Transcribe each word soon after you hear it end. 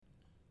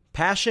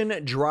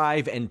Passion,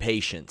 drive, and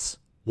patience.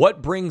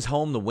 What brings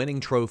home the winning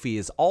trophy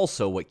is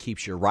also what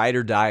keeps your ride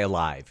or die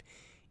alive.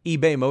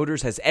 eBay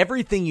Motors has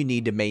everything you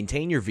need to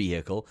maintain your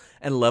vehicle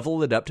and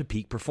level it up to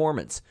peak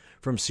performance.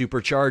 From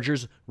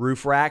superchargers,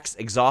 roof racks,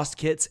 exhaust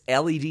kits,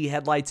 LED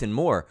headlights, and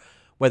more.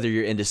 Whether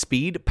you're into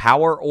speed,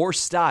 power, or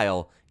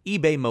style,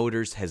 eBay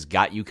Motors has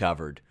got you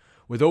covered.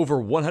 With over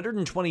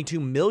 122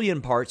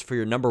 million parts for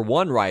your number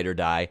one ride or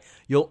die,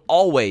 you'll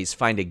always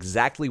find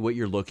exactly what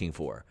you're looking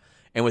for.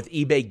 And with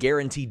eBay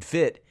Guaranteed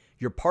Fit,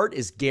 your part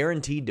is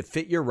guaranteed to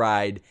fit your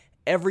ride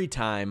every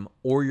time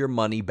or your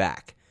money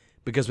back.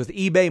 Because with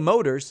eBay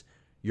Motors,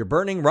 you're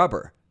burning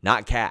rubber,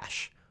 not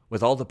cash.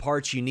 With all the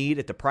parts you need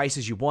at the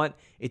prices you want,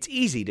 it's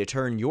easy to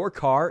turn your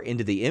car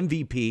into the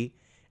MVP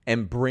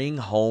and bring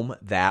home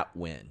that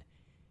win.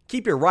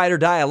 Keep your ride or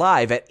die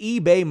alive at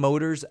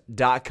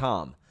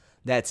ebaymotors.com.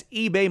 That's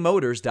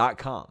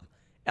ebaymotors.com.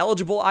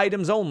 Eligible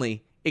items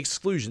only.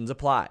 Exclusions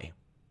apply.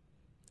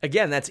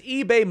 Again, that's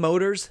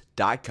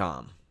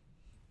ebaymotors.com.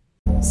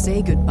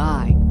 Say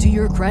goodbye to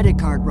your credit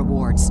card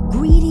rewards.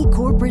 Greedy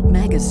corporate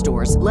mega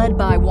stores, led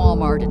by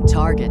Walmart and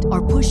Target,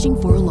 are pushing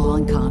for a law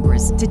in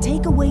Congress to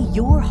take away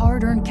your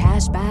hard-earned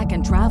cash back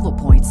and travel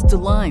points to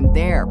line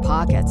their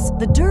pockets.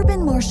 The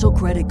Durbin-Marshall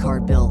credit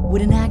card bill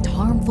would enact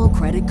harmful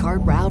credit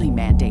card routing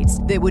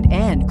mandates that would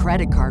end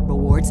credit card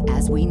rewards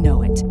as we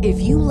know it. If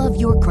you love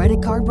your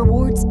credit card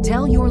rewards,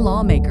 tell your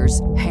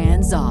lawmakers,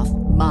 hands off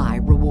my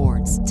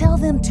rewards. Tell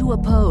them to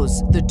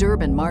oppose the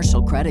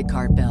Durbin-Marshall credit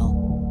card bill.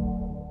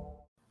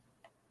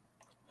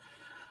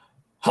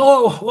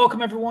 Hello,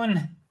 welcome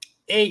everyone.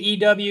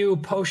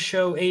 AEW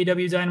post-show,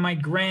 AEW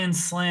Dynamite Grand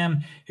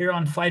Slam here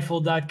on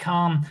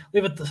Fightful.com.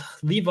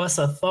 Leave us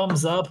a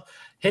thumbs up,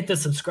 hit the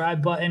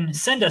subscribe button,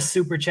 send us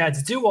super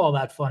chats, do all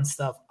that fun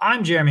stuff.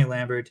 I'm Jeremy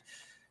Lambert.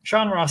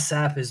 Sean Ross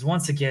Sapp is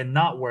once again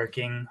not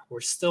working. We're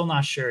still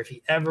not sure if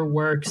he ever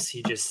works.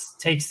 He just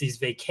takes these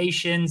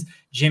vacations.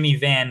 Jimmy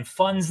Van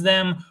funds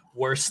them.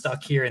 We're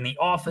stuck here in the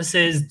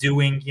offices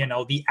doing,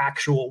 the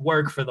actual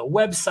work for the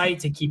website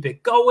to keep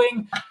it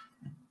going.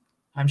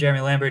 I'm Jeremy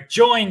Lambert,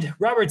 joined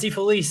Robert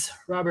DeFelice.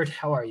 Robert,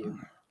 how are you?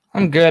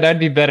 I'm good. I'd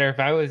be better if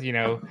I was,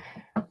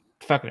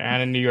 fucking around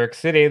in New York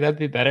City. That'd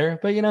be better.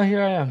 But, here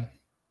I am.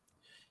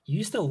 You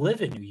used to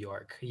live in New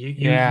York. You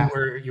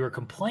were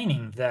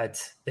complaining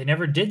that they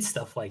never did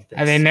stuff like this.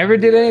 And they never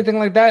did anything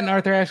like that in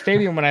Arthur Ashe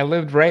Stadium when I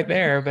lived right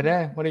there. But,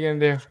 what are you going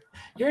to do?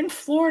 You're in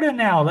Florida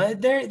now.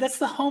 That's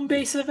the home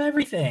base of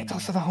everything. It's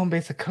also the home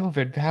base of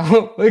COVID,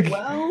 pal.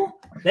 Well,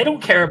 they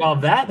don't care about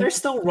that. They're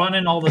still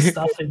running all the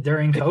stuff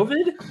during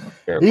COVID.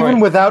 Even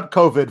without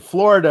COVID,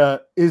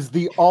 Florida is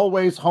the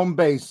always home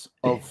base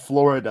of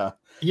Florida.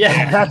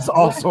 Yeah, and that's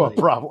also a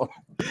problem.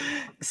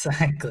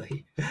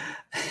 Exactly.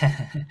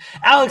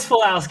 Alex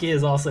Pulowski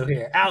is also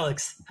here.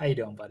 Alex, how you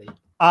doing, buddy?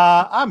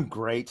 I'm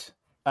great.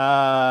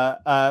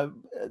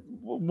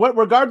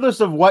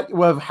 Regardless of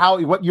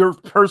what your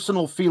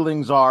personal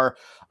feelings are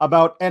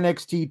about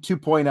NXT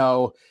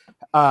 2.0,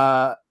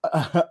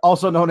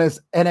 also known as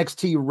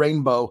NXT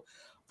Rainbow,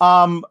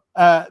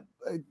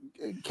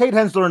 Kate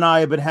Hensler and I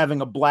have been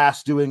having a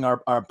blast doing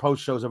our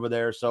post shows over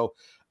there. So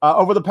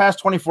over the past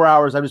 24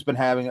 hours, I've just been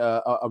having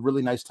a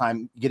really nice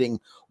time getting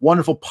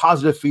wonderful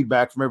positive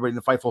feedback from everybody in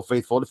the Fightful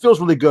Faithful. It feels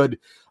really good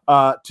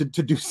to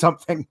do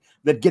something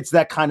that gets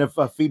that kind of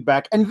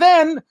feedback. And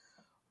then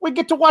we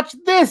get to watch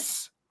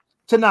this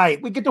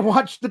tonight. We get to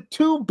watch the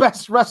two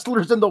best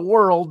wrestlers in the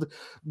world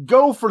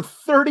go for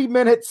 30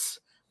 minutes.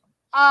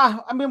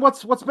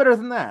 What's better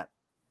than that?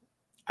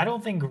 I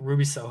don't think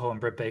Ruby Soho and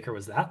Britt Baker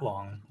was that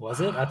long,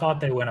 was it? I thought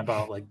they went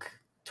about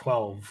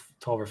 12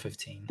 or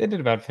 15. They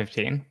did about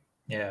 15.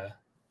 Yeah.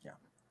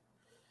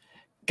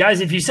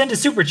 Guys, if you send a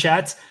super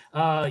chat,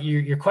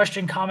 your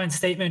question, comment,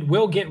 statement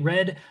will get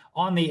read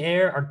on the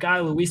air. Our guy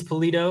Luis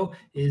Polito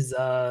is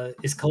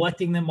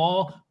collecting them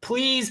all.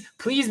 Please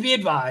be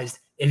advised,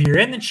 if you're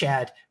in the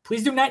chat,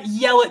 please do not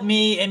yell at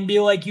me and be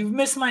like, "You've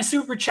missed my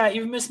super chat.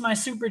 You've missed my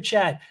super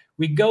chat."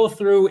 We go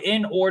through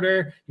in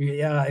order.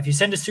 If you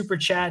send a super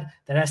chat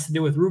that has to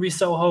do with Ruby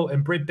Soho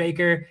and Britt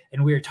Baker,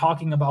 and we are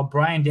talking about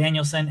Bryan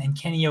Danielson and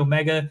Kenny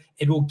Omega,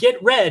 it will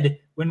get read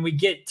when we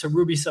get to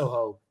Ruby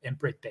Soho and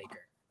Britt Baker.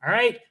 All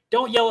right?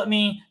 Don't yell at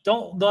me.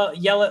 Don't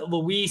yell at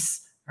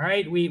Luis. All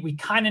right? We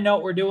kind of know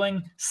what we're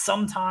doing.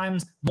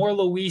 Sometimes more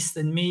Luis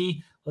than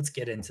me. Let's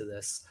get into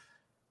this.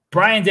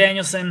 Bryan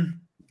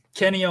Danielson,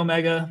 Kenny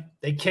Omega,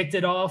 they kicked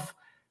it off.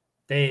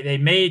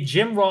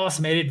 Jim Ross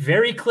made it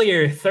very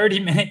clear,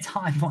 30-minute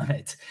time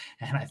limit.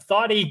 And I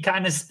thought he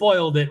kind of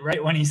spoiled it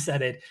right when he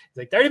said it. He's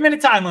like,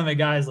 30-minute time limit,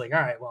 guys. All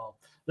right, well,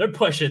 they're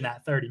pushing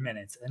that 30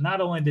 minutes. And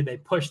not only did they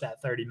push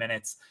that 30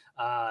 minutes,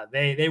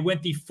 they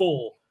went the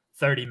full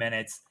 30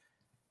 minutes.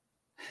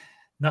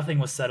 Nothing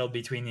was settled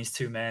between these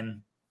two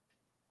men.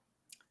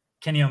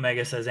 Kenny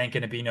Omega says ain't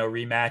going to be no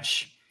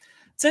rematch.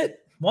 That's it.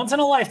 Once in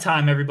a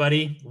lifetime,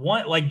 everybody.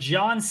 Like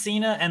John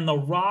Cena and The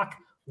Rock,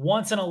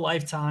 once in a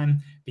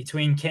lifetime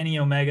between Kenny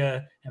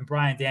Omega and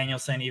Bryan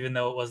Danielson, even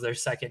though it was their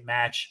second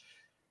match.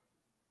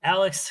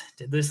 Alex,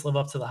 did this live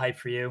up to the hype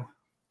for you?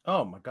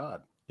 Oh, my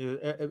God.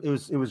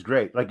 It was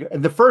great. Like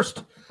in the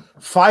first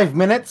 5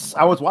 minutes,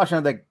 I was watching.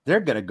 I'm like, they're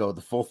gonna go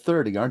the full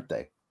 30, aren't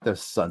they?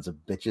 Those sons of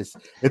bitches.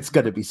 It's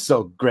gonna be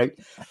so great,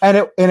 and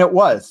it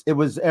was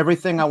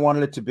everything I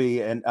wanted it to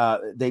be, and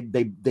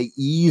they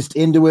eased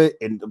into it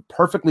and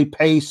perfectly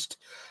paced.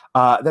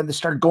 Then they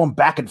started going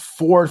back and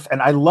forth,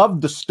 and I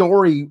loved the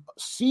story.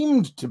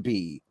 Seemed to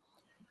be,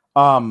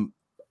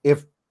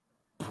 if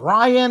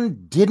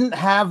Brian didn't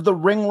have the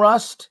ring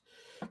rust,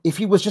 if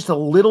he was just a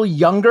little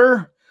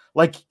younger,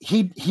 like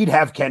he'd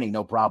have Kenny,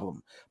 no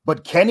problem.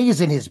 But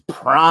Kenny's in his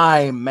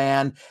prime,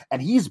 man,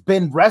 and he's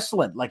been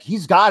wrestling. Like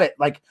he's got it.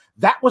 Like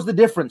that was the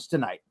difference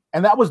tonight,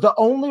 and that was the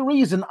only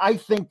reason I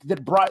think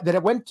that that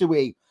it went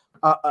to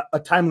a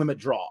time limit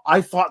draw. I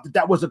thought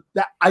that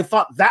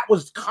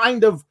was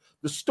kind of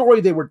the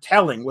story they were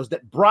telling, was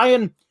that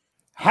Brian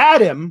had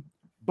him,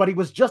 but he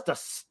was just a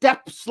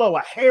step slow,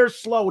 a hair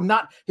slow.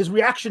 Not his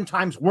reaction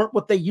times weren't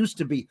what they used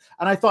to be,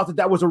 and I thought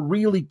that was a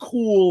really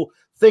cool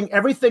thing.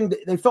 Everything,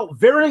 they felt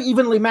very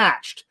evenly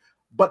matched,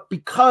 but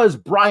because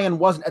Brian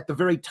wasn't at the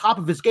very top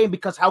of his game,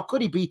 because how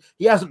could he be?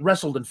 He hasn't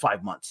wrestled in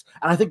 5 months,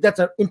 and I think that's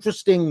an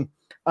interesting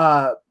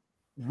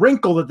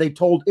wrinkle that they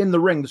told in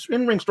the ring. The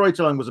in-ring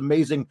storytelling was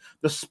amazing.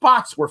 The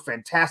spots were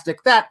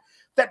fantastic. That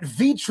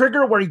V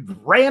trigger where he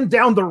ran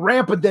down the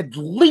ramp and then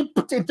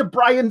leaped into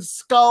Brian's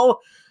skull.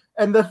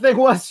 And the thing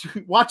was,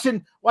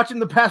 watching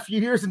the past few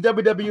years in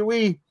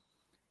WWE,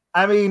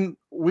 I mean,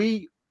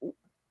 we're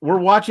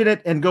watching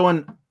it and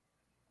going,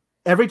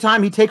 every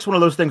time he takes one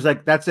of those things,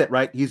 like, that's it,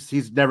 right?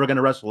 He's never going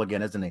to wrestle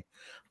again, isn't he?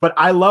 But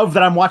I love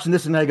that I'm watching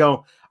this and I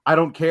go, I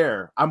don't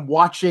care. I'm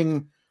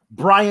watching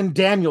Bryan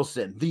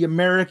Danielson, the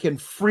American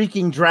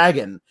freaking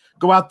dragon,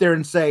 go out there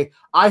and say,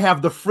 I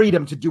have the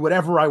freedom to do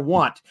whatever I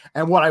want.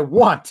 And what I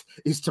want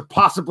is to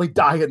possibly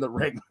die in the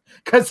ring,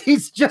 because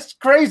he's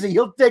just crazy.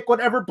 He'll take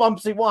whatever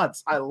bumps he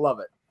wants. I love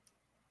it.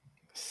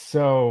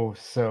 So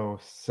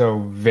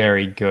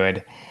very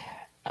good.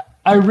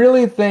 I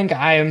really think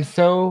I am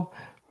so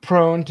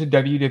prone to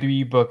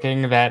WWE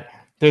booking that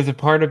there's a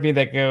part of me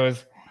that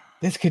goes,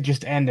 this could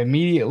just end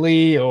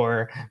immediately,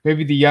 or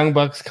maybe the Young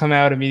Bucks come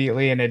out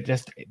immediately and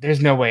there's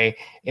no way.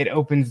 It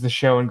opens the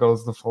show and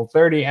goes the full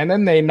 30, and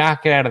then they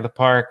knock it out of the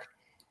park.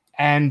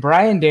 And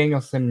Bryan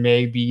Danielson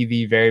may be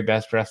the very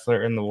best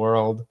wrestler in the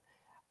world.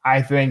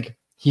 I think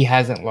he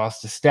hasn't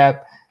lost a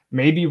step.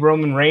 Maybe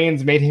Roman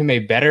Reigns made him a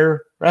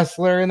better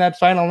wrestler in that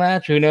final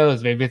match. Who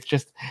knows? Maybe it's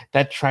just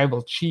that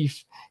tribal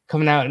chief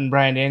coming out in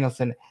Bryan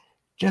Danielson.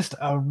 Just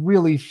a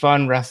really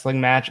fun wrestling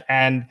match.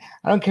 And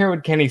I don't care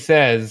what Kenny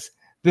says.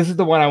 This is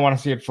the one I want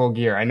to see at Full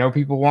Gear. I know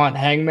people want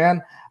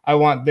Hangman. I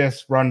want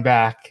this run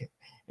back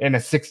in a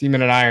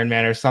 60-minute Iron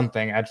Man or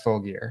something at Full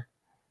Gear.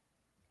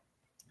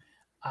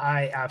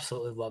 I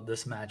absolutely love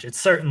this match. It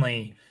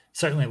certainly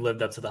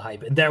lived up to the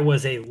hype. And there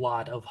was a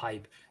lot of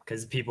hype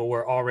because people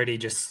were already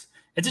just,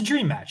 it's a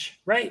dream match,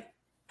 right?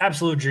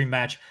 Absolute dream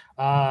match.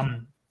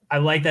 I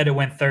like that it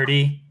went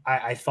 30.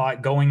 I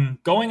thought going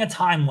a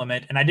time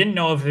limit, and I didn't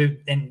know if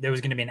there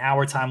was going to be an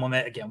hour time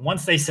limit. Again,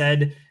 once they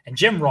said, and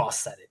Jim Ross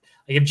said it,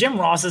 like if Jim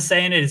Ross is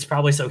saying it, it's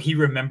probably so he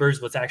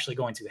remembers what's actually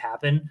going to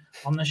happen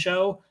on the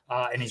show.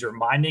 And he's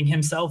reminding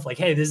himself like,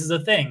 hey, this is a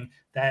thing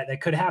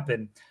that could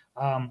happen.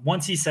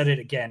 Once he said it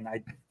again,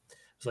 I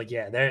was like,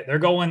 yeah,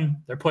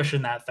 they're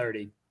pushing that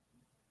 30.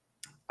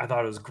 I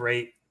thought it was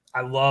great.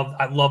 I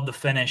love the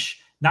finish.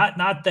 Not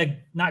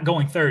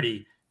going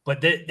 30,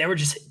 but they were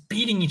just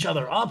beating each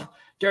other up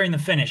during the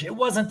finish. It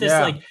wasn't this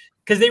like,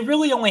 because they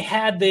really only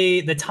had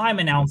the time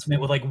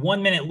announcement with like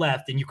 1 minute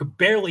left, and you could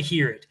barely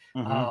hear it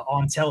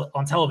on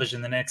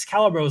television. Then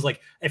Excalibur was like,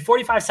 at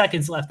 45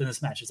 seconds left in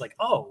this match, it's like,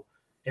 oh,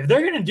 if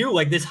they're gonna do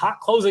like this hot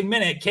closing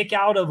minute, kick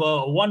out of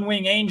a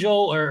one-wing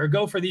angel or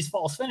go for these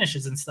false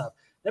finishes and stuff,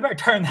 they better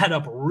turn that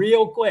up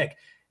real quick.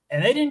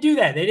 And they didn't do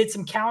that. They did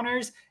some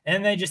counters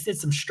and they just did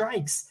some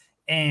strikes,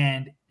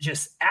 and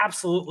just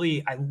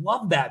absolutely, I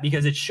love that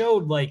because it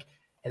showed like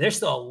there's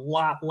still a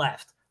lot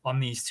left on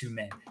these two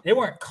men. They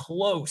weren't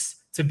close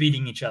to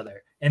beating each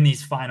other in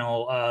these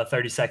final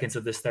 30 seconds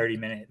of this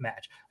 30-minute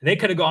match. They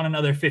could have gone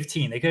another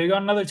 15. They could have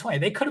gone another 20.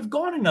 They could have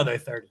gone another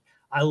 30.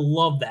 I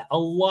love that. A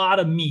lot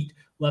of meat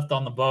left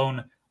on the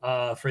bone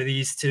for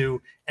these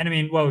two. And I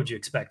mean, what would you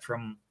expect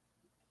from,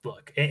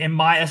 look, in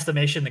my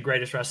estimation, the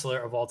greatest wrestler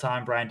of all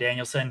time, Bryan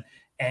Danielson,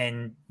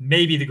 and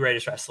maybe the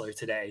greatest wrestler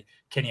today,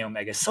 Kenny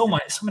Omega. So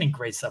many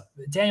great stuff.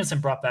 Danielson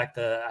brought back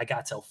the I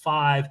Got Till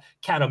 5,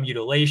 cattle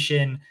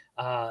mutilation,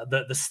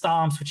 the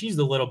stomps, which he used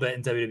a little bit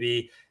in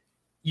WWE.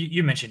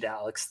 You mentioned,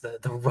 Alex, the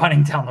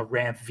running down the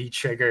ramp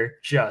V-trigger.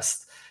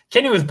 Just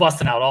Kenny was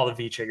busting out all the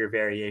V-trigger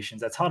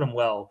variations. I taught him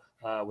well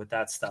with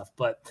that stuff.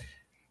 But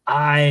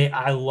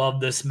I love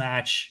this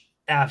match.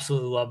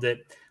 Absolutely loved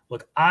it.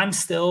 Look, I'm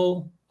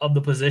still of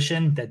the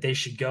position that they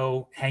should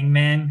go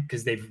Hangman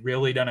because they've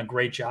really done a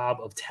great job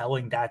of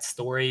telling that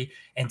story.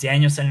 And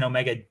Danielson and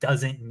Omega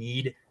doesn't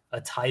need a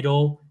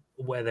title,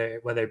 whether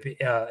it be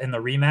in the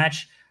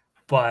rematch.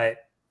 But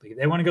if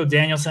they want to go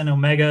Danielson,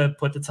 Omega,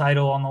 put the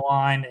title on the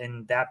line,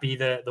 and that be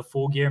the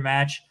Full Gear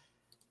match,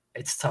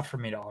 it's tough for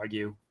me to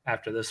argue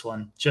after this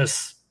one.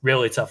 Just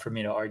really tough for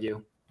me to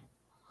argue.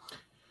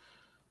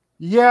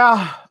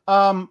 Yeah,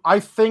 I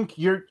think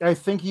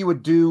you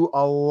would do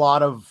a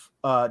lot of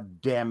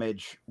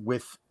damage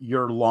with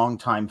your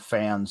longtime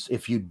fans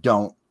if you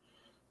don't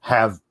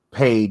have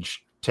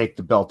Paige take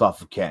the belt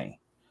off of Kenny.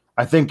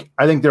 I think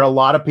there are a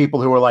lot of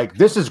people who are like,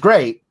 this is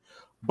great,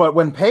 but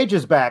when Paige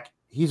is back,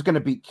 he's going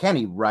to beat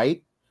Kenny,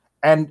 right?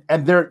 And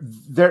they're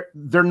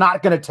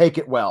not going to take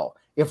it well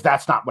if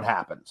that's not what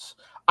happens.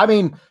 I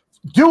mean,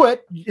 do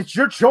it. It's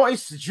your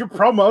choice. It's your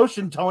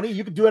promotion, Tony.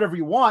 You can do whatever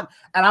you want.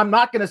 And I'm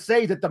not going to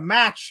say that the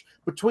match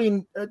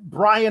between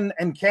Brian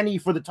and Kenny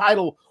for the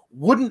title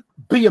wouldn't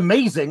be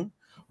amazing,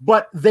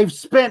 but they've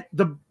spent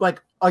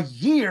a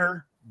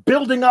year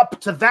building up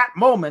to that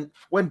moment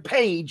when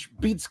Paige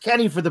beats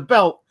Kenny for the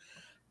belt.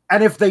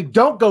 And if they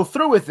don't go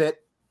through with it,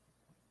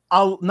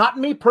 not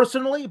me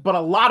personally, but a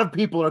lot of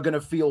people are going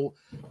to feel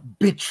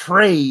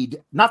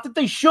betrayed. Not that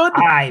they should,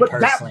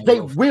 but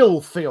they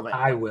will feel that.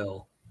 I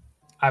will.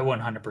 I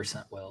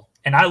 100% will.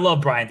 And I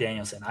love Bryan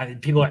Danielson.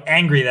 People are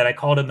angry that I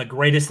called him the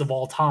greatest of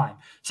all time.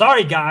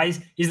 Sorry,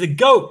 guys. He's the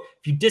GOAT.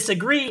 If you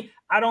disagree,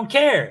 I don't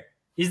care.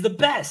 He's the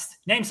best.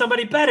 Name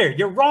somebody better.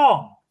 You're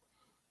wrong.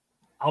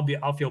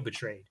 I'll feel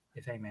betrayed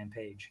if Hangman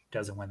Page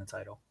doesn't win the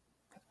title.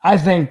 I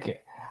think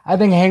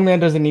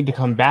Hangman doesn't need to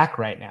come back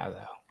right now,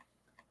 though.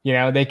 You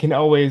know, they can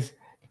always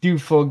do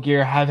Full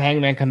Gear, have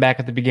Hangman come back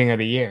at the beginning of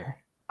the year.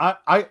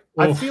 I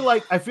feel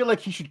like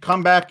he should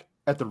come back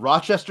at the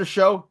Rochester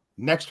show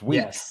next week.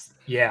 Yes.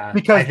 Yeah.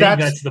 Because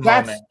that's the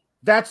moment.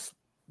 That's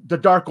the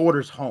Dark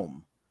Order's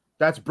home.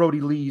 That's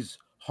Brody Lee's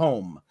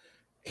home.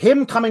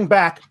 Him coming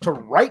back to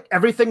right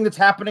everything that's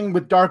happening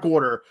with Dark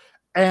Order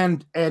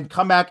and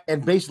come back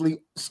and basically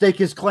stake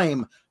his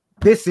claim.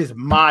 This is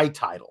my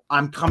title.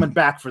 I'm coming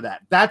back for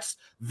that. That's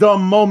the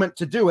moment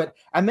to do it.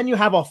 And then you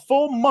have a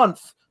full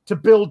month to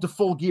build to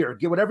Full Gear.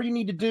 Get whatever you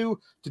need to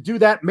do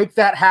that, make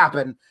that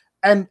happen.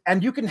 And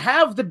you can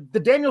have the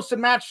Danielson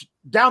match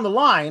down the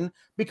line,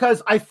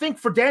 because I think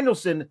for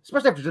Danielson,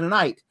 especially after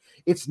tonight,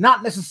 it's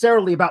not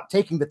necessarily about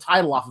taking the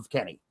title off of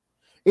Kenny.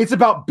 It's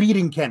about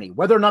beating Kenny,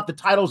 whether or not the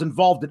title's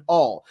involved at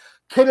all.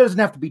 Kenny doesn't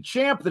have to be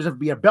champ. There doesn't have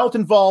to be a belt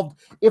involved.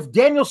 If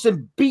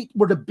Danielson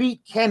were to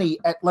beat Kenny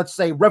at, let's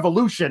say,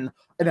 Revolution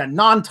in a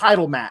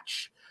non-title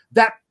match,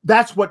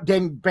 that's what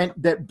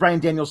that Bryan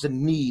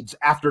Danielson needs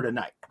after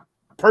tonight.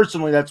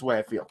 Personally, that's the way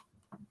I feel.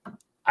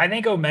 I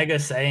think Omega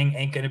saying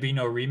ain't going to be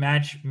no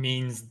rematch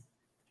means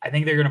I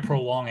think they're going to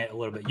prolong it a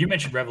little bit. You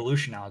mentioned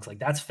Revolution, Alex. Like,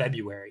 that's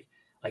February.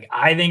 Like,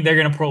 I think they're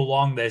going to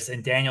prolong this,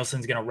 and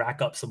Danielson's going to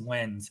rack up some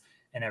wins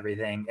and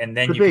everything, and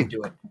then you can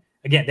do it.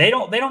 Again, they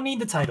don't need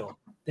the title.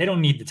 They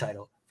don't need the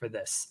title for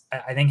this.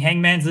 I think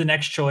Hangman's the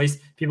next choice.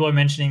 People are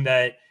mentioning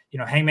that,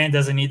 Hangman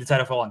doesn't need the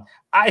title for long.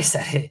 I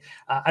said it.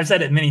 I've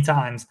said it many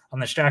times on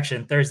the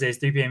Distraction, Thursdays,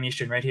 3 p.m.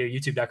 Eastern, right here,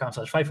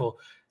 youtube.com/Fightful.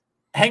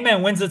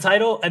 Hangman wins the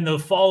title, and the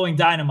following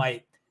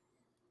Dynamite,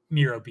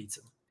 Miro beats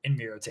him, and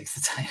Miro takes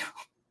the title.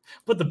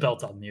 Put the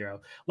belt on Miro.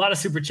 A lot of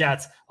super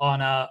chats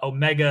on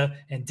Omega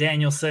and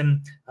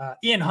Danielson.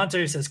 Ian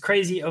Hunter says,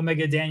 crazy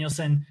Omega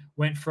Danielson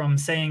went from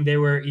saying they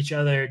were each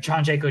other,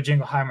 John Jaco,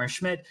 Jingleheimer,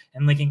 Schmidt,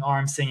 and linking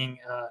arms singing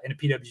in a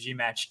PWG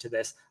match to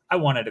this. I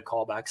wanted a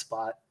callback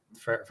spot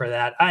for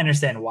that. I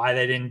understand why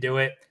they didn't do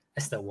it.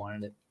 I still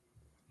wanted it.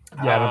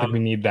 Yeah, I don't think we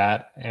need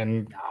that.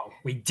 And no,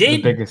 we did.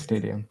 The biggest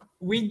stadium.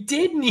 We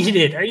did need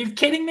it. Are you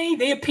kidding me?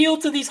 They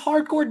appealed to these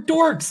hardcore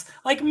dorks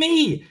like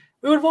me.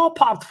 We would have all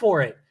popped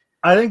for it.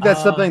 I think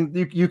that's something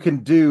you can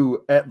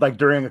do at,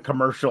 during a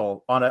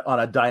commercial on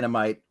a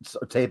Dynamite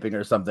taping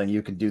or something.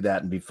 You can do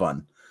that and be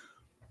fun.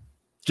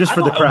 Just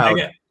for the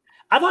crowd.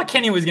 I thought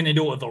Kenny was going to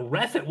do it with the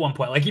ref at one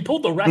point. Like, he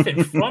pulled the ref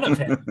in front of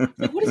him.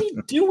 Like, what is he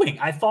doing?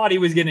 I thought he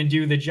was going to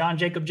do the John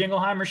Jacob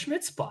Jingleheimer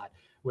Schmidt spot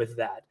with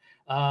that.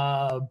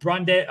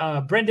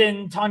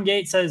 Brendan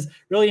Tongate says,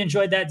 really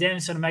enjoyed that.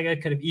 Danielson Omega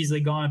could have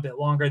easily gone a bit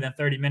longer than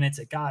 30 minutes.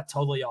 It got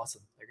totally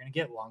awesome. They're going to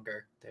get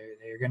longer.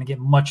 They're going to get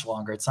much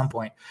longer at some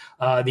point.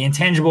 The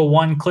intangible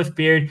one, Cliff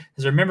Beard,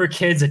 says, remember,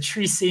 kids, a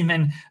tree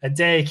semen a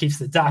day keeps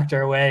the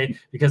doctor away.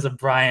 Because of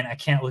Brian, I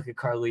can't look at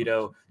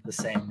Carlito the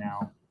same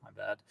now. My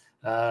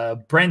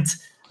bad. Brent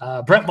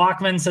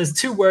Bachman says,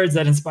 2 words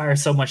that inspire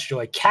so much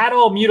joy.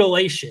 Cattle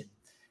mutilation.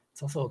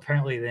 It's also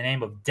apparently the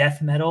name of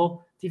death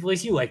metal.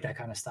 Felice, you like that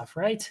kind of stuff,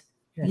 right?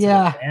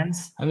 Yeah.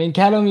 I mean,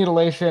 cattle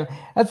mutilation,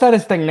 that's not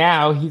his thing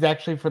now. He's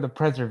actually for the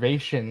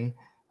preservation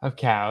of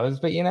cows,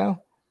 but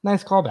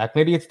nice callback.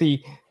 Maybe it's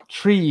the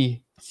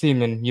tree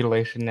semen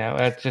mutilation now.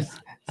 That just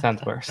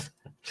sounds worse.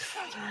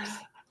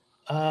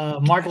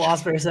 Mark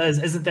Losper says,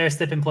 isn't there a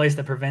step in place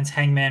that prevents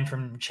Hangman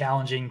from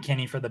challenging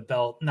Kenny for the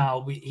belt?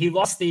 No, they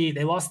lost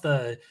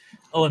the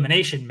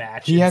elimination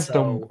match. He has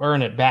to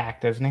earn it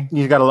back, doesn't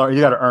he? You got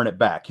to earn it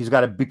back. He's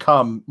got to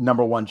become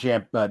number one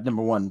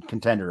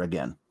contender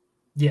again.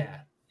 Yeah.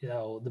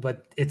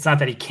 But it's not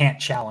that he can't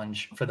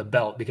challenge for the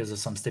belt because of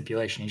some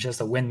stipulation. He just has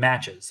to win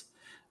matches.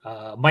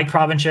 Mike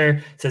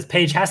Provencher says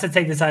Page has to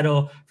take the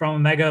title from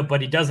Omega,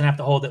 but he doesn't have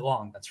to hold it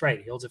long. That's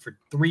right. He holds it for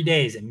 3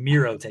 days, and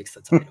Miro takes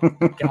the title.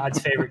 God's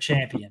favorite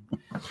champion.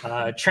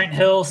 Trent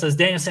Hill says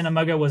Danielson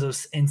Omega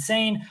was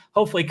insane.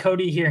 Hopefully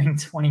Cody, hearing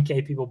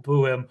 20K people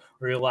boo him,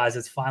 realize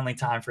it's finally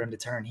time for him to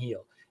turn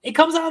heel. It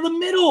comes out of the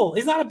middle.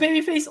 He's not a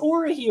babyface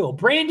or a heel.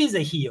 Brandy's a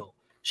heel.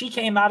 She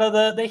came out of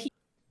the heel.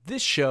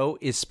 This show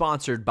is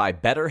sponsored by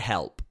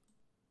BetterHelp.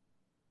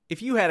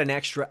 If you had an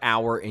extra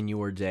hour in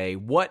your day,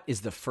 what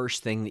is the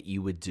first thing that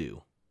you would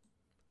do?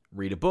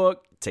 Read a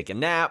book, take a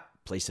nap,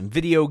 play some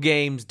video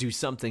games, do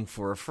something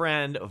for a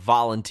friend,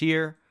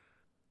 volunteer.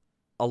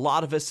 A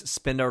lot of us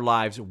spend our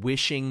lives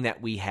wishing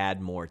that we had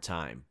more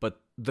time.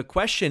 But the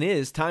question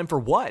is, time for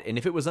what? And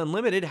if it was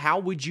unlimited, how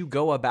would you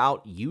go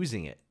about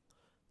using it?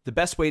 The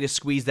best way to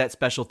squeeze that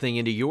special thing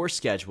into your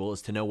schedule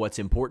is to know what's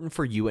important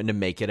for you and to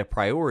make it a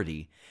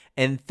priority.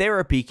 And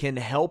therapy can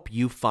help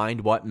you find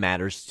what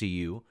matters to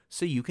you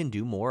so you can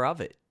do more of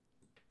it.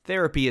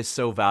 Therapy is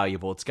so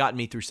valuable. It's gotten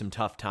me through some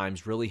tough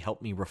times, really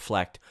helped me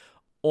reflect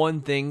on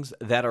things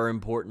that are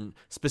important,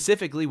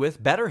 specifically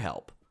with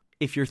BetterHelp.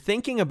 If you're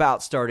thinking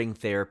about starting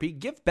therapy,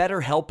 give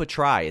BetterHelp a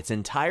try. It's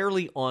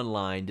entirely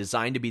online,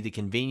 designed to be the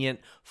convenient,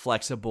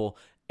 flexible,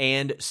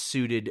 and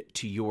suited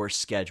to your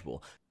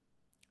schedule.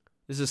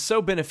 This is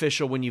so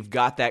beneficial when you've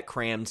got that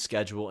crammed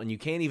schedule and you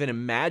can't even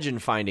imagine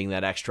finding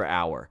that extra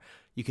hour.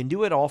 You can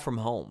do it all from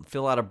home.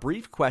 Fill out a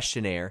brief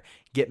questionnaire,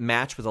 get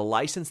matched with a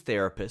licensed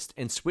therapist,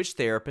 and switch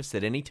therapists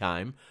at any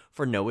time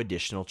for no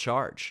additional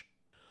charge.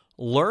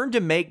 Learn to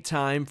make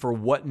time for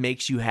what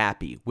makes you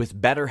happy with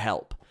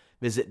BetterHelp.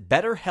 Visit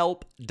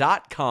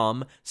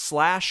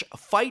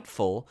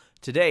betterhelp.com/Fightful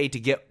today to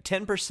get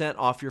 10%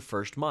 off your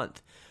first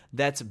month.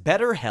 That's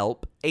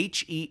BetterHelp,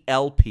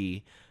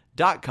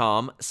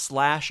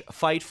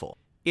 HELP.com/Fightful.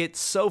 It's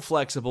so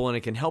flexible and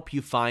it can help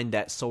you find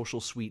that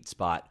social sweet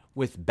spot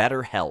with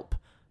BetterHelp.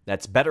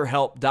 That's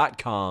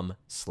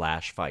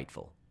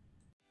betterhelp.com/Fightful.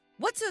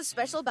 What's so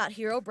special about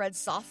Hero Bread's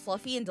soft,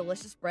 fluffy, and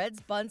delicious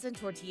breads, buns, and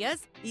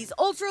tortillas? These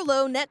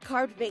ultra-low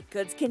net-carb baked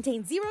goods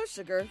contain zero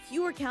sugar,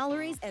 fewer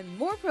calories, and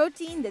more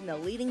protein than the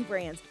leading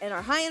brands, and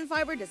are high in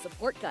fiber to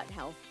support gut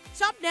health.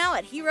 Shop now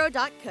at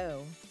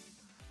hero.co.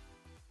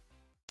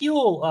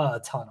 Fuel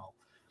tunnel.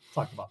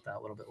 Talk about that a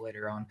little bit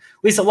later on.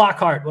 Lisa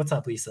Lockhart. What's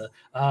up, Lisa?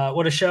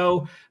 What a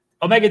show.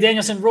 Omega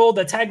Danielson ruled.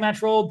 The tag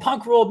match ruled.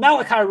 Punk ruled.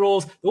 Malachi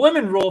rules. The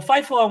women rule.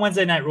 Fightful on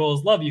Wednesday night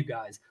rules. Love you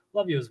guys.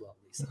 Love you as well,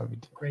 Lisa.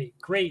 Great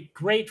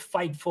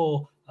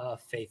Fightful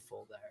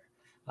faithful there.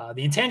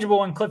 The intangible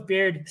one, Cliff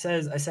Beard,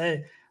 says,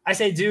 I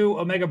say do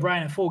Omega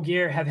Bryan at Full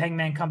Gear, have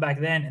Hangman come back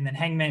then, and then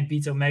Hangman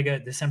beats Omega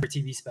December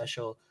TV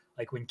special,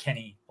 like when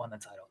Kenny won the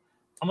title.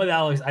 I'm with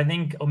Alex. I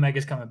think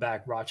Omega's coming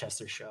back,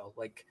 Rochester show.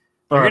 Like,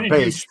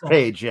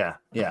 Page, yeah.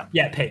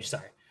 Yeah, Page,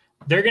 sorry.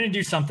 They're going to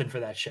do something for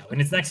that show.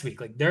 And it's next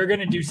week. Like, they're going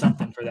to do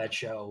something for that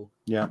show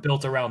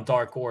built around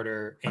Dark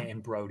Order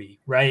and Brody,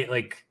 right?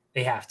 Like,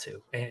 they have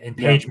to. And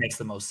Page makes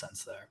the most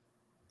sense there.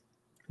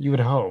 You would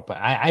hope.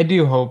 I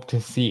do hope to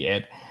see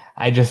it.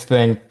 I just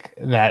think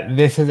that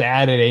this has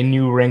added a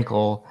new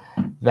wrinkle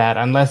that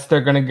unless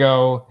they're going to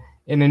go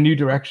in a new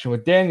direction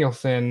with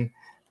Danielson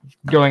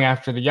going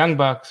after the Young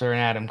Bucks or an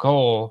Adam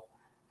Cole,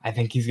 I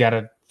think he's got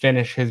to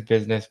finish his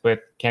business with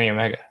Kenny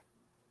Omega.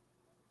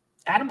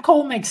 Adam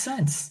Cole makes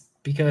sense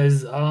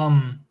because,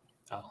 Adam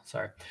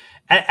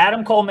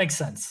Cole makes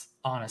sense,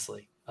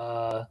 honestly,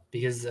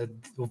 because of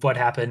what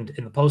happened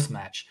in the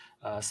post-match.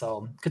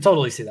 So could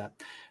totally see that.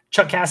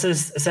 Chuck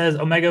Cassis says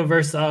Omega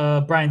versus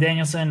Bryan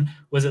Danielson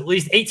was at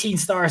least 18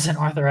 stars in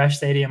Arthur Ashe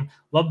Stadium.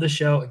 Love the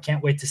show and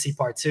can't wait to see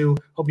part 2.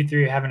 Hope you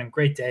three are having a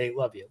great day.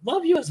 Love you.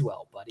 Love you as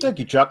well, buddy. Thank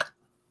you, Chuck.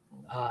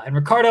 And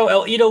Ricardo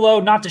El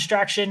Idolo, not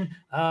distraction.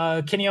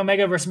 Kenny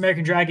Omega versus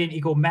American Dragon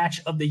equal match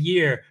of the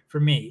year for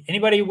me.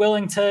 Anybody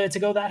willing to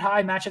go that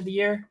high? Match of the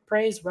year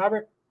praise,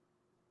 Robert?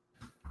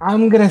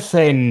 I'm going to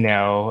say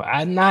no.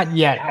 Not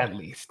yet, at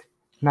least.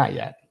 Not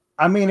yet.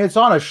 I mean, it's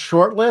on a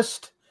short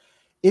list.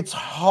 It's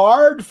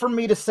hard for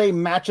me to say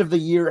match of the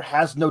year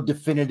has no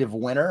definitive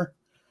winner.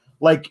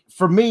 Like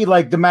for me,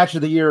 like the match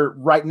of the year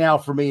right now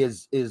for me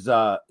is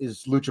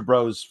Lucha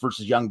Bros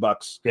versus Young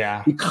Bucks.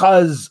 Yeah.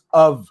 Because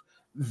of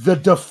the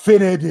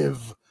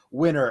definitive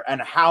winner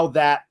and how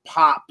that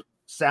pop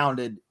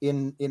sounded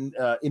in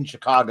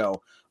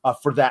Chicago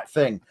for that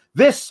thing.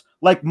 This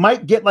like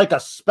might get like a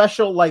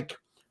special like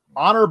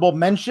honorable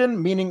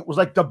mention, meaning it was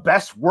like the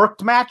best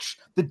worked match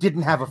that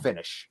didn't have a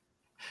finish.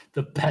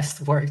 The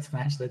best worked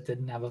match that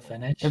didn't have a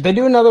finish. If they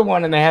do another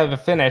one and they have a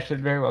finish,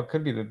 it very well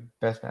could be the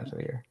best match of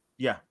the year.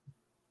 Yeah.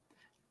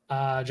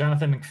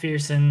 Jonathan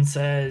McPherson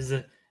says,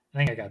 I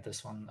think I got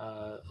this one,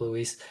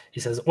 Luis.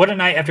 He says, what a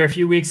night. After a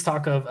few weeks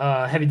talk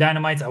of heavy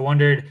dynamites, I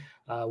wondered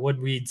what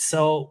we'd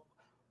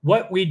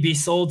be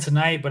sold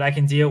tonight, but I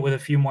can deal with a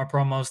few more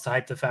promos to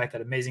hype the fact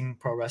that Amazing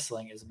Pro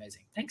Wrestling is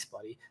amazing. Thanks,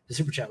 buddy. The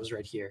super chat was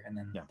right here, and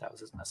then that was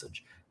his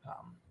message.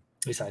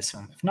 At least I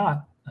assume. If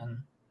not,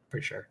 then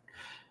pretty sure.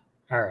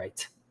 All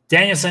right.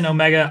 Danielson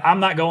Omega,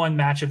 I'm not going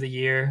match of the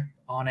year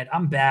on it.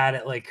 I'm bad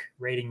at like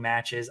rating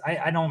matches.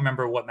 I don't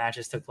remember what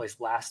matches took place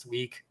last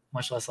week,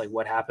 much less like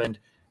what happened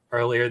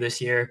earlier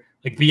this year.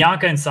 Like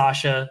Bianca and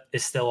Sasha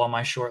is still on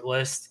my short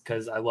list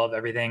because I love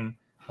everything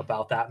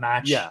about that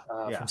match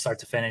from start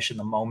to finish in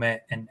the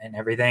moment and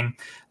everything.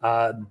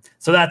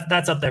 So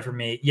that's up there for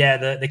me. Yeah,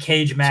 the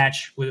cage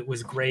match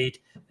was great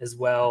as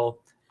well.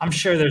 I'm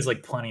sure there's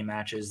like plenty of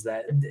matches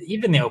that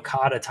even the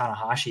Okada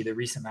Tanahashi, the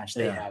recent match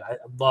they had, I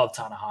love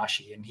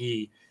Tanahashi and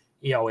he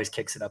always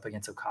kicks it up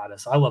against Okada.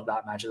 So I love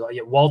that match as well.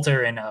 Yeah,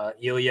 Walter and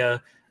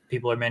Ilya,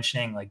 people are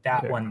mentioning like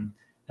that one.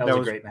 That was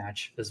a great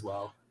match as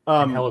well.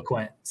 And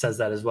Eloquent says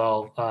that as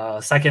well.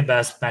 Second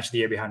best match of the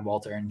year behind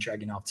Walter and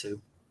Dragunov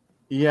too.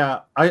 Yeah,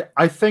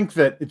 I think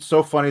that it's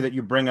so funny that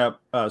you bring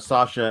up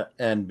Sasha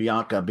and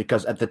Bianca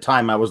because at the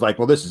time I was like,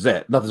 well, this is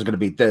it. Nothing's going to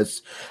beat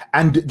this.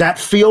 And that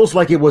feels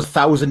like it was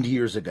 1,000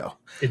 years ago.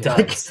 It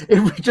does.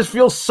 Like, it just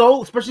feels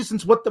so, especially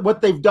since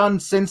what they've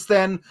done since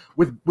then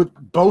with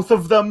both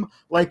of them.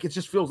 Like, it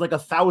just feels like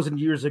 1,000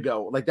 years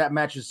ago. Like, that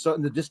match is so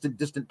in the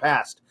distant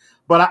past.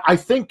 But I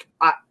think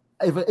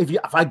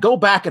if I go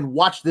back and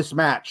watch this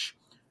match,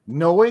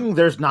 knowing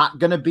there's not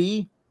going to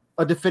be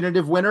a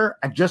definitive winner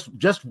and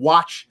just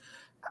watch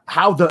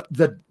how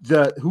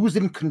the who's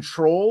in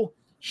control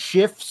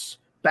shifts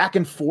back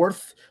and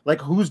forth,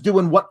 like who's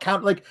doing what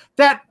count, like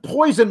that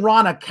Poison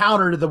Rana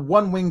counter to the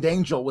One-Winged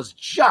Angel was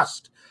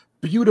just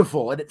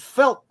beautiful, and it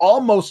felt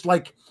almost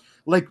like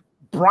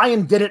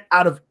Brian did it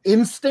out of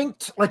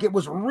instinct. Like it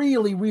was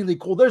really, really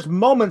cool. There's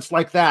moments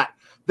like that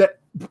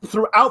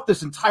throughout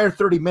this entire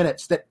 30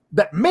 minutes that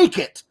make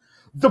it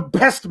the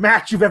best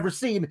match you've ever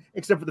seen,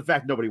 except for the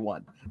fact nobody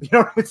won. You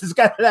know, it's just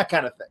got that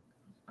kind of thing.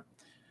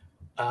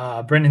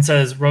 Brendan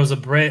says Rosa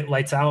Britt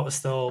Lights Out is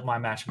still my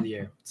match of the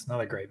year. It's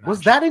another great match.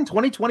 Was that in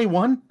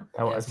 2021?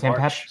 That was St.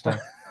 Patrick's Day.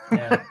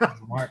 Yeah,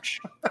 March.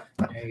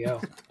 There you go.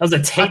 That was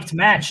a taped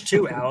match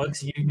too,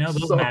 Alex. You know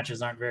those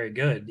matches aren't very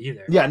good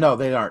either. Yeah, no,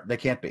 they aren't. They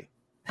can't be.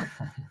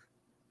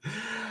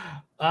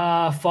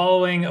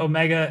 Following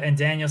Omega and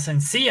Danielson,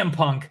 CM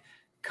Punk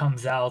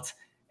comes out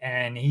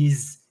and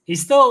he's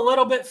still a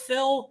little bit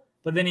Phil,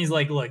 but then he's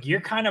like, "Look, you're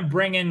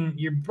bringing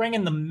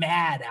the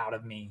mad out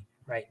of me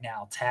right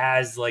now,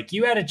 Taz. Like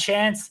you had a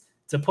chance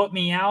to put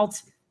me out,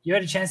 you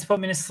had a chance to put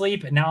me to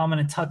sleep, and now I'm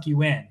going to tuck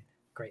you in."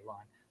 Great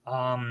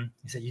line.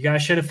 He said, "You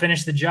guys should have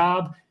finished the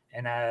job,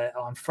 and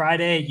on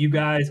Friday, you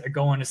guys are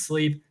going to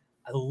sleep."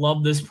 I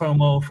love this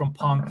promo from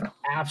Punk.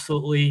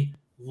 Absolutely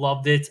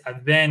loved it.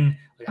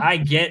 I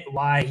get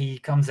why he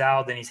comes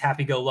out and he's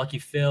happy-go-lucky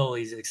Phil.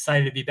 He's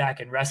excited to be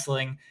back in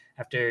wrestling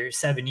after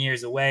 7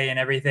 years away and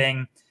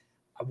everything.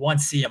 I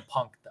want CM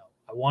Punk, though.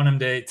 I want him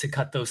to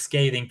cut those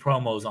scathing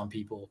promos on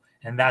people,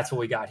 and that's what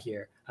we got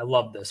here. I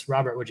love this.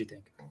 Robert, what'd you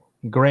think?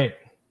 Great.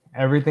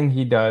 Everything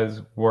he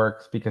does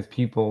works because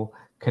people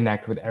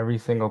connect with every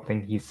single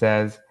thing he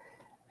says,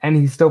 and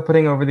he's still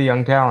putting over the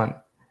young talent.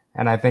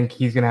 And I think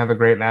he's going to have a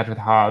great match with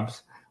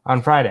Hobbs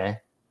on Friday.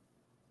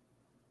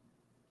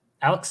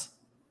 Alex?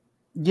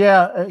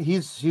 Yeah,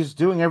 he's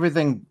doing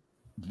everything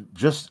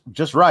just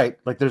right.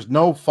 Like there's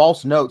no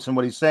false notes in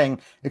what he's saying,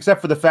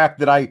 except for the fact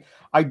that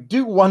I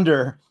do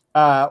wonder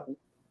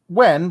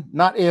when,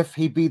 not if,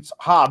 he beats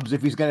Hobbs,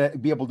 if he's going to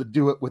be able to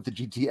do it with the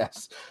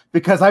GTS,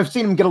 because I've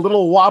seen him get a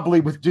little wobbly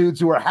with dudes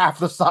who are half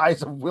the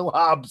size of Will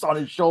Hobbs on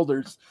his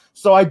shoulders.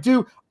 So I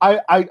think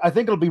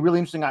it'll be really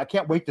interesting. I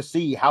can't wait to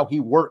see how he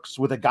works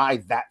with a guy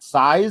that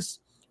size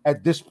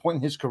at this point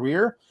in his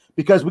career,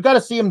 because we got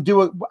to see him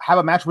have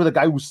a match with a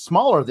guy who's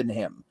smaller than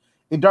him.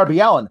 In Darby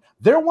Allin,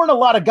 there weren't a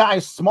lot of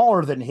guys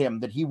smaller than him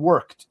that he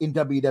worked in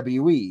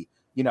WWE,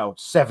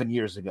 7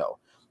 years ago.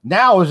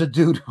 Now is a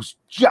dude who's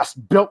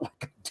just built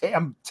like a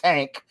damn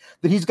tank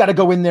that he's got to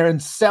go in there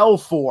and sell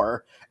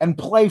for and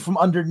play from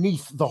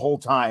underneath the whole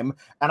time.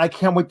 And I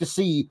can't wait to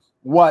see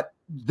what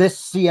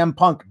this CM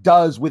Punk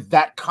does with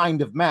that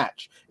kind of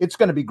match. It's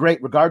going to be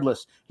great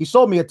regardless. He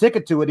sold me a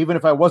ticket to it, even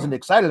if I wasn't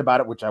excited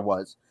about it, which I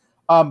was.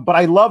 But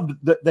I loved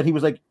that he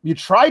was like, "You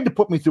tried to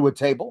put me through a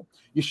table.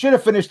 You should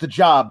have finished the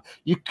job.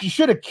 You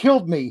should have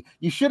killed me.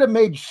 You should have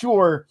made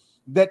sure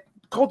that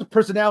Cult of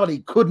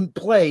Personality couldn't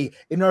play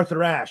in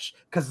Arthur Ashe,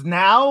 because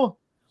now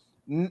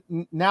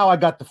I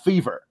got the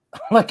fever.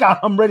 Like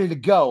I'm ready to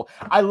go."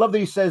 I love that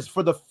he says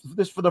for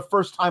the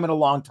first time in a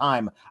long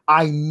time,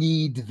 I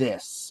need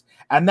this.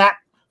 And that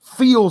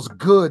feels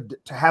good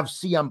to have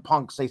CM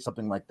Punk say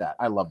something like that.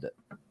 I loved it.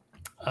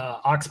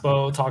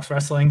 Oxbow Talks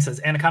Wrestling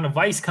says Anaconda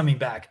Vice coming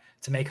back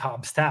to make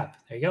Hobbs tap.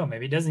 There you go.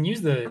 Maybe he doesn't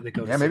use the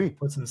go to sleep. Maybe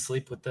puts him to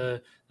sleep with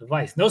the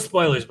Vice. No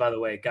spoilers, by the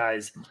way,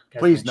 guys.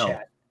 Please no.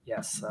 Chat.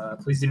 Yes,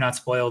 please do not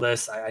spoil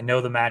this. I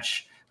know the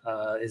match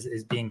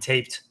is being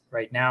taped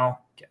right now.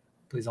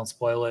 Please don't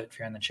spoil it if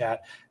you're in the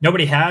chat.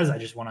 Nobody has. I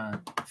just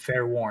want to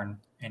fair warn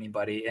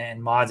anybody.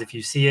 And mods, if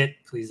you see it,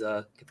 please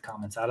get the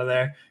comments out of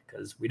there,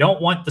 because we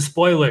don't want the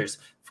spoilers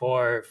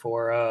for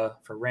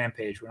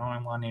Rampage. We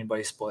don't want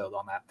anybody spoiled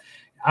on that.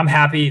 I'm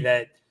happy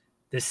that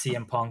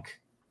CM Punk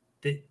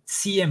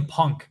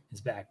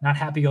is back. Not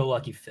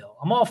happy-go-lucky Phil.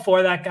 I'm all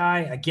for that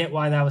guy. I get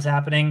why that was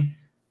happening.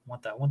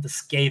 I want the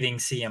scathing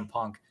CM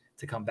Punk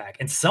to come back.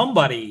 And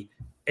somebody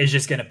is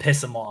just going to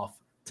piss him off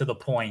to the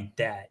point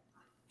that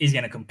he's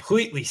going to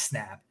completely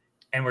snap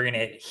and we're going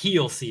to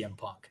heel CM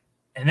Punk.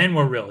 And then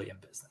we're really in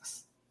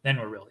business.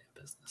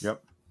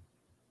 Yep.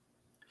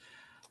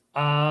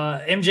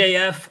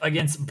 MJF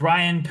against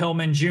Brian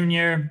Pillman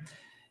Jr.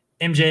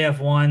 MJF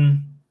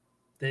won.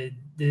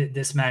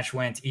 This match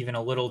went even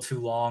a little too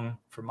long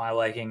for my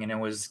liking, and it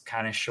was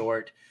kind of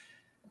short.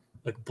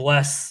 Look,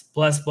 bless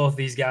both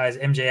these guys.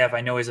 MJF,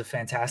 I know he's a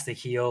fantastic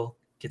heel,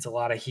 gets a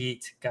lot of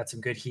heat, got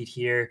some good heat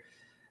here.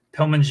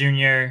 Pillman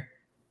Jr.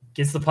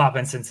 gets the pop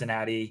in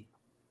Cincinnati.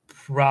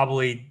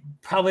 Probably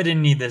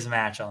didn't need this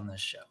match on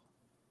this show.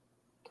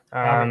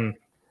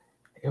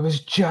 It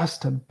was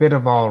just a bit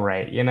of all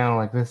right,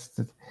 like this.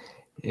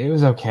 It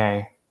was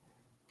okay.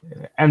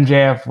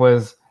 MJF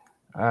was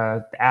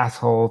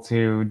asshole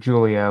to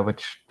Julia,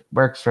 which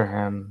works for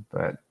him,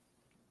 but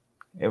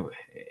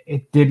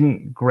it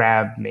didn't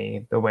grab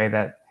me the way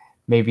that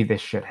maybe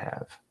this should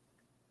have.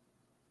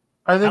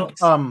 I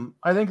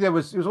think it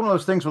was one of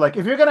those things where, like,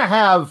 if you're gonna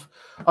have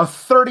a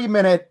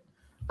 30-minute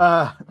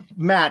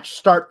match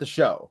start the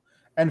show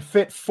and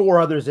fit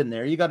 4 others in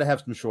there, you got to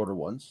have some shorter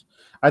ones.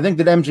 I think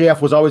that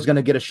MJF was always going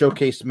to get a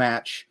showcase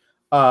match,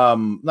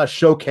 not a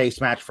showcase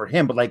match for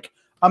him, but like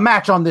a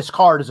match on this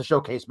card is a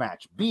showcase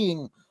match.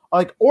 Being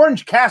like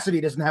Orange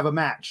Cassidy doesn't have a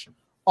match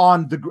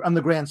on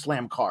the Grand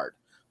Slam card.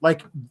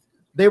 Like,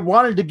 they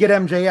wanted to get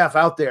MJF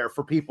out there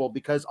for people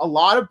because a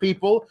lot of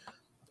people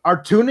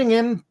are tuning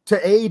in to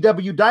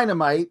AEW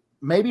Dynamite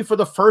maybe for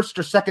the first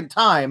or second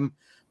time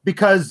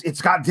because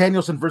it's got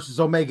Danielson versus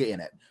Omega in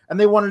it. And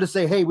they wanted to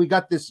say, hey, we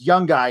got this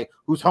young guy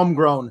who's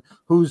homegrown,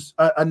 who's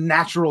a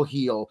natural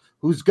heel,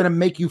 who's going to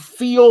make you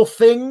feel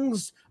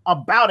things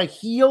about a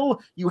heel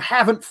you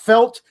haven't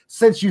felt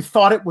since you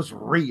thought it was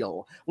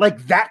real.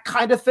 Like that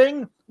kind of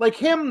thing. Like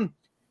him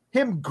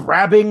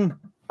grabbing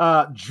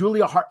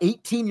Julia Hart,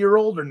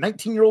 18-year-old or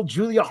 19-year-old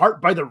Julia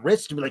Hart by the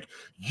wrist and be like,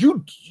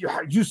 you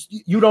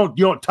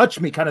don't touch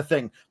me kind of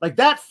thing. Like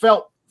that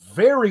felt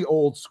very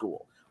old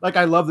school. Like,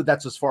 I love that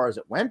that's as far as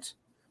it went.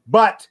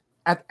 But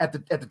at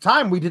the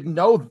time, we didn't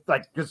know,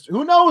 like, because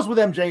who knows with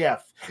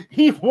MJF?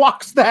 He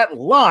walks that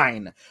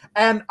line.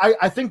 And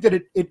I think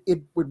that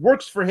it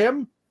works for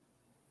him.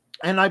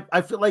 And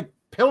I feel like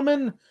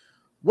Pillman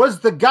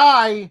was the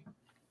guy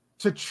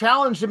to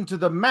challenge him to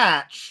the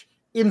match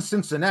in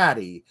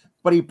Cincinnati,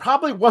 but he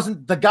probably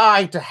wasn't the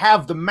guy to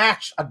have the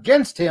match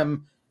against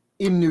him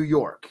in New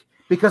York,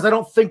 because I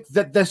don't think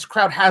that this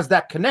crowd has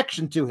that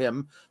connection to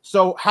him.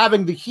 So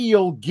having the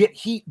heel get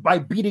heat by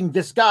beating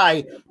this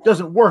guy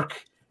doesn't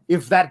work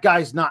if that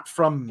guy's not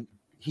from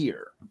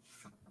here.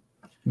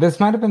 This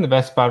might have been the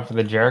best spot for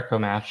the Jericho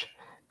match,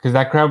 because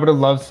that crowd would have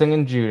loved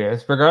singing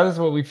Judas, regardless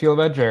of what we feel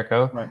about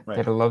Jericho. Right.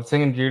 They'd have loved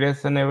singing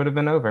Judas, and it would have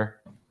been over.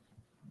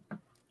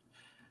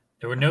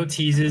 There were no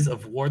teases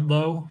of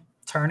Wardlow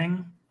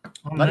turning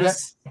on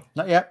this.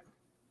 Not yet.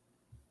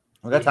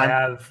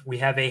 We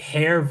have a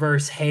hair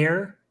versus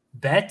hair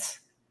bet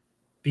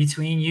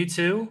between you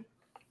two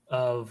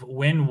of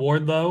when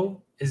Wardlow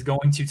is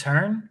going to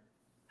turn.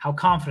 How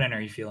confident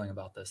are you feeling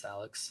about this,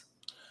 Alex?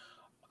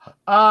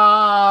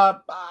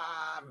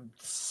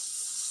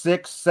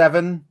 6,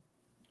 7.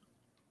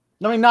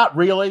 I mean, not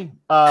really.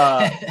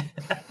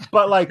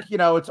 But like,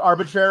 it's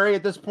arbitrary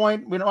at this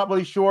point. We're not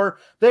really sure.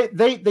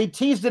 They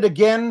teased it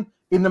again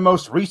in the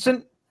most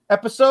recent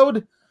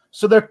episode.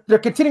 So they're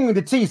continuing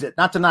to tease it.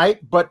 Not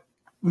tonight, but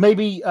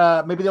maybe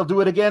they'll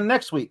do it again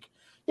next week.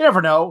 You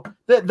never know.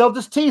 They'll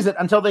just tease it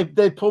until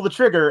they pull the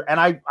trigger. And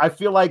I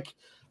feel like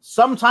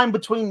sometime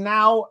between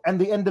now and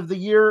the end of the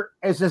year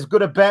is as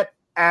good a bet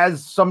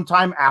as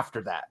sometime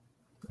after that.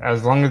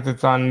 As long as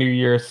it's on New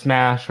Year's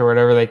Smash or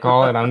whatever they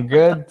call it, I'm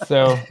good.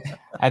 So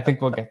I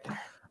think we'll get there.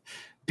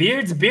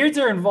 Beards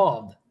are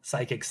involved.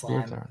 Psychic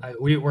Slime.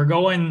 We're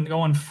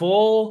going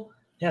full.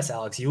 Yes,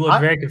 Alex, you look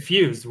very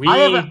confused.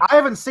 I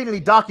haven't seen any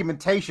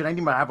documentation. I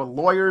need to have a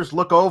lawyer's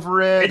look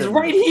over it. It's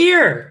right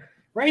here.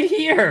 Right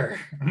here.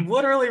 I'm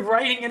literally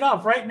writing it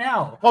up right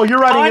now. Oh, you're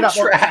writing it up.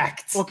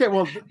 Contract. Okay,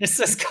 well, it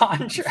says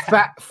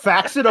contract.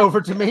 Fax it over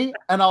to me,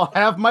 and I'll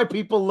have my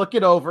people look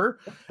it over.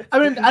 I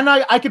mean, and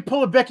I could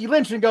pull a Becky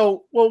Lynch and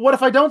go, well, what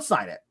if I don't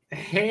sign it?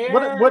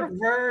 What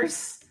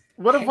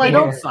if I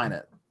don't sign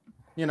it?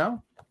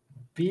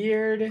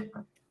 Beard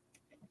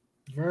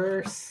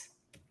versus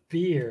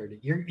beard.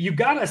 You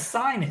gotta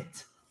sign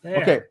it.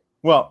 There. Okay.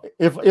 Well,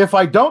 if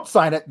I don't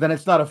sign it, then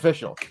it's not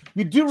official.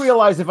 You do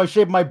realize if I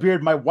shave my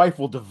beard, my wife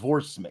will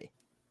divorce me.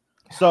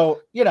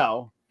 So,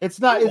 it's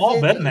not. We've all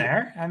been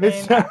there. I mean,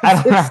 it's not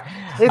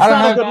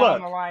a good look.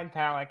 On the line,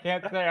 pal. I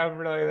can't say I'm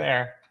really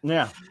there.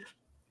 Yeah.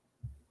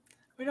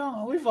 We've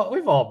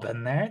all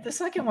been there. The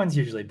second one's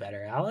usually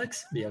better.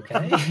 Alex, be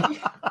okay.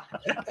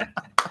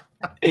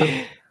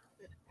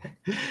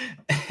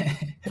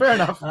 Fair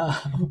enough.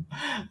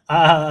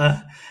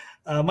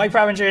 Mike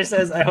Provencher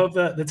says, I hope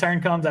the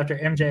turn comes after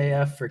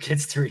MJF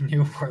forgets to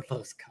renew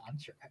Wardlow's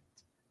contract.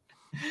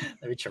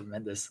 That'd be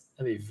tremendous.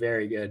 That'd be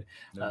very good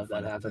if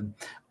that happened.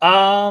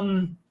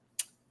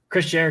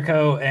 Chris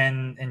Jericho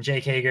and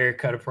Jake Hager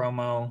cut a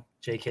promo.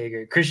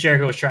 Chris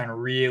Jericho was trying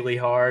really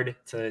hard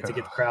to get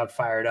the crowd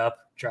fired up,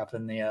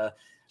 dropping the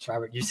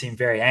Robert, you seem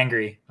very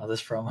angry on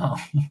this promo.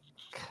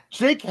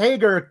 Jake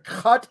Hager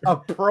cut a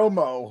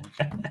promo.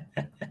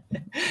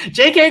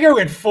 Jake Hager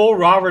went full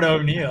Robert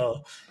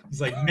O'Neill. He's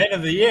like, men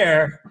of the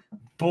year,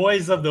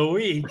 boys of the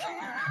week,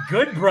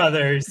 good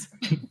brothers,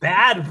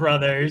 bad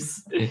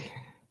brothers,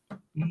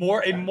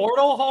 more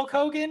immortal Hulk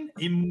Hogan,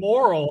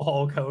 immoral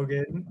Hulk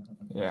Hogan.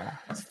 Yeah.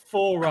 It's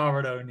full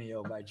Robert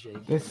O'Neill by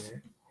Jake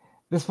Hager.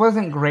 This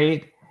wasn't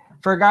great.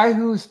 For a guy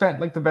who spent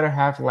like the better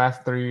half of the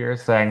last 3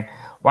 years saying,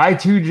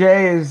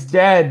 Y2J is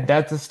dead.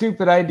 That's a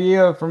stupid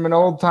idea from an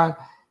old time.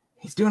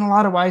 He's doing a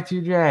lot of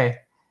Y2J.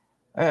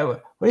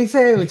 What do you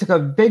say? We took a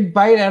big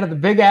bite out of the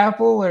Big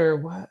Apple, or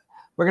what?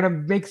 We're going to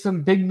make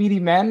some big meaty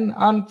men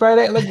on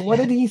Friday? Like, what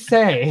did he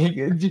say?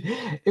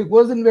 It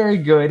wasn't very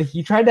good.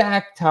 He tried to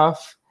act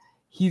tough.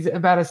 He's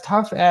about as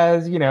tough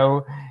as,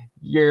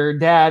 your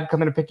dad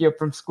coming to pick you up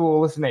from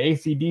school, listen to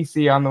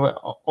AC/DC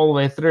all the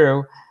way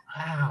through.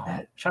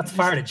 Wow. Shots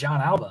fired at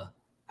John Alba.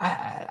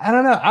 I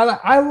don't know.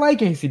 I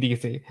like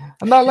AC/DC.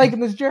 I'm not liking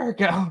this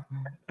Jericho.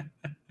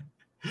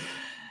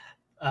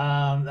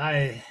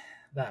 That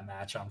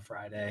match on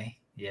Friday.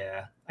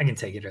 Yeah, I can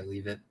take it or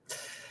leave it.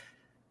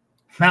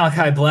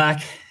 Malachi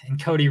Black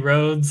and Cody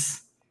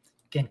Rhodes.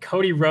 Again,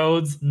 Cody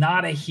Rhodes,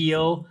 not a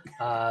heel.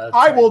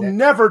 I will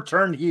never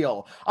turn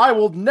heel. I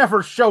will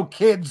never show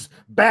kids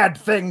bad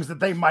things that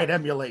they might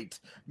emulate.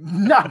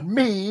 Not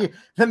me.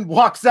 Then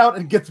walks out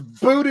and gets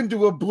booed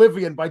into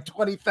oblivion by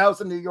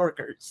 20,000 New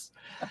Yorkers.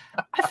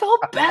 I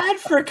felt bad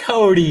for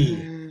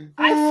Cody.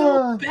 I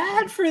felt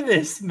bad for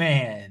this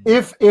man.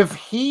 If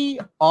he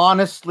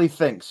honestly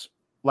thinks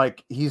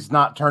like he's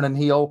not turning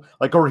heel,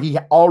 like, or he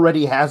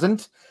already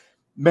hasn't,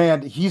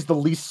 man, he's the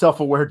least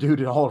self-aware dude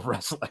in all of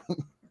wrestling.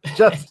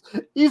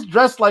 He's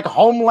dressed like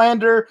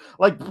Homelander,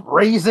 like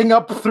raising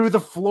up through the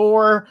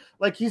floor,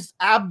 like he's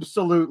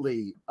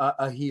absolutely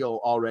a heel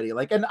already.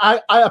 Like, and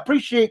I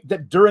appreciate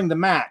that during the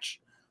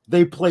match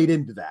they played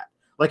into that,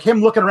 like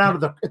him looking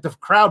around at the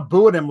crowd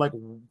booing him, like,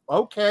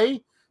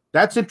 okay,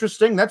 that's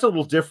interesting, that's a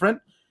little different.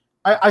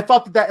 I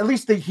thought that at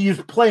least he was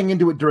playing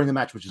into it during the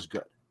match, which is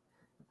good.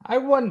 I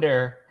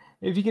wonder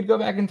if you could go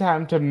back in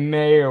time to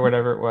May or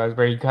whatever it was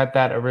where he cut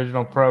that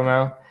original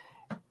promo,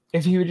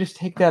 if he would just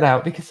take that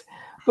out, because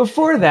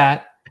before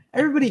that,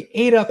 everybody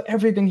ate up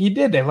everything he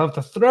did. They loved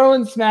the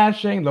throwing,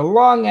 smashing, the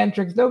long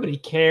entrance. Nobody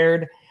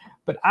cared.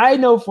 But I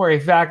know for a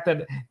fact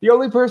that the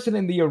only person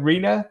in the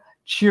arena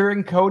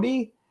cheering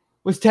Cody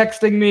was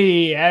texting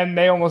me, and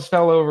they almost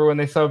fell over when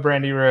they saw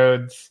Brandy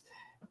Rhodes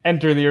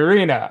enter the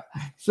arena.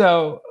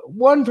 So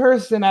one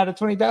person out of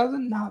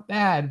 20,000, not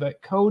bad.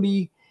 But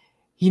Cody,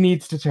 he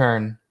needs to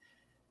turn.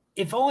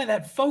 If only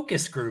that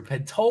focus group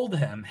had told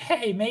him,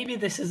 hey, maybe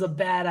this is a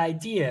bad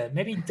idea.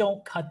 Maybe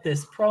don't cut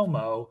this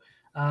promo.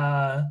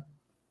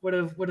 Would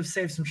have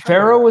saved some trouble.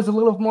 Pharaoh was a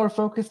little more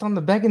focused on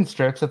the begging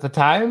strips at the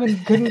time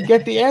and couldn't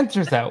get the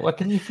answers out. What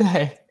can you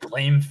say?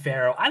 Blame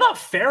Pharaoh. I thought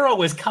Pharaoh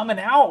was coming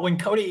out when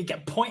Cody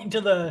kept pointing to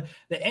the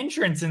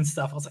entrance and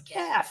stuff. I was like,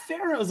 yeah,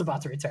 Pharaoh's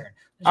about to return.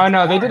 Oh,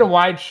 no, they did a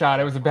wide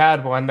shot. It was a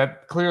bad one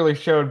that clearly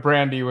showed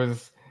Brandy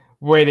was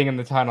waiting in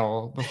the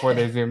tunnel before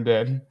they zoomed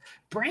in.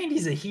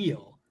 Brandy's a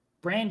heel.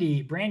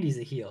 Brandy's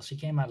a heel. She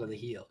came out of the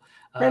heel.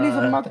 Brandy's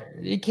a mother.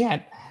 You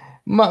can't.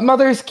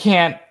 Mothers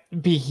can't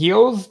be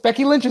heels.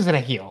 Becky Lynch isn't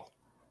a heel.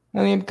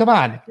 I mean, come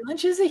on. Becky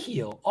Lynch is a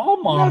heel.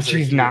 All moms are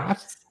heels. She's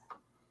not.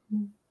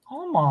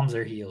 All moms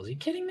are heels. Are you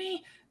kidding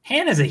me?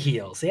 Hannah's a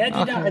heel. See, I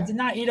did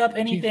not eat up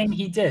anything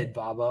he did,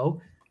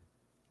 Bobo.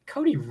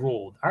 Cody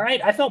ruled. All right.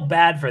 I felt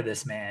bad for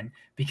this man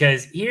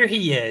because here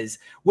he is.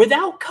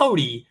 Without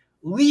Cody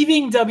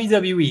leaving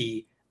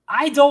WWE,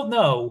 I don't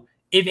know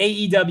if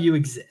AEW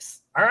exists.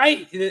 All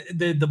right,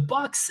 the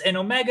Bucks and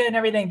Omega and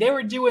everything, they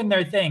were doing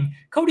their thing.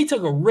 Cody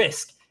took a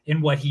risk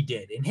in what he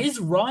did, and his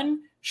run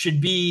should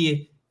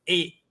be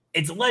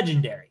it's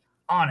legendary,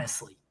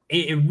 honestly.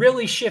 It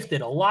really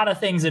shifted a lot of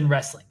things in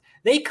wrestling.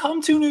 They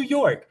come to New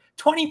York,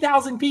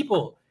 20,000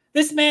 people.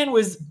 This man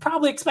was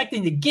probably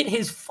expecting to get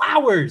his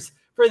flowers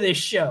for this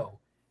show,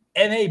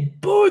 and they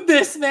booed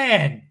this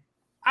man.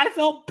 I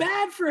felt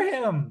bad for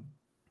him.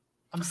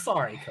 I'm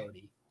sorry,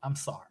 Cody. I'm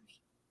sorry.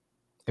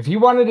 If he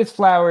wanted his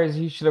flowers,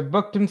 he should have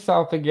booked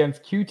himself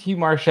against QT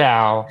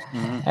Marshall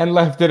and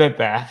left it at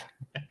that.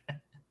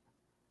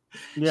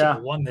 Yeah,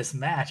 won this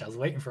match. I was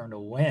waiting for him to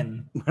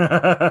win.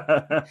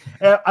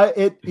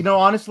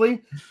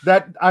 Honestly,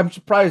 that I'm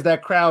surprised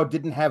that crowd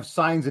didn't have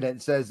signs in it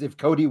that says, "If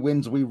Cody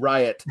wins, we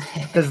riot,"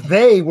 because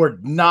they were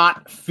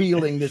not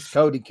feeling this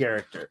Cody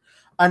character,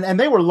 and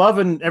they were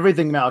loving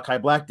everything Malachi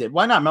Black did.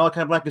 Why not?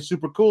 Malachi Black is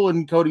super cool,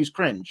 and Cody's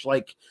cringe.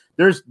 Like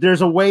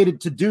there's a way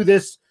to do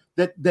this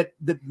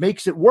that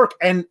makes it work.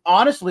 And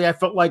honestly, I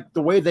felt like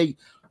the way they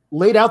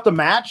laid out the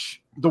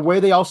match, the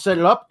way they all set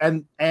it up,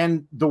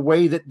 and the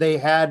way that they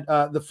had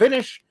the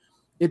finish,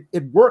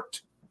 it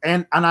worked.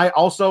 And I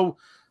also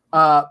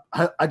I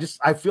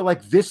feel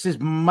like this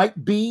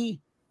might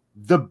be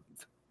the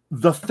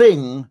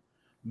thing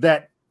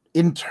that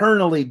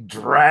internally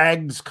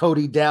drags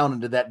Cody down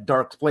into that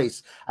dark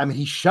place. I mean,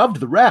 he shoved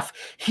the ref.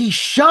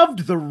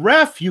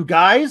 You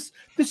guys.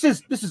 This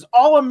is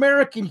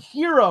all-American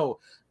hero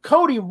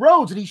Cody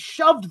Rhodes, and he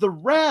shoved the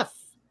ref.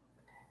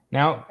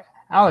 Now,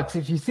 Alex,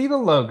 if you see the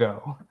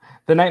logo,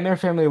 the Nightmare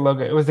Family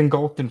logo, it was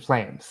engulfed in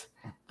flames.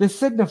 This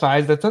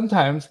signifies that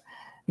sometimes,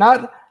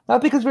 not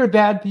because we're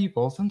bad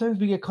people, sometimes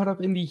we get caught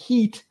up in the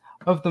heat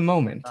of the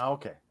moment.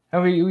 Okay.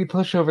 And we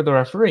push over the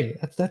referee.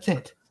 That's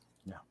it.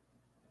 Yeah.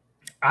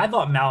 I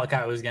thought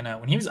Malachi was going to,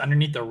 when he was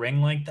underneath the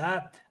ring like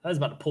that, I was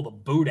about to pull the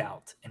boot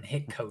out and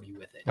hit Cody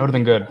with it. That would have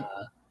been good.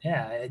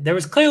 Yeah, there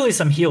was clearly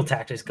some heel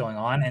tactics going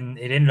on, and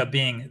it ended up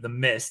being the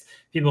mist.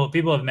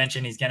 People have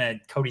mentioned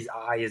Cody's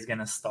eye is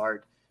gonna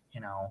start,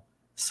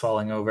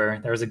 swelling over.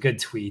 There was a good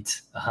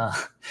tweet.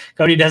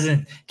 Cody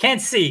can't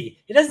see.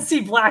 He doesn't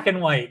see black and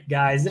white,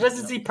 guys. He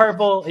doesn't see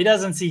purple. He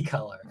doesn't see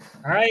color.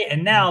 All right,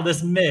 and now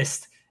this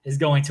mist is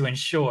going to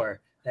ensure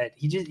that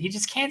he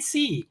just can't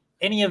see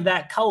any of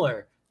that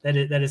color that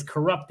is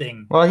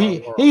corrupting. Well,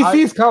 he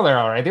sees color,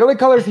 all right. The only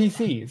colors he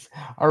sees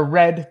are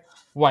red,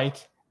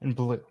 white, and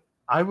blue.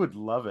 I would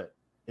love it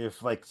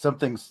if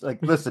something's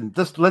listen,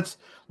 just let's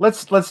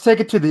take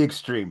it to the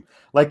extreme.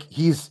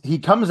 He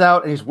comes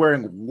out and he's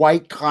wearing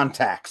white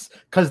contacts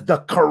because the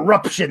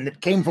corruption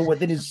that came from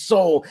within his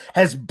soul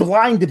has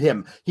blinded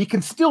him. He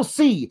can still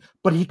see,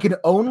 but he can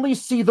only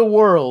see the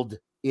world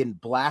in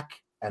black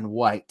and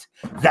white.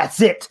 That's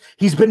it.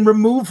 He's been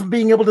removed from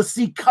being able to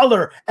see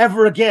color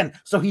ever again.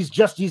 So his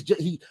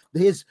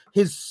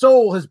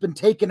soul has been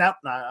taken out.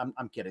 Nah,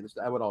 I'm kidding.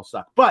 That would all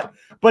suck. But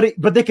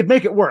they could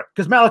make it work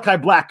because Malachi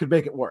Black could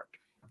make it work.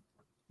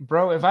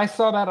 Bro, if I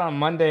saw that on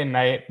Monday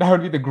night, that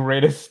would be the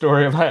greatest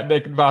story they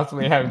could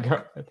possibly have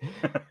going.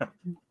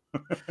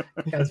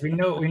 Because we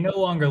no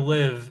longer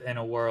live in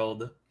a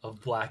world of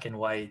black and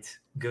white,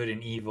 good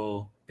and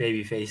evil,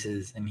 baby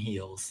faces and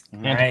heels.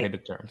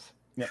 Antiquated terms.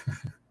 Yeah.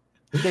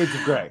 Shades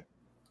of gray.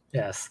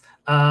 Yes.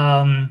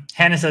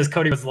 Hannah says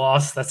Cody was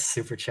lost. That's a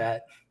super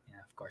chat. Yeah,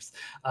 of course.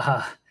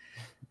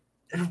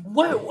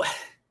 What?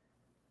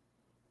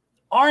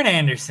 Arn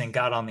Anderson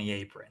got on the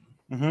apron,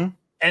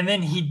 and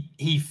then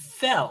he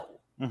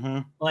fell.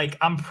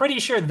 I'm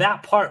pretty sure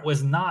that part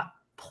was not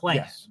planned.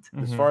 Yes,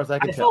 as far as I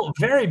can tell. Felt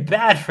very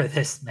bad for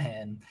this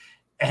man,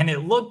 and it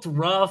looked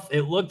rough.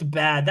 It looked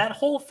bad. That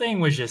whole thing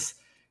was just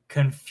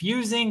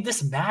confusing.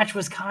 This match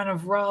was kind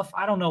of rough.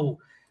 I don't know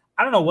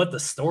what the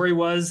story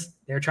was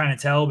they were trying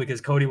to tell because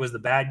Cody was the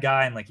bad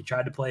guy and he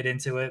tried to play it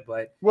into it.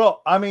 But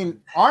well, I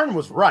mean, Arn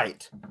was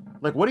right.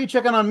 What are you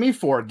checking on me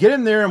for? Get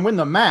in there and win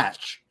the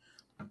match.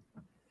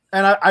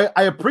 And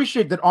I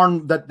appreciate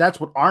that that's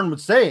what Arn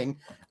was saying,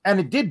 and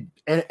it did.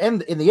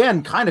 And in the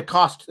end, kind of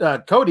cost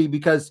Cody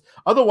because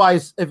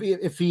otherwise,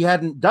 if he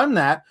hadn't done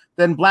that,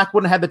 then Black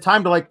wouldn't have had the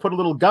time to put a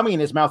little gummy in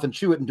his mouth and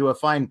chew it into a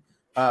fine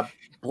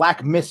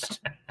black mist.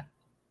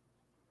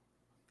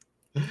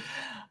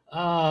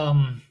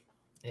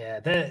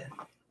 Yeah,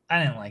 I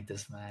didn't like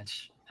this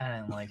match. I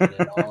didn't like it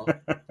at all.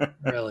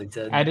 Really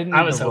didn't. I didn't.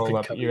 I was roll hoping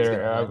up Cody was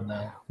either.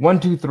 gonna win, 1,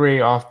 2,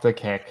 3 off the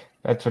kick.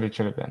 That's what it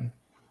should have been.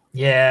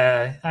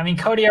 Yeah, I mean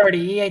Cody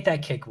he ate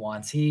that kick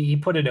once. He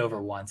put it over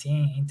once.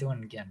 He ain't doing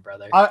it again,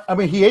 brother. I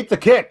mean, he ate the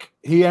kick.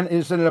 He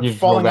ended up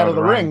falling out of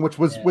the ring,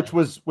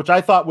 which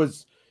I thought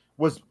was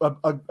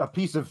a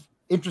piece of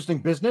interesting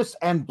business.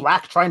 And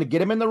Black trying to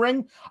get him in the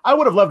ring. I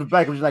would have loved it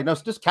back. It was no,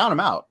 just count him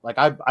out.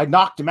 I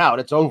knocked him out.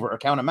 It's over.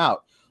 Count him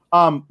out.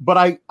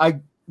 But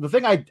the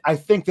thing I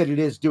think that it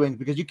is doing,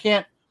 because you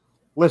can't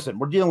listen,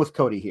 we're dealing with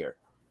Cody here.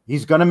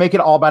 He's going to make it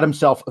all about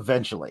himself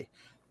eventually.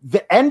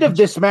 The end of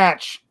this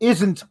match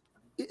isn't,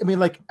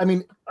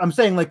 I'm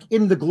saying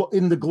in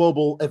the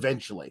global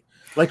eventually,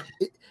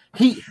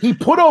 he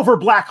put over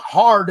Black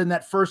hard in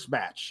that first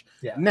match.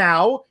 Yeah.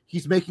 Now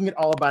he's making it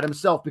all about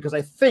himself because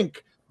I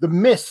think the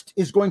mist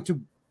is going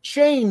to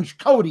change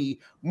Cody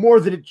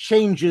more than it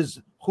changes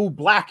who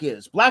Black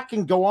is. Black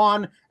can go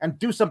on and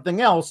do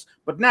something else,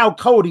 but now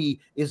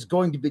Cody is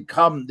going to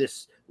become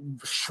this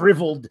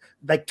shriveled,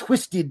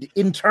 twisted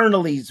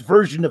internally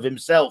version of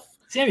himself.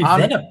 It's gonna be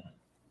Venom.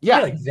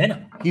 Yeah,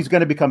 Venom. He's going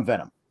to become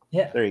Venom.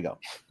 Yeah, there you go.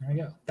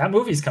 That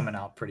movie's coming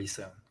out pretty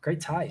soon.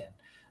 Great tie-in.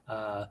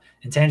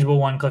 Intangible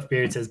One, Cliff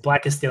Beard says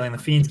Black is stealing the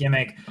Fiend's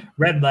gimmick.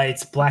 Red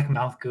lights, Black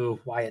mouth goo,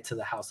 Wyatt to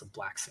the House of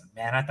Black soon.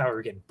 Man, I thought we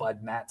were getting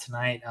Bud Matt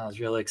tonight. I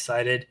was really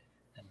excited.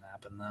 Didn't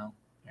happen though.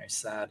 Very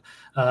sad.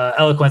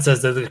 Eloquent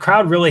says, does the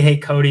crowd really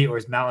hate Cody, or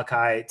is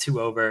Malachi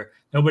too over?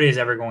 Nobody is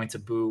ever going to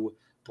boo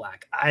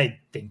Black. I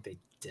think they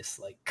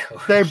dislike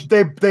Cody.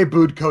 They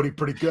booed Cody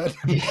pretty good.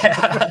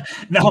 Yeah.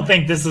 I don't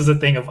think this is a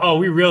thing of,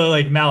 we really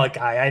like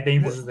Malachi. I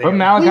think this is the put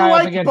Malachi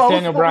up against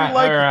Daniel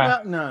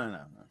Bryan. No.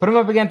 Put him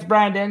up against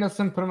Bryan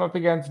Danielson. Put him up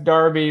against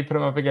Darby. Put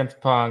him up against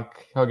Punk.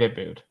 He'll get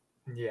booed.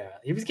 Yeah,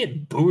 he was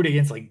getting booed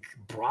against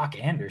Brock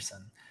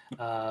Anderson.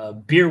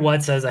 Beer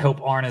What says, I hope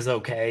Arn is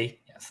okay.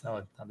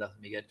 That'll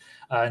definitely be good.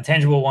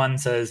 Intangible One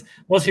says,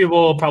 most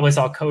people probably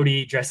saw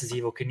Cody dressed as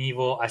Evil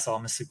Knievel. I saw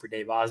him as Super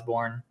Dave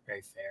Osborne.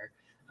 Very fair.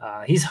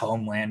 He's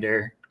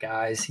Homelander,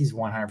 guys. He's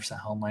 100%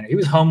 Homelander. He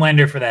was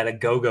Homelander for that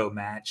Go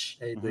match.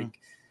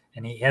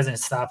 And he hasn't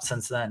stopped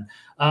since then.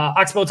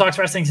 Oxbow Talks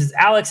Wrestling says,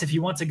 Alex, if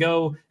you want to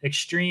go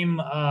extreme,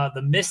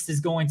 the Mist is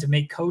going to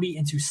make Cody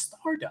into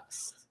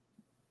Stardust.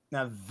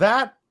 Now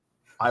that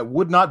I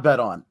would not bet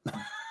on.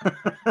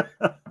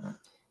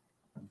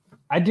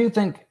 I do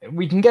think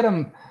we can get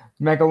him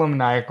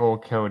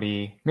megalomaniacal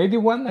Cody. Maybe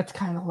one that's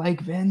kind of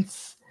like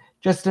Vince.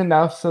 Just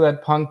enough so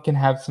that Punk can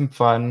have some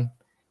fun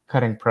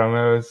cutting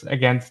promos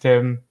against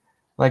him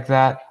like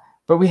that.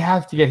 But we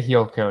have to get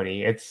heel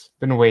Cody. It's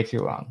been way too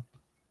long.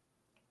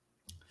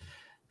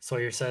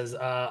 Sawyer says,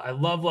 I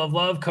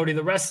love Cody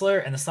the wrestler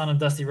and the son of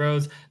Dusty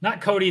Rhodes. Not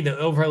Cody, the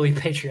overly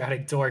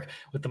patriotic dork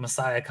with the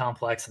Messiah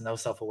complex and no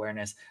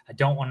self-awareness. I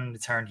don't want him to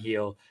turn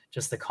heel,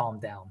 just to calm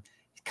down.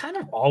 He's kind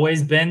of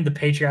always been the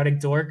patriotic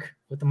dork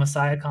with the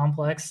Messiah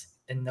complex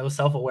and no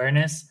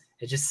self-awareness.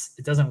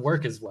 It doesn't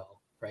work as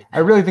well right now.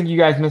 I really think you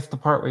guys missed the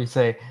part where you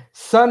say,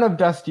 son of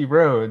Dusty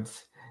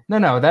Rhodes.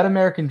 No, that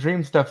American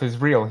Dream stuff is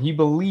real. He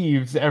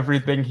believes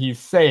everything he's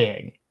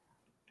saying.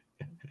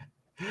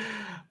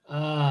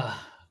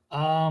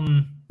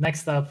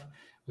 Next up,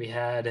 we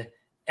had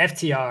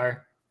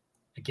FTR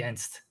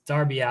against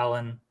Darby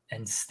Allin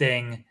and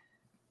Sting.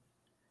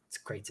 It's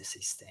great to see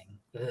Sting,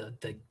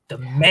 the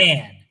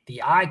man,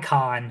 the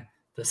icon,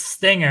 the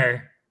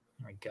Stinger.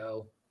 There we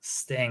go,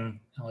 Sting.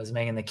 I was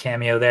making the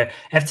cameo there.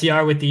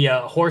 FTR with the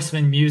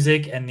Horseman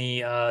music and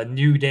the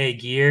New Day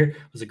gear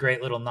was a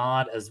great little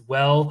nod as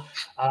well.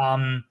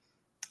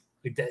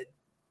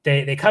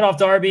 They cut off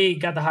Darby,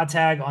 got the hot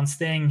tag on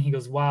Sting. He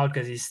goes wild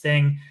because he's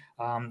Sting.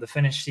 The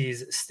finish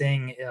sees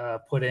Sting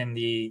put in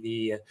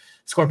the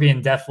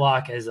Scorpion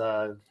Deathlock as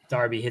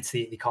Darby hits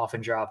the coffin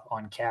drop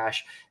on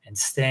Cash, and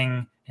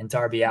Sting and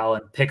Darby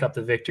Allin pick up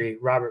the victory.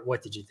 Robert,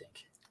 what did you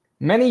think?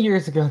 Many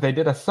years ago, they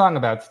did a song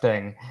about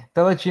Sting.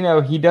 They'll let you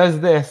know he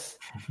does this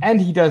and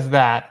he does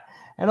that.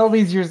 And all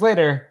these years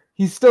later,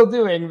 he's still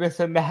doing this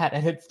and that,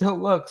 and it still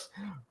looks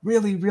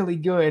really, really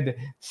good.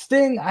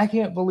 Sting, I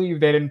can't believe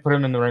they didn't put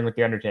him in the ring with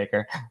The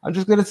Undertaker. I'm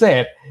just going to say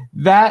it.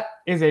 That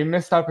is a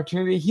missed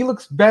opportunity. He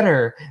looks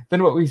better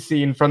than what we've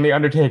seen from The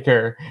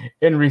Undertaker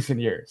in recent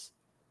years.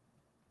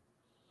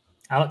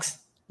 Alex?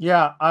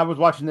 Yeah, I was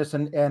watching this,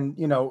 and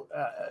you know,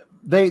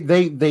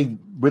 they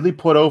really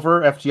put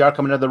over FTR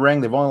coming into the ring.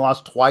 They've only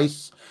lost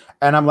twice,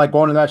 and I'm like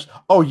going to the match.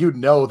 Oh, you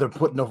know they're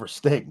putting over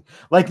Sting.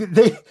 Like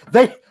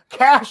they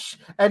Cash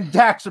and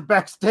Dax are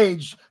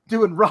backstage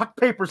doing rock,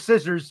 paper,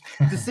 scissors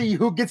to see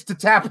who gets to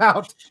tap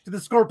out to the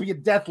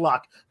Scorpion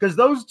Deathlock. Because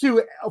those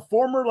two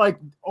former, like,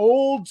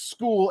 old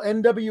school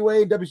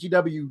NWA and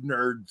WCW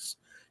nerds,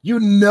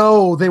 you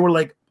know, they were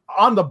like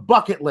on the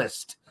bucket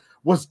list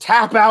was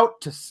tap out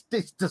to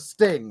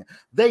Sting.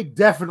 They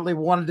definitely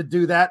wanted to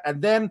do that.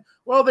 And then,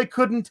 well, they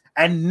couldn't.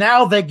 And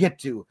now they get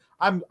to.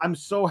 I'm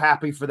so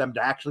happy for them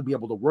to actually be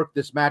able to work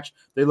this match.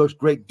 They looked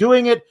great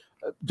doing it.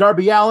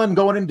 Darby Allin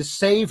going in to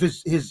save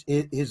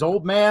his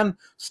old man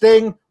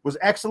Sting was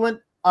excellent.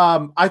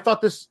 I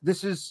thought this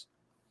is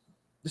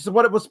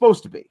what it was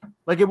supposed to be.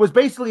 Like, it was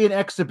basically an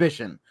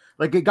exhibition.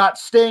 Like, it got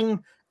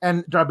Sting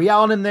and Darby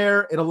Allin in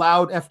there. It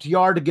allowed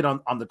FTR to get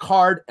on the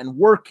card and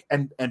work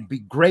and be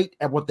great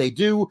at what they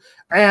do.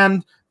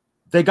 And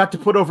they got to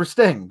put over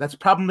Sting. That's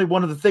probably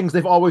one of the things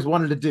they've always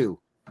wanted to do.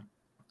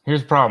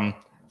 Here's the problem.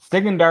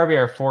 Sting and Darby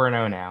are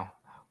 4-0 now.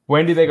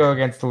 When do they go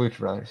against the Lucha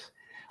Brothers?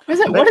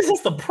 What is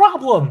this the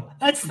problem?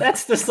 That's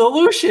the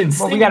solution.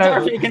 Well, Sting and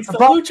Darby against the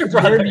Lucha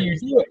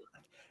Brothers.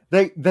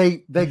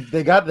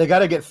 They got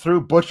to get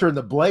through Butcher and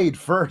the Blade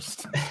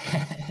first.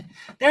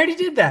 They already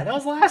did that. That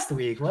was last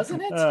week,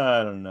 wasn't it?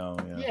 I don't know.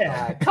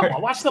 Yeah, come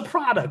on, watch the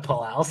product,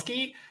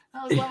 Pulowski.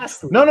 That was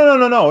last week.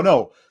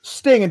 No.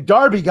 Sting and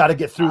Darby got to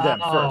get through them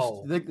first.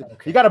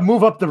 Okay. You got to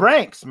move up the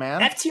ranks, man.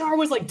 FTR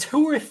was like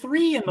 2 or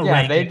 3 in the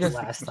rankings they just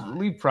last time.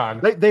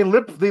 leapfrogged. They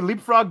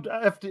leapfrogged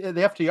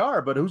the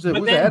FTR, but who's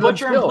ahead of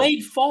Butcher them and still?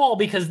 Blade fall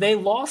because they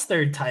lost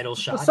their title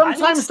shot. Well,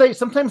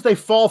 sometimes they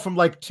fall from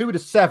like 2 to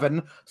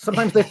 7.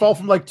 Sometimes they fall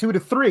from like 2 to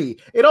 3.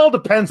 It all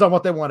depends on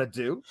what they want to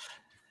do.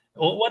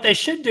 Well, what they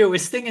should do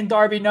is Sting and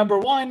Darby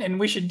 #1, and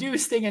we should do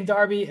Sting and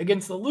Darby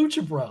against the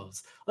Lucha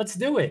Bros. Let's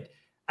do it.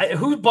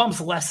 Who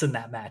bumps less in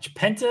that match,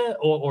 Penta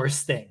or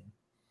Sting?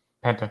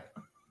 Penta.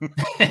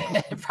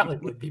 It probably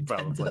would be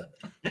Penta.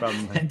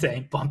 Penta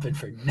ain't bumping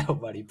for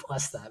nobody.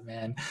 Bless that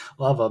man.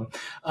 Love him.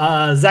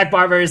 Zach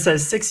Barber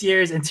says 6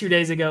 years and 2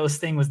 days ago,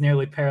 Sting was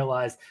nearly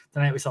paralyzed.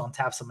 Tonight we saw him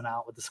tap someone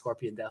out with the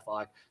Scorpion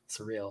Deathlock.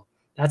 Surreal.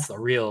 That's the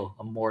real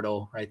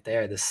immortal right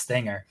there, the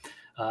Stinger.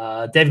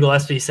 Dave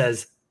Gillespie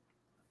says,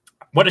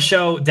 what a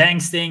show.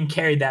 Dang, Sting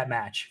carried that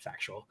match.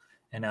 Factual.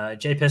 And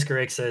Jay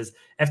Piskaric says,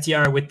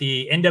 FTR with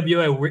the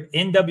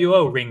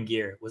NWO ring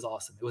gear was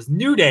awesome. It was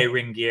New Day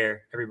ring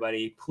gear,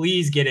 everybody.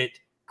 Please get it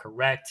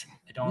correct.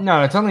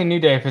 No, it's only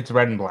New Day if it's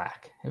red and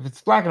black. If it's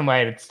black and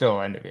white, it's still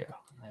NWO.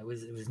 It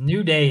was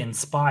New Day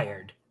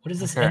inspired. What is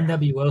this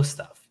NWO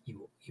stuff?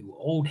 You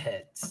old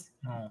heads.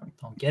 No,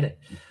 don't get it.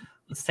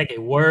 Let's take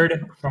a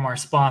word from our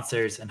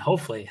sponsors and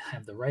hopefully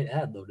have the right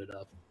ad loaded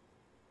up.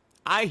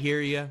 I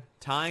hear you.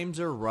 Times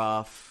are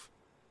rough.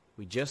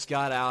 We just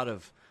got out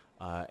of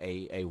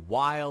a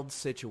wild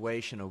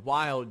situation, a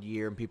wild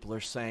year, and people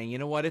are saying, you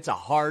know what, it's a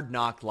hard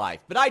knock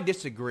life. But I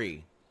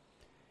disagree.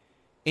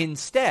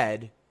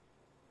 Instead,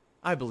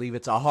 I believe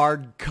it's a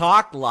hard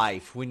cock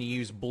life when you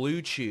use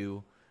Blue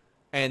Chew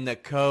and the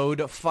code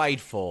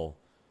Fightful,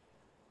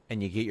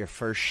 and you get your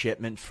first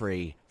shipment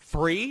free.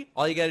 Free?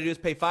 All you got to do is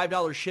pay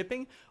 $5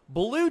 shipping.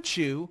 Blue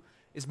Chew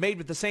is made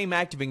with the same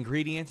active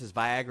ingredients as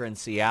Viagra and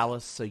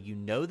Cialis, so you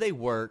know they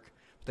work,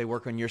 but they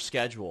work on your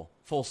schedule.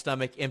 Full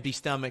stomach, empty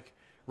stomach,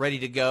 ready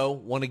to go,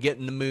 want to get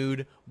in the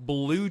mood.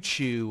 Blue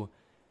Chew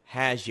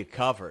has you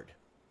covered.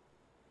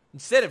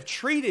 Instead of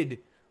treated,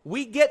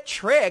 we get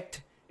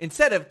tricked.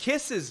 Instead of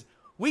kisses,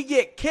 we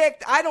get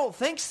kicked. I don't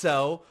think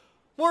so.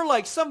 More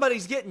like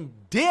somebody's getting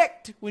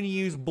dicked when you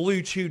use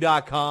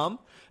BlueChew.com.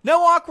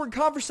 No awkward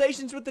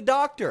conversations with the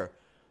doctor.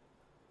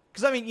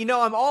 Because, I mean, you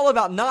know, I'm all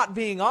about not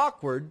being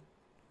awkward.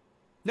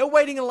 No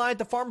waiting in line at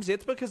the pharmacy.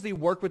 It's because they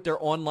work with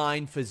their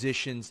online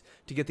physicians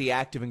to get the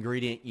active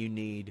ingredient you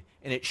need,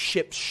 and it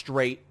ships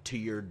straight to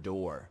your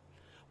door.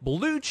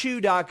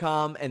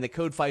 BlueChew.com and the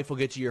code Fightful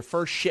gets you your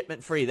first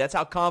shipment free. That's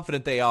how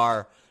confident they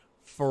are.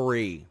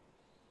 Free.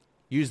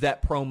 Use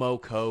that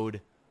promo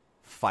code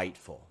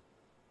Fightful.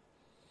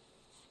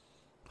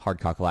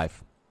 Hardcock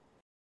Life.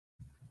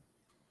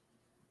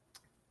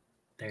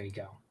 There you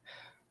go.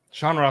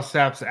 Sean Ross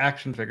Sapp's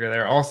action figure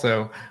there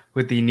also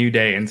with the New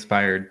Day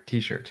inspired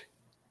t-shirt.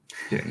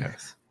 Didn't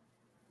notice.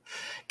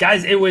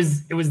 Guys, it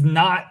was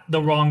not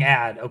the wrong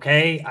ad,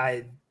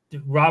 okay?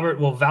 Robert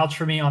will vouch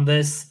for me on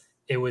this.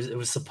 It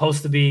was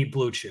supposed to be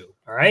Blue Chew,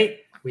 all right?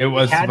 It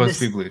was supposed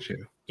to be Blue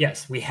Chew.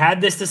 Yes, we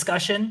had this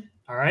discussion,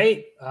 all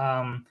right?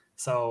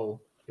 So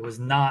it was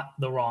not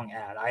the wrong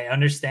ad. I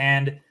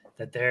understand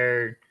that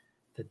there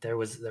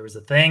was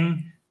a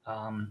thing.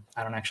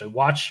 I don't actually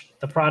watch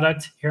the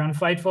product here on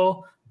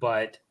Fightful,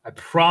 but I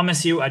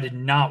promise you I did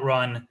not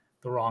run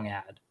the wrong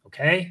ad,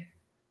 okay?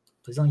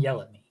 Please don't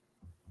yell at me.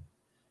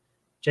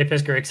 Jay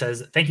Piskaric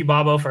says, thank you,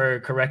 Bobo, for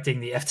correcting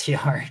the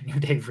FTR New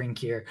Day ring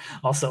gear.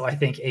 Also, I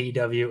think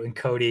AEW and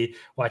Cody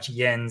watch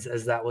Yen's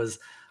as that was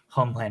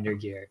Homelander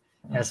gear.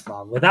 Yes,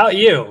 Bob. Without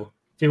you,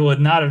 people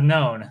would not have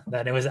known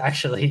that it was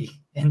actually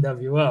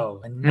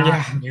NWO and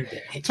not New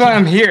Day. That's why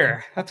I'm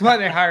here. That's why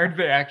they hired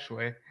me,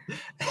 actually.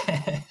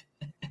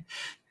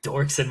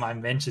 Dorks in my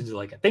mentions are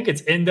like, I think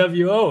it's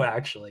NWO,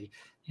 actually.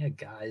 Yeah,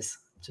 guys,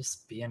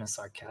 just being a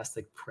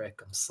sarcastic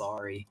prick. I'm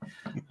sorry.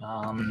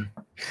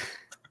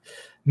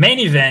 Main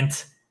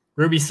event,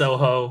 Ruby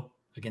Soho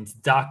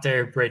against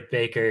Dr. Britt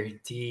Baker,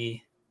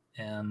 DMD.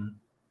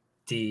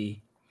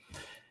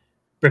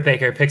 Britt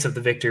Baker picks up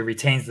the victory,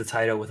 retains the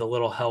title with a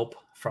little help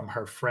from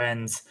her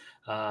friends.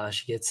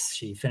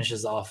 She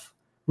finishes off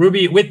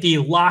Ruby with the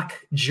lock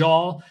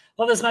jaw.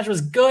 Well, this match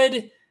was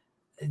good.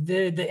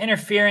 The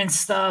interference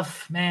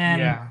stuff, man.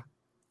 Yeah.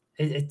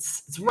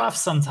 It's rough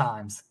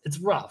sometimes. It's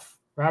rough.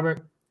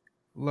 Robert?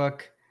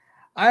 Look,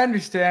 I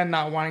understand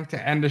not wanting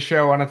to end a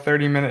show on a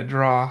 30-minute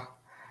draw,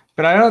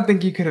 but I don't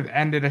think you could have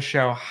ended a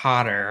show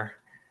hotter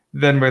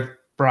than with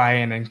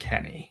Brian and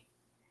Kenny.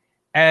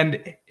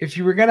 And if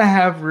you were going to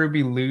have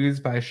Ruby lose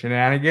by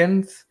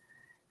shenanigans,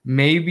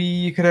 maybe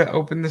you could have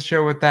opened the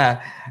show with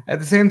that. At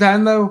the same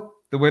time, though,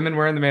 the women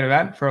were in the main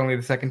event for only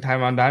the second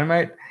time on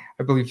Dynamite.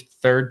 I believe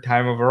third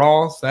time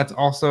overall, so that's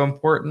also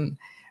important.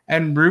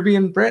 And Ruby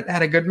and Britt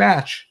had a good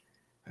match.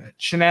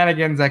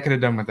 Shenanigans I could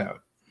have done without.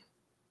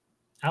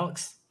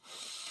 Alex?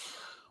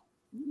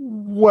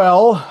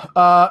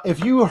 Well,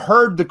 if you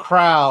heard the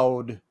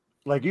crowd,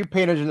 like you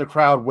paid attention to the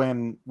crowd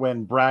when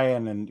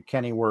Brian and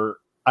Kenny were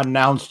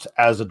announced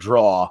as a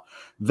draw,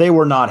 they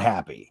were not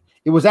happy.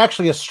 It was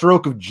actually a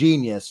stroke of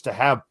genius to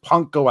have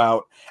Punk go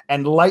out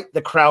and light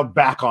the crowd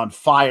back on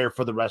fire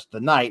for the rest of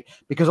the night,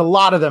 because a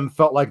lot of them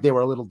felt like they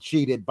were a little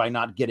cheated by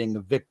not getting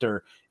the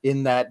victor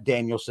in that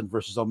Danielson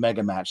versus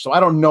Omega match. So I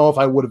don't know if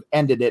I would have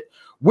ended it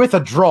with a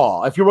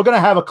draw. If you were going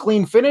to have a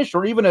clean finish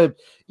or even a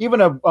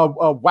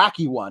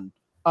wacky one,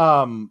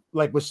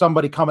 like with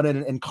somebody coming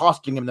in and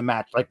costing him the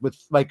match,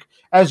 like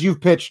as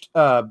you've pitched,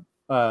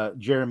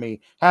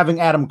 Jeremy, having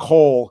Adam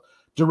Cole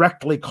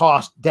directly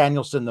cost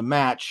Danielson the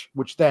match,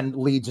 which then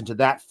leads into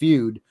that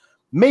feud.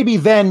 Maybe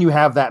then you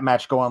have that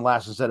match go on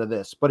last instead of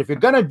this. But if you're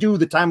going to do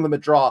the time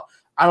limit draw,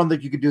 I don't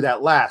think you could do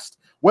that last.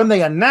 When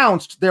they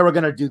announced they were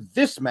going to do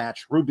this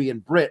match, Ruby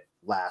and Britt,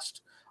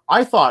 last,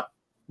 I thought,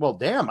 well,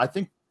 damn, I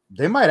think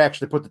they might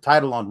actually put the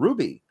title on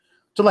Ruby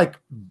to like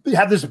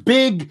have this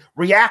big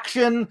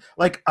reaction,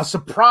 like a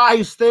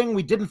surprise thing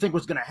we didn't think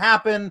was going to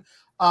happen.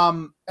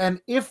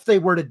 And if they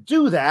were to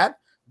do that,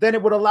 then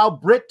it would allow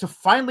Britt to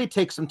finally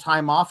take some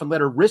time off and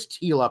let her wrist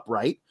heal up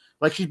right.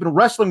 Like she's been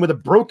wrestling with a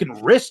broken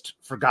wrist,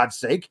 for God's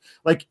sake.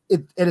 Like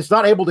and it's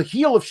not able to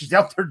heal if she's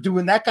out there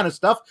doing that kind of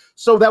stuff.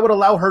 So that would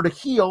allow her to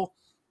heal.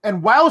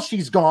 And while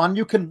she's gone,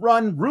 you can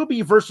run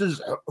Ruby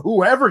versus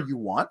whoever you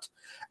want.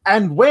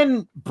 And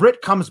when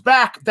Britt comes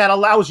back, that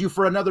allows you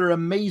for another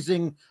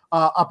amazing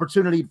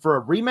opportunity for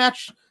a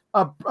rematch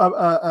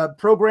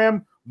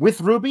program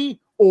with Ruby.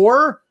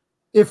 Or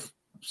if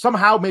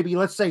somehow maybe,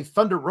 let's say,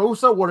 Thunder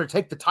Rosa were to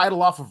take the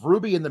title off of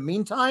Ruby in the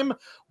meantime,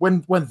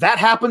 when that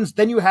happens,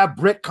 then you have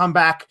Britt come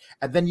back,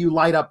 and then you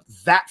light up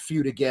that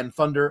feud again,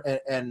 Thunder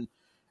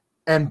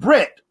and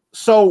Britt.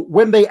 So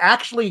when they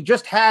actually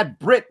just had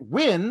Britt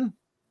win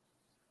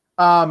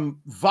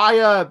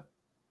via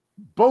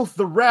both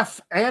the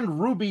ref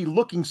and Ruby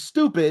looking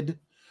stupid,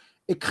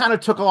 it kind of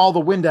took all the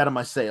wind out of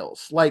my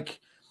sails. Like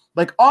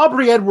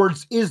Aubrey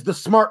Edwards is the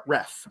smart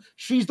ref.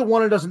 She's the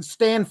one who doesn't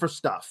stand for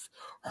stuff.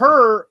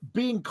 Her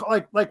being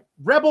like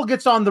Rebel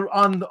gets on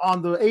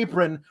the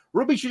apron,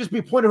 Ruby should just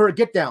be pointing her,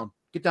 get down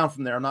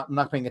from there. I'm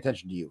not paying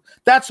attention to you.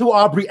 That's who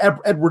Aubrey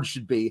Edwards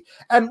should be.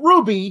 And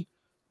Ruby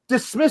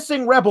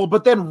dismissing Rebel,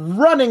 but then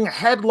running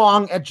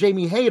headlong at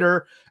Jamie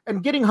Hayter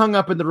and getting hung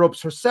up in the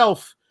ropes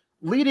herself,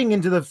 leading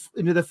into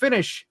the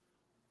finish.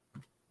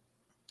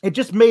 It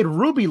just made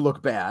Ruby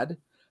look bad.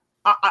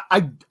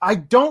 I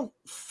don't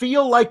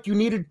feel like you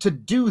needed to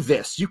do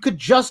this. You could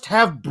just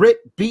have Britt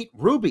beat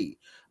Ruby.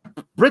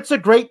 Britt's a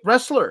great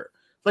wrestler.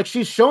 Like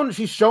she's shown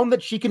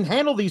that she can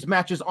handle these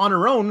matches on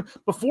her own.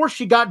 Before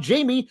she got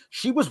Jamie,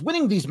 she was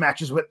winning these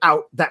matches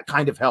without that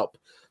kind of help.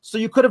 So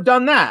you could have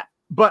done that.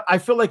 But I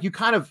feel like you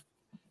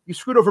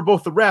screwed over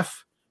both the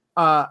ref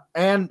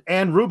and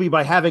Ruby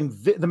by having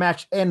the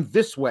match end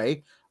this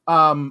way.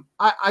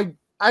 I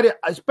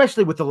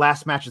especially with the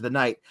last match of the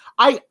night.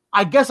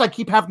 I guess I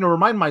keep having to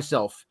remind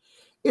myself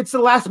it's the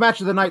last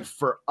match of the night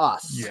for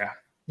us.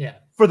 Yeah.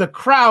 For the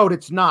crowd,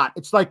 it's not.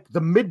 It's like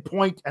the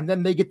midpoint, and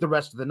then they get the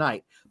rest of the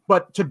night.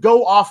 But to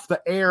go off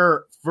the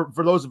air for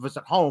those of us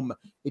at home,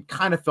 it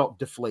kind of felt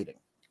deflating.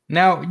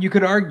 Now, you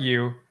could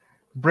argue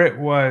Britt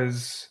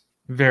was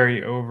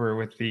very over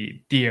with the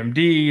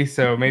DMD,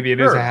 so maybe it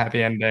is a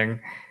happy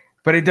ending.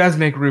 But it does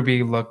make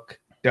Ruby look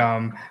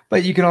dumb.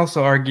 But you can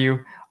also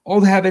argue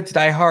old habits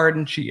die hard,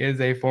 and she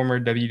is a former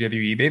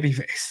WWE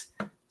babyface.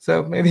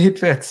 So maybe it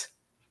fits.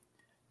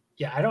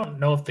 Yeah, I don't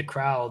know if the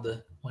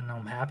crowd went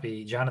home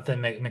happy. Jonathan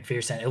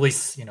McPherson, at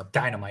least,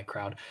 Dynamite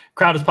crowd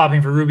was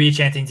popping for Ruby,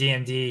 chanting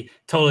DMD,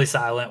 totally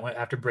silent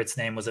after Britt's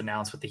name was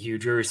announced with the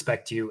huge "we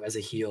respect you" as a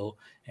heel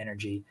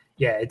energy.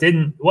 Yeah,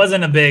 it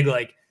wasn't a big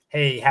like,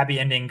 hey, happy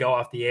ending, go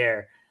off the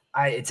air.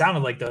 It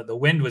sounded like the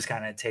wind was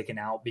kind of taken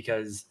out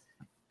because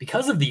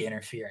of the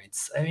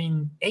interference. I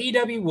mean,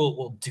 AEW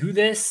will do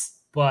this,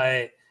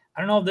 but I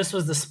don't know if this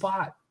was the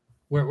spot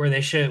where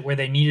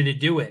they needed to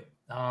do it.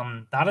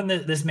 Not in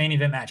this main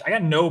event match. I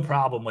got no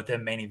problem with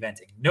them main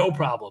eventing. No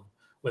problem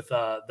with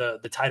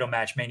the title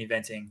match main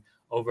eventing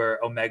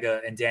over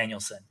Omega and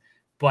Danielson.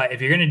 But if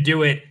you're going to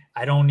do it,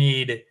 I don't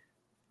need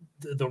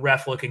the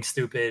ref looking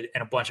stupid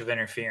and a bunch of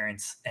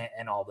interference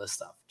and all this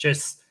stuff.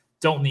 Just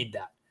don't need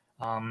that.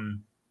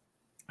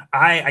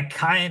 I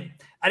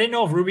didn't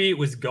know if Ruby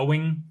was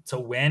going to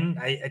win.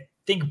 I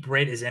think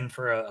Britt is in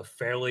for a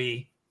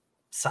fairly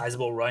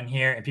sizable run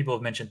here, and people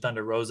have mentioned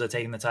Thunder Rosa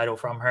taking the title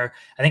from her.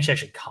 I think she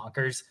actually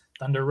conquers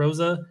Thunder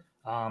Rosa,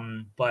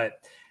 but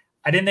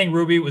I didn't think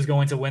Ruby was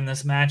going to win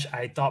this match.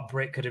 I thought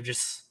Britt could have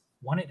just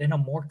won it in a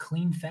more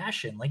clean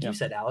fashion, like you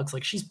said, Alex.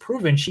 Like she's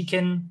proven she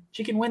can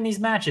win these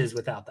matches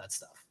without that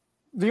stuff.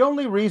 The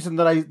only reason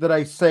that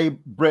I say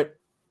Britt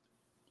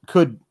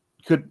could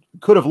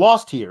have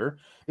lost here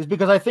is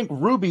because I think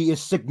Ruby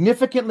is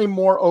significantly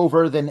more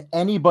over than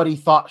anybody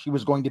thought she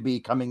was going to be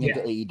coming into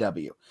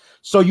AEW.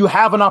 So you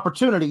have an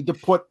opportunity to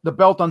put the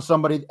belt on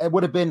somebody. It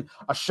would have been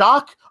a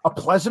shock, a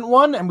pleasant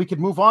one, and we could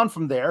move on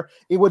from there.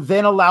 It would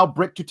then allow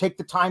Britt to take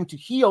the time to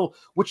heal,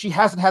 which she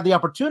hasn't had the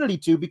opportunity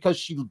to because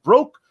she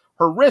broke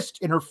her wrist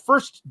in her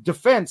first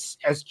defense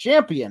as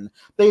champion.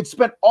 They had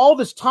spent all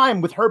this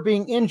time with her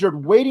being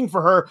injured, waiting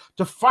for her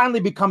to finally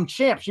become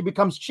champ. She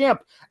becomes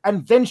champ,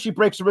 and then she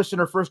breaks her wrist in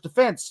her first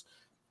defense.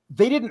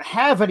 They didn't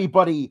have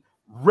anybody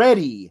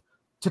ready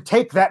to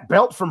take that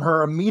belt from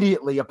her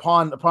immediately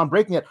upon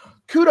breaking it.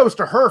 Kudos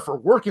to her for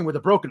working with a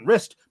broken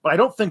wrist, but I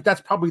don't think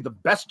that's probably the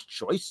best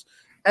choice.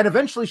 And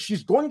eventually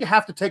she's going to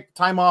have to take the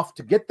time off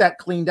to get that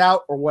cleaned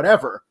out or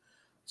whatever.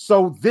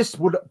 So this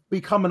would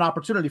become an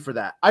opportunity for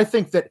that. I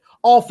think that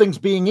all things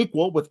being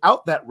equal,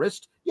 without that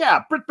wrist,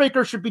 Britt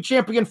Baker should be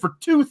champion for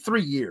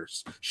 2-3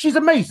 years. She's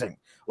amazing.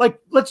 Like,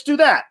 let's do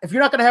that. If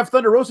you're not going to have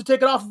Thunder Rosa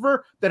take it off of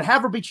her, then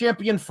have her be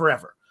champion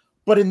forever.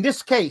 But in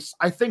this case,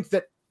 I think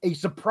that a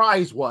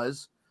surprise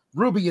was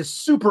Ruby is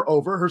super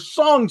over. Her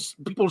songs,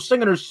 people are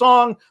singing her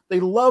song. They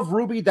love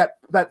Ruby.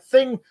 That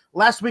thing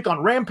last week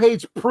on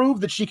Rampage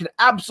proved that she can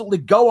absolutely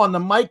go on the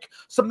mic,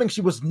 something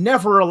she was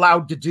never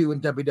allowed to do in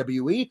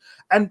WWE.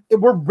 And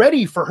we're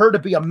ready for her to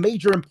be a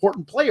major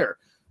important player.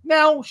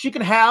 Now she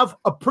can have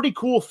a pretty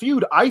cool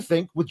feud, I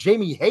think, with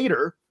Jamie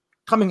Hayter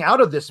coming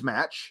out of this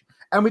match.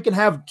 And we can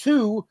have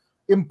 2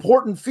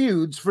 important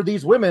feuds for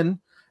these women,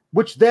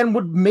 which then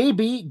would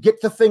maybe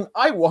get the thing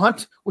I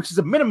want, which is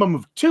a minimum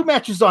of 2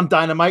 matches on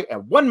Dynamite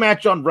and 1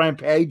 match on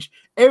Rampage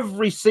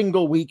every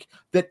single week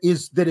that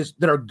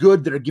are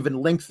good, that are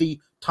given lengthy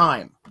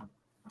time.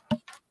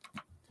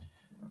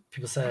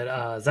 People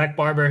said, Zach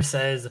Barber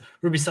says,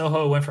 Ruby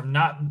Soho went from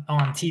not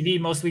on TV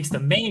most weeks to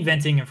main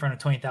eventing in front of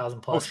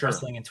 20,000 plus.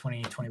 Wrestling in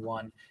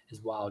 2021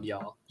 is wild,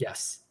 y'all.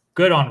 Yes.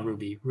 good on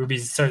Ruby.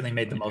 Ruby's certainly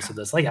made the most of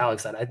this. Like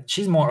Alex said,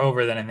 she's more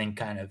over than I think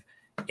kind of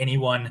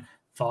anyone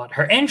thought.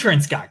 Her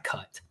entrance got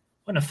cut.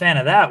 Wasn't a fan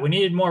of that. We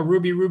needed more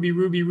Ruby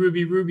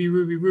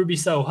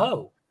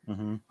Soho.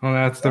 Mm-hmm. Well,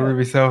 that's the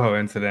Ruby Soho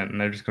incident, and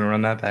they're just going to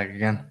run that back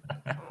again.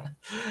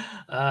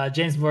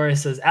 James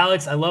Boris says,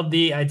 Alex, I love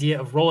the idea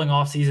of rolling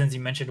off seasons you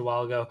mentioned a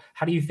while ago.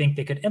 How do you think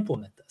they could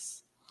implement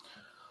this?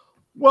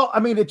 Well, I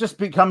mean, it just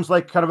becomes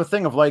like kind of a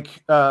thing of like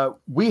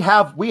we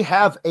have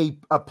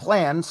a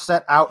plan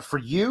set out for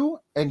you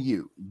and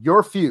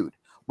your feud.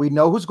 We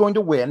know who's going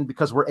to win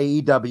because we're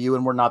AEW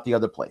and we're not the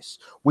other place.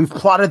 We've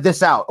plotted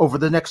this out over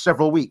the next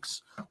several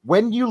weeks.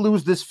 When you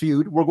lose this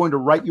feud, we're going to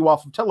write you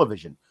off of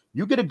television.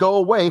 You get to go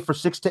away for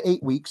 6 to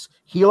 8 weeks,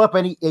 heal up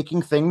any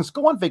aching things,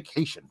 go on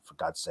vacation, for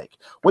God's sake.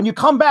 When you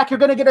come back, you're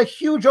going to get a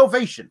huge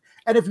ovation.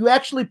 And if you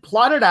actually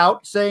plot it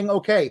out saying,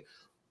 okay,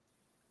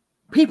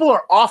 people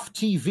are off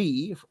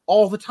TV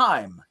all the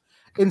time,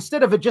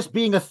 instead of it just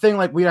being a thing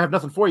like, we have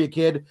nothing for you,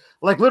 kid,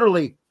 like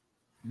literally,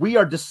 we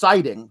are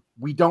deciding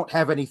we don't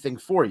have anything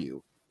for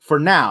you. For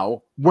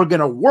now, we're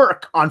going to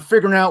work on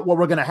figuring out what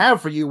we're going to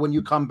have for you when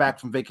you come back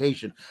from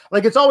vacation.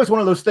 Like, it's always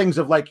one of those things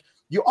of like,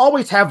 you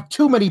always have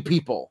too many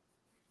people.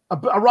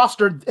 A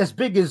roster as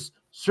big as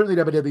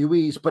certainly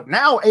WWE's, but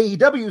now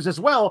AEW's as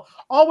well,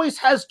 always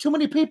has too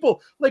many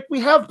people. Like, we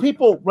have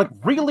people like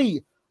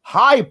really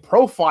high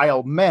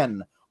profile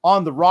men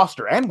on the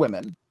roster and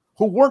women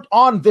who weren't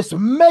on this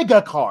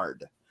mega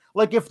card.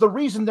 Like, if the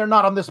reason they're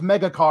not on this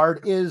mega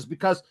card is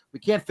because we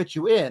can't fit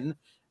you in,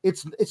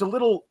 it's a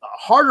little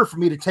harder for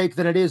me to take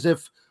than it is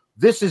if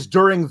this is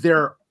during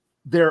their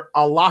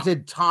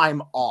allotted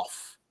time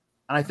off.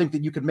 And I think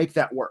that you could make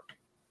that work.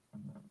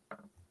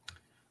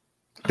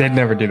 They'd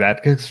never do that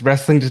because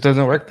wrestling just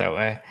doesn't work that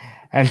way.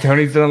 And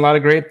Tony's done a lot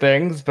of great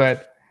things,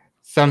 but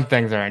some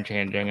things aren't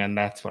changing, and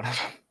that's one of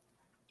them.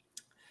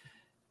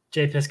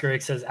 Jay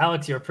Piskaric says,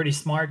 Alex, you're pretty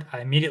smart. I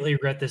immediately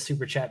regret this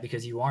super chat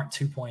because you aren't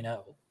 2.0.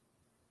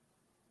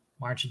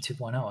 Why aren't you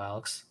 2.0,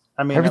 Alex?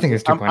 I mean, everything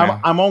is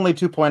 2.0. I'm only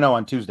 2.0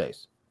 on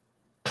Tuesdays.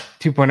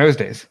 2.0's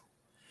days.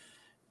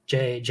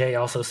 Jay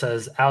also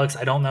says, Alex,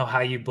 I don't know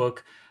how you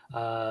book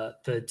the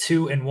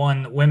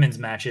 2-1 women's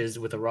matches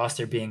with the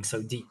roster being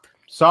so deep.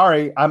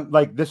 Sorry, I'm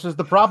like, this is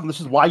the problem.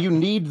 This is why you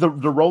need the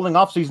rolling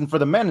off season for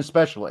the men,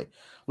 especially.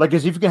 Like,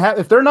 as if you can have,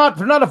 if they're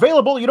not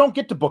available, you don't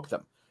get to book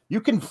them.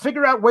 You can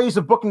figure out ways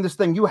of booking this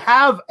thing. You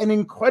have an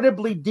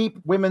incredibly deep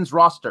women's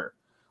roster.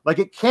 Like,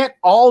 they can't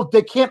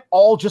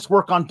all just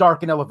work on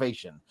Dark and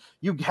Elevation.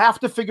 You have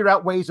to figure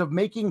out ways of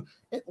making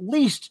at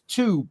least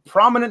 2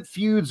 prominent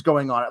feuds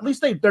going on. At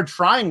least they're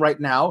trying right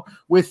now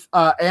with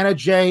Anna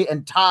Jay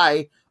and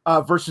Ty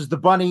versus the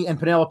Bunny and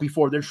Penelope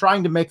Ford. They're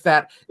trying to make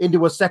that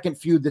into a second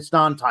feud that's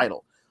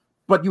non-title.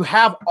 But you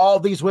have all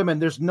these women.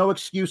 There's no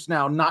excuse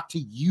now not to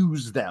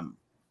use them.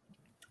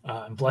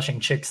 Blushing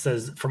Chick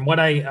says, from what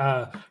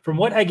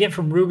I get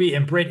from Ruby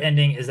and Britt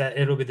ending is that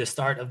it'll be the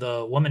start of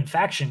the woman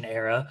faction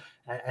era,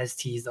 as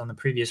teased on the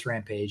previous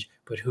Rampage,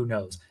 but who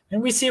knows?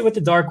 And we see it with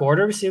the Dark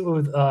Order. We see it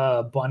with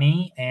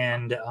Bunny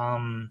and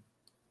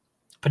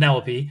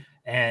Penelope.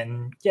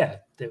 And yeah,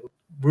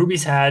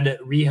 Ruby's had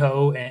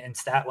Riho and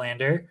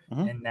Statlander,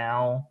 and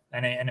now,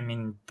 and I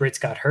mean, Britt's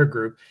got her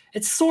group.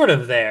 It's sort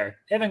of there.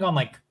 They haven't gone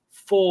like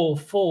full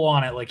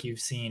on it like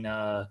you've seen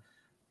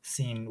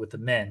with the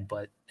men,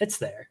 but it's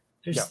there.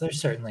 There's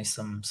certainly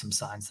some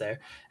signs there.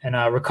 And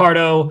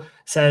Ricardo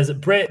says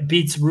Britt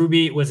beats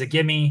Ruby was a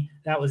gimme.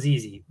 That was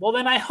easy. Well,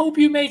 then I hope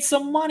you made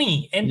some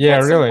money and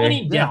put some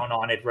money down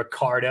on it,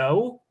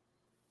 Ricardo,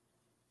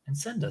 and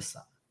send us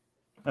some.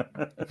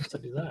 So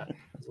do that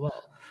as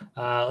well.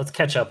 Let's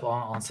catch up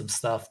on some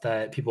stuff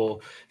that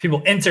people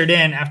entered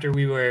in after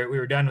we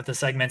were done with the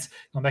segments.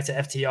 Going back to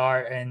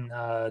FTR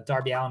and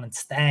Darby Allin and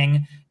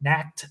Stang.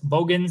 Nact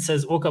Bogan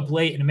says, woke up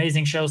late, an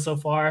amazing show so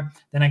far.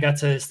 Then I got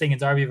to Sting and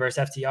Darby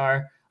versus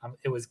FTR.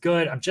 It was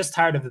good. I'm just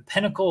tired of the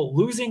Pinnacle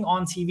losing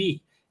on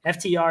TV.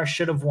 FTR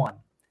should have won.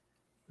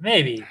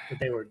 Maybe, but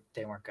they weren't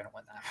going to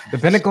win that match. The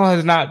Pinnacle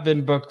has not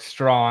been booked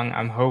strong.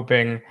 I'm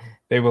hoping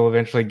they will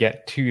eventually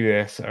get to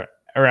this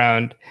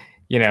around,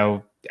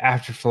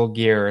 after Full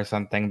Gear or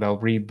something. They'll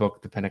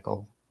rebook the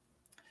Pinnacle.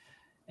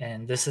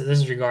 And this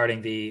is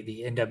regarding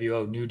the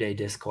NWO New Day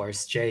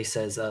discourse. Jay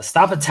says,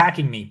 stop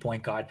attacking me,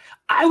 point guard.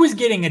 I was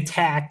getting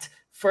attacked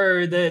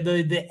for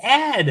the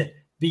ad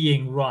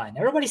being run.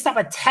 Everybody stop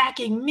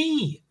attacking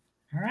me.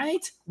 All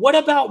right? What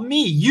about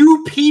me?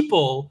 You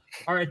people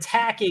are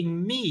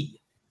attacking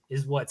me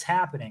is what's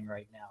happening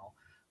right now.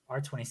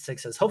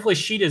 R26 says, hopefully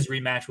Sheeta's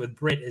rematch with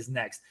Britt is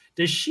next.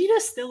 Does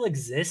Sheeta still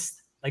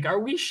exist? Like, are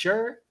we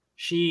sure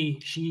she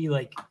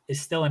like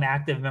is still an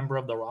active member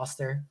of the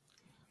roster?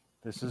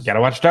 Gotta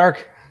watch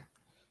Dark.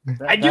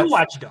 I do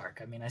watch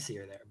Dark. I mean, I see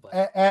her there.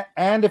 But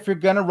and if you're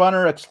gonna run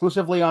her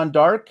exclusively on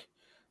Dark,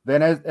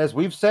 then as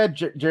we've said,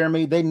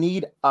 Jeremy, they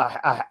need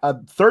a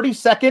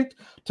 30-second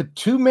to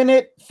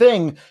 2-minute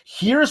thing.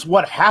 Here's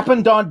what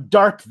happened on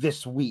Dark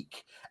this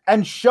week,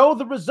 and show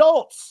the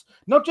results.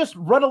 Don't just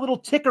run a little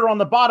ticker on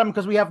the bottom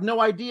because we have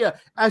no idea.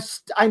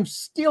 I'm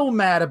still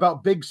mad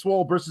about Big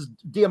Swole versus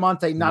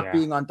Diamante not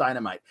being on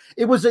Dynamite.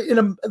 It was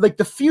like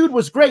the feud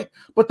was great,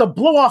 but the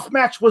blow-off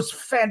match was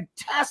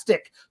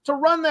fantastic. To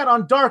run that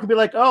on Dark and be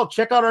like, oh,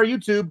 check out our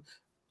YouTube.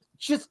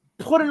 Just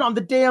put it on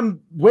the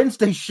damn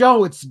Wednesday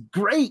show. It's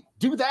great.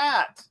 Do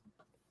that.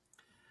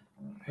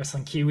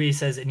 Wrestling Kiwi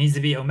says it needs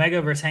to be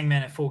Omega versus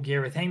Hangman at Full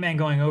Gear, with Hangman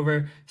going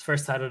over. His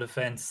first title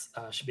defense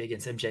should be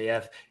against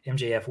MJF.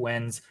 MJF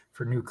wins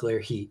for Nuclear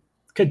Heat.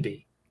 Could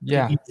be.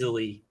 Yeah. Could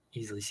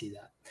easily see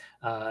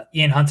that.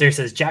 Ian Hunter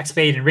says Jack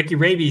Spade and Ricky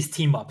Raby's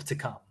team up to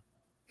come.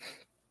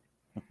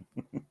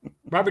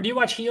 Robert, do you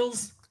watch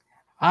Heels?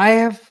 I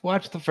have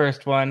watched the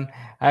first one.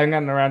 I haven't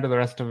gotten around to the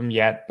rest of them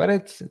yet, but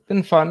it's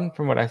been fun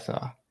from what I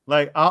saw.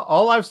 Like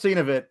all I've seen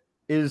of it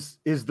is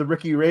the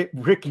Ricky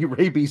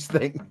Raby's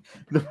thing,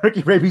 the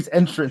Ricky Raby's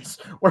entrance,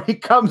 where he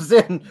comes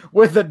in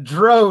with a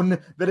drone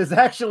that is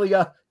actually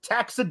a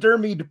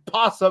taxidermied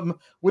possum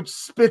which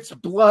spits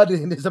blood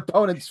in his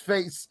opponent's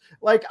face.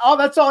 Like, oh,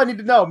 that's all I need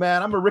to know,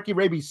 man. I'm a Ricky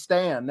Raby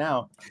stan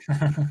now.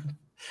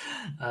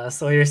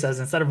 Sawyer says,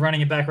 instead of running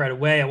it back right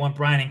away, I want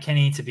Bryan and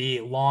Kenny to be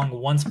long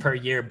once per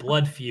year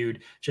blood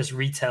feud. Just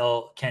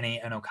retell Kenny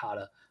and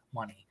Okada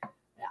money.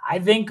 I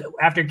think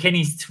after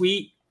Kenny's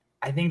tweet,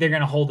 I think they're going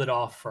to hold it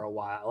off for a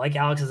while. I like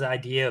Alex's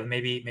idea of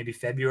maybe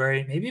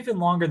February, maybe even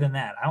longer than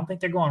that. I don't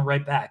think they're going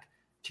right back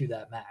to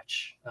that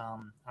match. I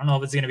don't know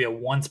if it's going to be a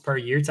once per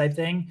year type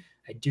thing.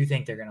 I do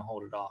think they're going to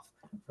hold it off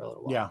for a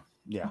little while.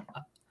 Yeah.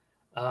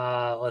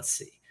 Let's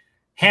see.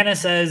 Hannah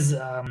says,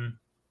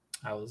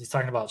 he's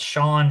talking about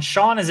Sean.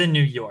 Sean is in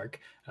New York.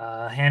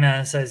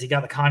 Hannah says he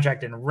got the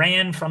contract and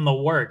ran from the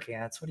work.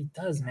 Yeah, that's what he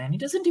does, man. He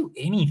doesn't do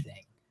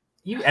anything.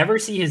 You ever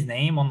see his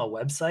name on the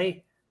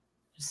website?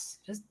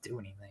 Just do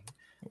anything.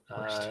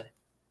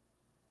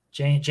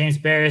 James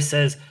Barris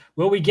says,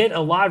 will we get a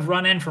live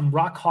run-in from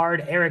Rock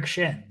Hard Eric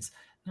Shins?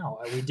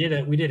 No, we did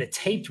a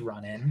taped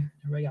run-in.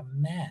 Everybody got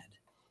mad.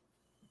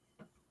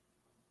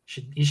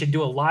 He should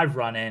do a live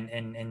run-in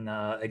and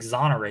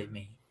exonerate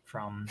me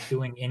from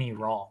doing any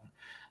wrong.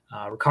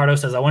 Ricardo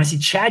says, I want to see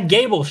Chad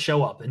Gable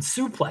show up and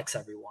suplex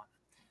everyone.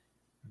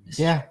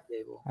 Yeah,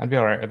 I'd be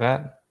all right with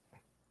that.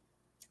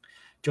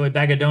 Joey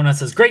Bagadona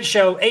says, great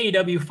show.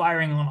 AEW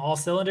firing on all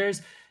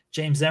cylinders.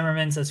 James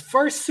Zimmerman says,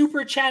 first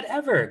super chat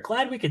ever.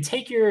 Glad we could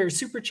take your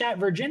super chat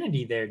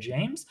virginity there,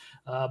 James.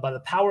 By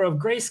the power of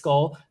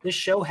Grayskull, this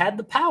show had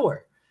the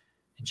power.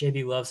 And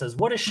JB Love says,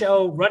 what a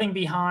show. Running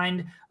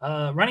behind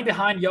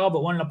y'all,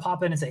 but wanted to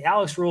pop in and say,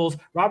 Alex rules,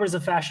 Robert's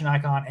a fashion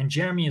icon, and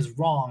Jeremy is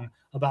wrong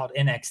about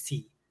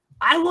NXT.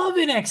 I love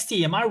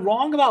NXT. Am I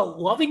wrong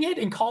about loving it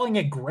and calling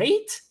it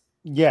great?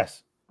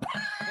 Yes.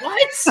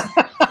 What?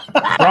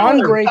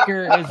 Braun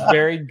Breaker is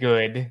very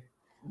good.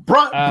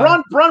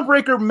 Braun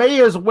Breaker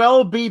may as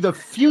well be the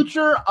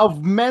future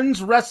of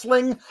men's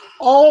wrestling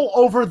all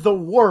over the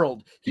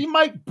world. He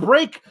might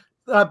break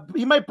the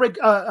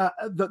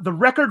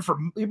record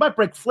he might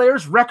break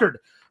Flair's record,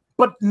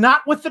 but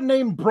not with the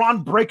name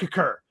Braun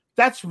Breaker.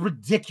 That's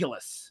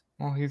ridiculous.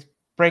 Well, he's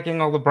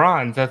breaking all the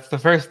bronze. That's the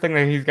first thing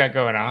that he's got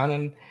going on,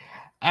 and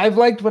I've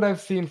liked what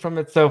I've seen from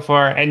it so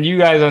far. And you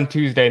guys on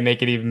Tuesday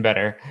make it even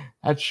better.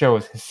 That show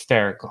is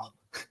hysterical.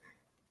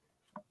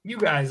 You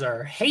guys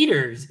are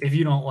haters if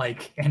you don't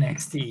like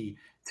NXT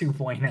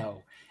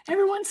 2.0.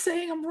 Everyone's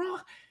saying I'm wrong.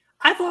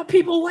 I thought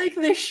people like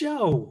this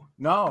show.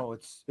 No,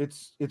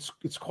 it's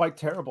quite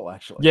terrible,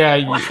 actually. Yeah,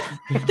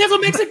 that's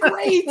what makes it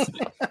great.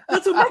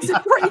 That's what makes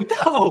it great,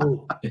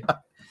 though.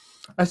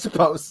 I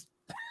suppose.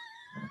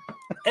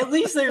 At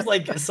least there's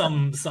like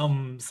some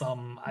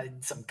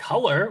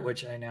color,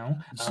 which I know.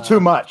 It's too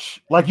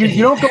much. Like you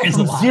don't go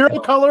from zero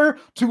color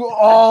to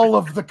all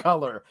of the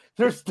color.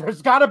 There's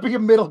got to be a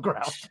middle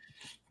ground.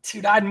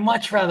 Dude, I'd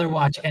much rather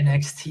watch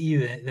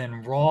NXT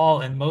than Raw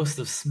and most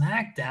of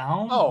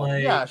SmackDown. Oh,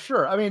 yeah,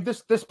 sure. I mean,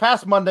 this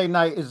past Monday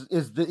night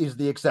is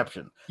the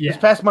exception. Yeah.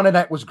 This past Monday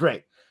night was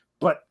great,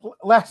 but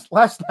last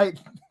night,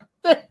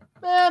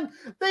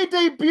 they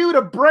debuted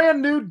a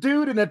brand new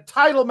dude in a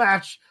title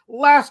match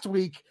last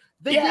week.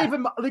 They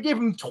gave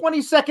him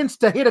 20 seconds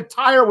to hit a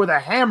tire with a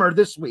hammer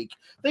this week.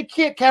 They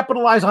can't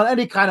capitalize on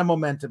any kind of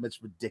momentum.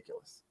 It's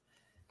ridiculous.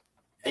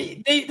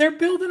 They're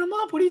building him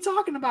up. What are you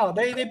talking about?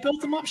 They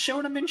built him up,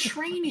 showing him in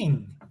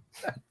training.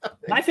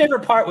 My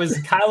favorite part was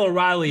Kyle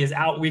O'Reilly is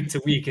out week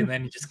to week, and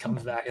then he just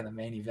comes back in the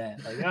main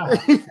event. Like,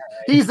 oh,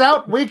 he's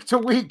out week to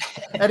week,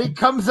 and he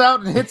comes out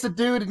and hits a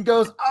dude and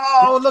goes,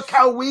 "Oh, look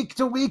how week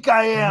to week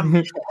I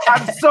am!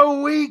 I'm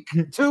so weak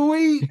to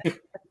week."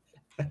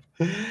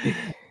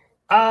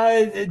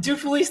 Dude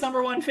Felice,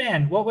 #1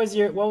 fan. What was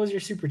your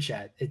super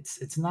chat?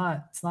 It's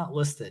not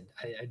listed.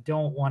 I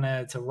don't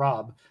want to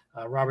rob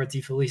Robert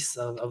D. Felice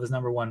of his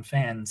 #1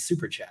 fan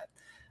super chat.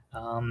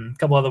 A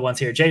couple other ones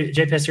here. Jay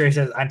Pister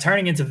says, I'm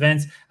turning into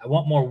Vince. I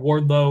want more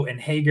Wardlow and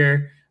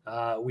Hager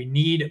We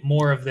need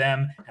more of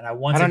them, and I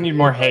don't need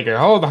more Hager.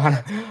 Hold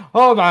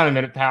on a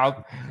minute,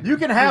 pal. You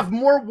can have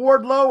more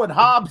Wardlow and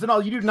Hobbs and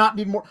all. You do not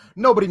need more.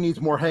 Nobody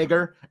needs more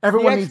Hager.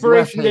 Everyone needs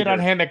less expiration date Hager. on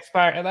him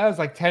expired. That was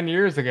like 10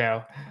 years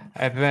ago,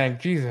 I think.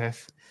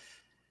 Jesus.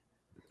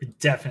 We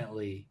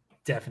definitely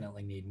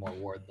need more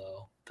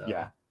Wardlow.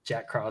 Yeah.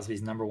 Jack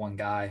Crosby's number one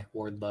guy,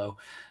 Wardlow.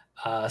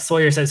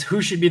 Sawyer says,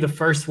 who should be the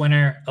first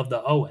winner of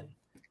the Owen?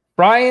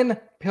 Brian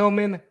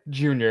Pillman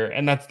Jr.,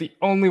 and that's the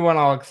only one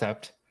I'll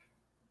accept.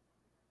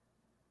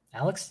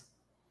 Alex?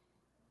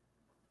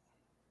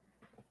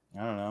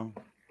 I don't know.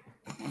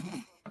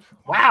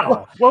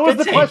 Wow. What was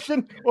the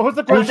question? What was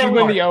the Who question? should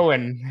win the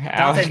Owen?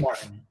 Dante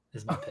Martin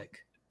is my pick.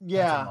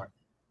 Yeah.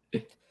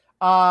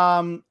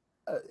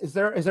 Is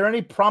there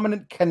any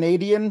prominent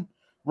Canadian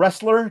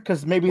wrestler?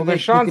 Because maybe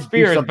there's Sean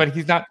Spears, but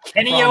he's not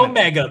Kenny prominent.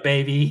 Omega,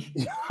 baby.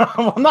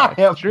 Well, not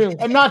him. True.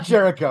 And not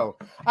Jericho.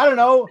 I don't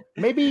know.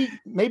 Maybe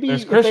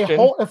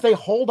if they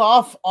hold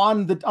off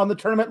on the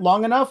tournament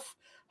long enough.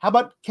 How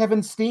about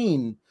Kevin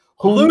Steen?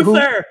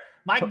 Luther,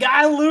 my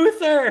guy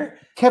Luther.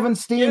 Kevin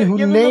Steen,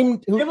 who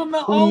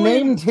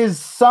named his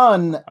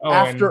son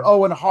after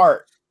Owen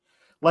Hart.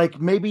 Like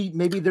maybe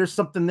there's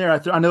something there.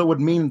 I know it would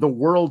mean the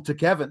world to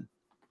Kevin.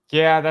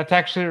 Yeah, that's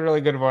actually a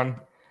really good one.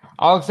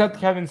 I'll accept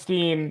Kevin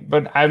Steen,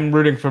 but I'm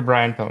rooting for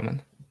Brian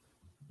Pillman.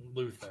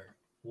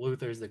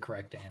 Luther's the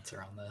correct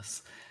answer on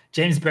this.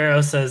 James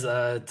Barrow says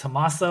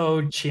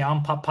Tommaso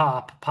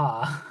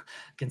Ciampa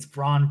against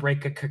Braun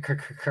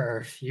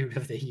Breaker feud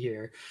of the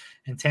year.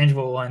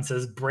 Intangible One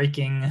says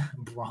breaking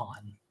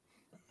Braun.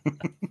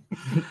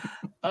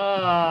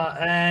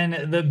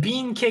 And the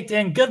bean kicked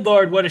in. Good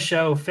Lord, what a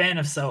show. Fan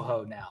of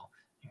Soho now.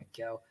 Here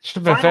we go. Should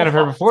have been a fan of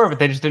her before, but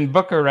they just didn't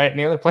book her right in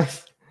the other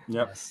place.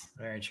 Yep. Yes,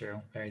 very true.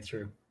 Very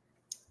true.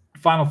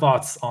 Final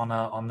thoughts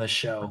on this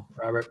show,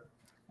 Robert?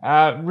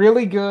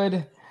 Really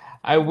good.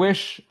 I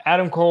wish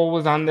Adam Cole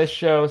was on this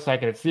show so I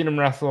could have seen him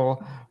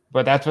wrestle,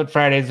 but that's what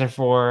Fridays are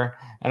for,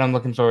 and I'm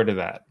looking forward to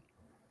that.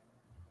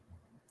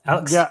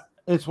 Alex? Yeah,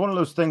 it's one of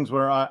those things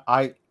where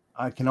I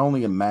can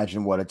only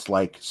imagine what it's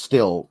like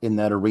still in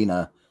that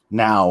arena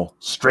now,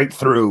 straight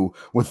through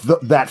with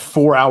that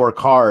 4-hour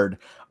card.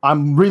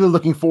 I'm really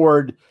looking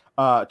forward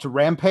to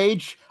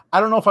Rampage.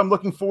 I don't know if I'm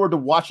looking forward to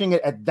watching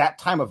it at that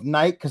time of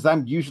night because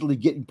I'm usually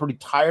getting pretty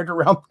tired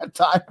around that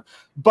time.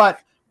 But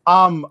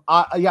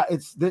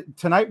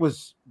tonight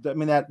was. I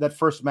mean that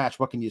first match.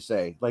 What can you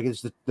say? Like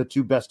it's the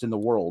two best in the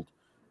world.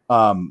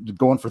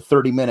 Going for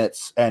 30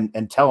 minutes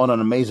and telling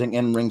an amazing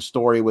in-ring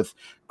story with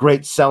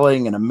great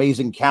selling and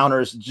amazing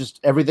counters, just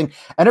everything.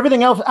 And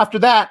everything else after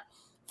that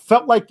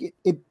felt like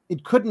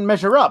it couldn't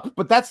measure up.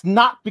 But that's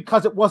not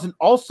because it wasn't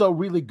also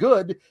really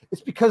good.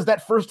 It's because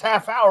that first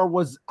half hour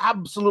was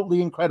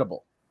absolutely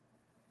incredible.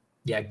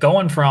 Yeah,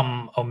 going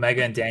from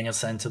Omega and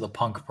Danielson to the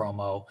Punk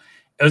promo,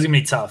 it was going to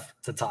be tough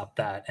to top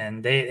that.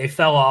 And they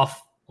fell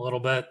off a little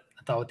bit,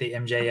 I thought, with the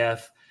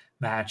MJF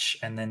match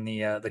and then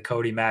the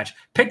Cody match.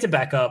 Picked it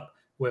back up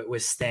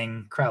with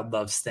Sting. Crowd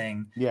loves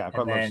Sting. Yeah,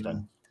 crowd loves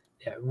Sting.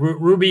 Yeah,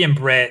 Ruby and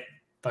Britt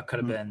thought could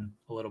have been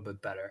a little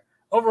bit better.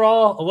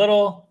 Overall, a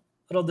little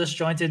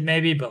disjointed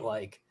maybe, but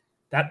like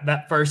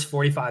that first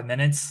 45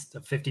 minutes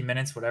to 50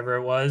 minutes, whatever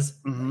it was,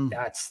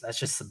 that's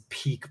just some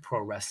peak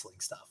pro wrestling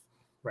stuff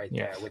right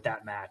there with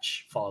that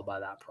match followed by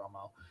that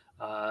promo.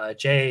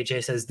 Jay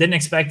says, didn't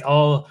expect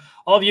all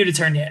of you to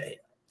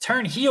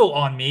turn heel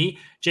on me.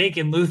 Jake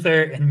and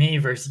Luther and me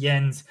versus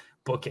Jens.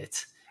 Book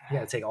it. You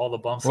got to take all the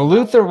bumps. Well,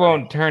 Luther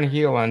won't turn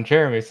heel on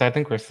Jeremy, so I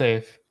think we're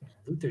safe.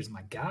 Luther's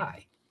my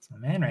guy. It's my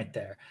man right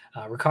there.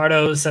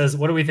 Ricardo says,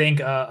 what do we think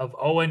of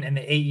Owen and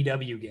the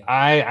AEW game?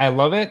 I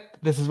love it.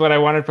 This is what I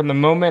wanted from the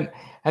moment.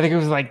 I think it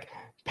was like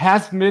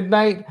past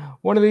midnight,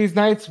 one of these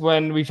nights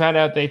when we found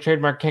out they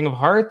trademarked King of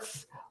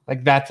Hearts.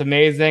 Like, that's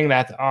amazing.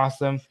 That's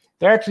awesome.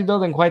 They're actually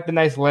building quite the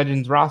nice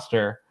Legends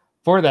roster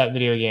for that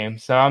video game,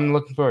 so I'm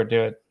looking forward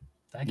to it.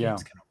 That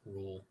game's gonna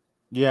rule.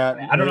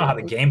 Yeah, I don't know how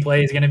the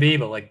gameplay is gonna be,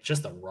 but like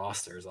just the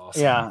roster is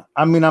awesome. Yeah,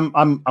 I mean,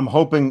 I'm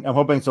hoping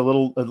it's a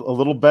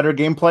little better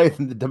gameplay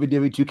than the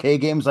WWE 2K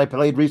games I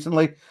played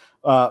recently.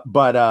 Yeah,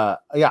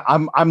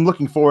 I'm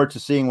looking forward to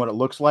seeing what it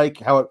looks like,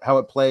 how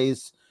it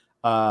plays.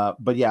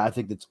 But yeah, I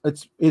think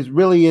it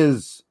really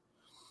is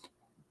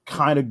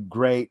kind of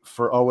great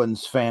for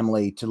Owen's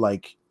family to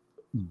like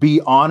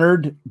be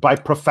honored by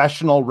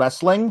professional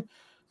wrestling,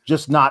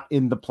 just not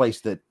in the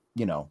place that,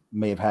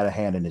 may have had a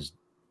hand in his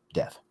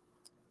death.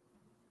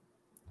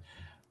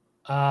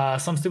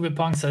 Some stupid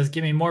punk says,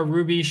 give me more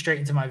Ruby straight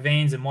into my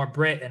veins and more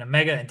Britt and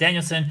Omega and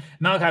Danielson,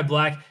 Malachi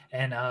Black,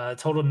 and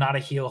total not a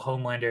heel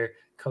Homelander,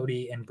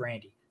 Cody and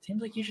Brandy.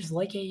 Seems like you just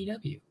like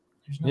AEW.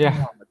 There's nothing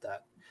wrong with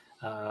that.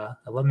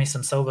 I love me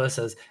some Sova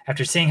says,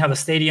 after seeing how the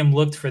stadium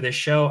looked for this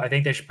show, I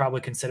think they should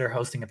probably consider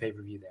hosting a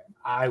pay-per-view there.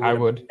 I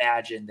would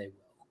imagine they will.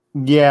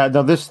 Yeah,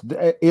 no,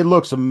 it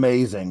looks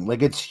amazing.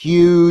 Like, it's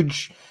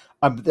huge.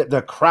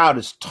 The crowd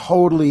is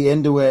totally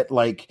into it.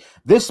 Like,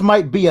 this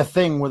might be a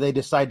thing where they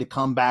decide to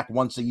come back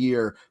once a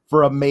year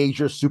for a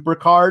major super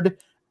card.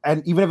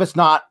 And even if it's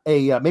not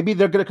maybe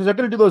they're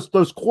gonna do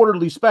those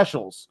quarterly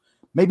specials.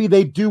 Maybe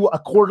they do a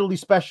quarterly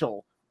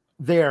special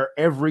there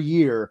every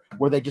year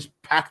where they just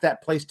pack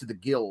that place to the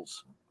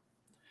gills.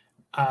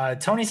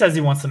 Tony says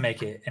he wants to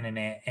make it an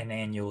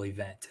annual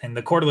event, and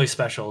the quarterly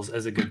specials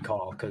is a good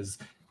call because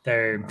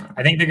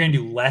I think they're going to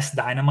do less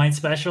Dynamite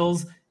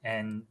specials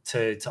and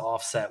to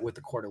offset with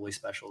the quarterly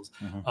specials.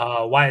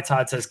 Wyatt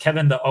Todd says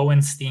Kevin the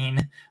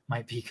Owenstein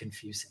might be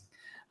confusing.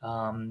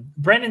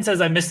 Brendan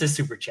says I missed his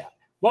super chat.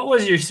 What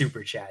was your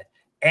super chat?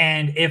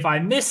 And if I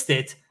missed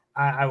it,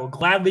 I will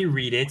gladly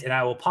read it, and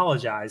I will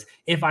apologize.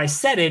 If I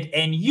said it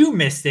and you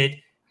missed it,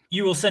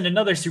 you will send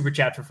another super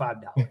chat for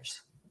 $5.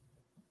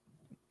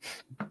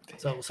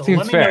 So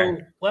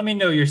let me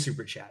know your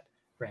super chat,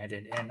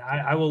 Brandon, and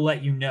I will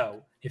let you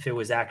know if it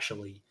was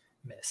actually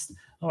missed.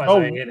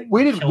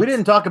 We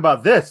didn't talk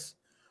about this.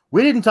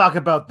 We didn't talk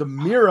about the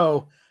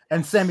Miro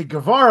and Sammy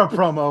Guevara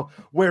promo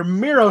where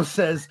Miro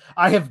says,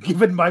 I have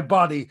given my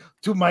body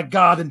to my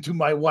God and to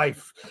my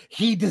wife.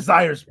 He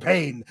desires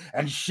pain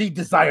and she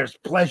desires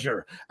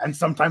pleasure and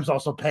sometimes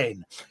also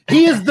pain.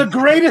 He is the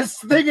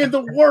greatest thing in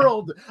the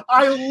world.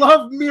 I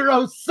love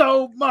Miro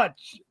so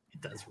much.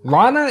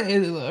 Lana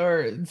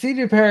or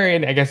CJ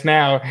Perry, I guess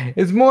now,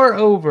 is more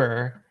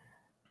over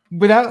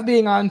without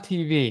being on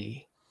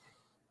TV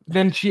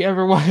than she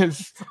ever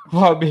was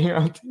while being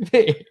on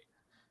TV.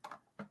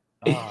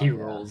 He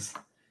rules.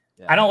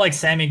 Yeah. I don't like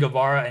Sammy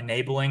Guevara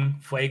enabling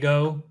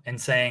Fuego and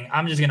saying,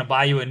 I'm just going to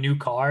buy you a new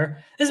car.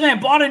 This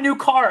man bought a new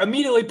car,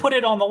 immediately put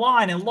it on the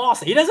line and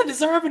lost it. He doesn't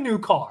deserve a new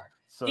car.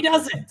 He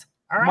doesn't.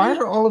 All right? Why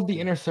are all of the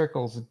inner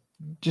circles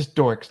just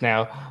dorks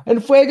now?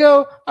 And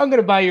Fuego, I'm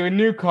going to buy you a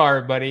new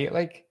car, buddy.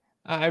 Like,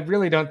 I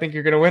really don't think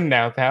you're going to win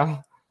now,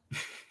 pal.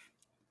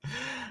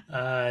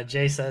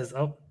 Jay says,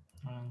 don't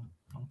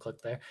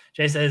click there.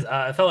 Jay says,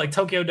 it felt like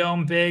Tokyo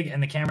Dome big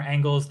and the camera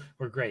angles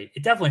were great.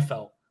 It definitely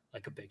felt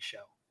like a big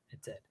show.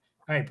 It did.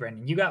 All right,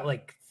 Brendan, you got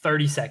like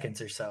 30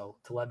 seconds or so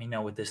to let me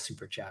know what this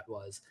super chat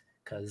was,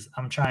 because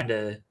I'm trying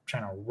to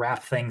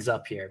wrap things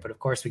up here. But of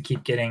course, we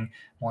keep getting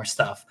more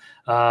stuff.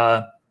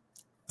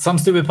 Some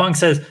stupid punk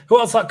says, who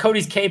else thought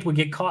Cody's cape would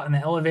get caught in the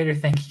elevator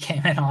thing he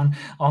came in on?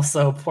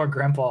 Also, poor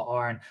Grandpa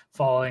Arn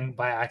falling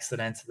by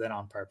accident, then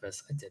on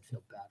purpose. I did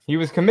feel bad. He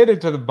was committed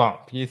to the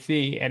bump, you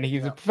see, and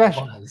he's a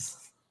professional. He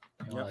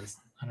was.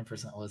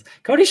 100% was.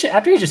 Cody should,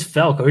 after he just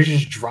fell, Cody should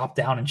just drop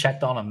down and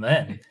checked on him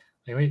then.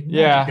 Like,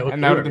 yeah,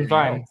 and that would have been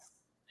fine.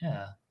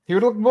 Yeah. He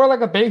would look more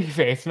like a baby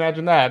face.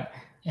 Imagine that.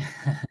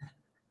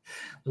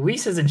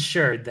 Luis has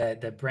ensured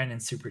that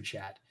Brendan's super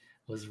chat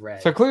was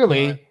read. So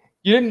clearly,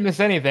 you didn't miss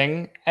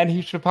anything, and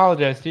he should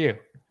apologize to you.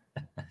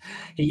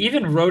 He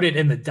even wrote it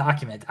in the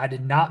document. I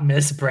did not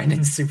miss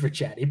Brendan's super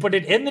chat. He put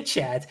it in the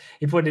chat.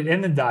 He put it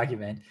in the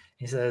document.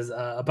 He says,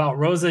 about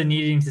Rosa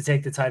needing to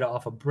take the title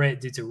off of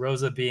Britt due to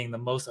Rosa being the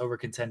most over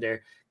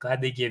contender.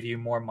 Glad they give you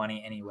more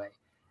money anyway.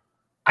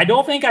 I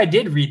don't think I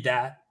did read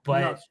that,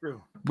 but that's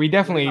true. We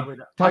definitely.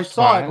 I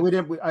saw it. We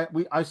didn't.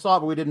 I saw it,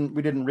 but we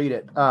didn't read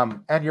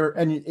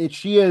it.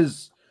 She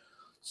is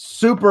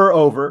super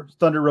over.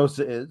 Thunder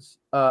Rosa is,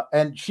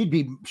 and she'd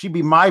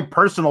be my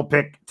personal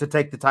pick to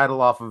take the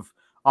title off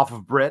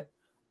of Britt,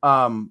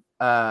 and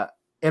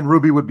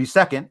Ruby would be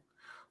second.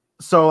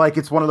 So like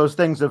it's one of those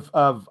things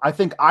of I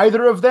think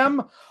either of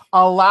them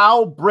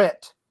allow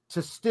Britt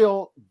to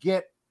still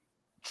get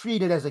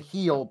treated as a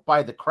heel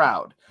by the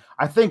crowd.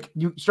 I think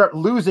you start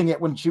losing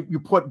it when you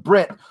put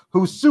Britt,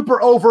 who's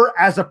super over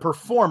as a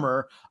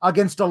performer,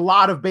 against a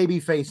lot of baby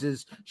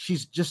faces.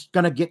 She's just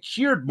gonna get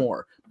cheered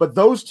more. But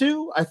those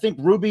two, I think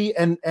Ruby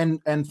and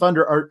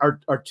Thunder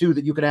are two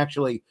that you can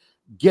actually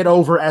get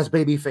over as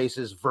baby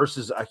faces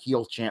versus a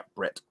heel champ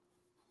Britt.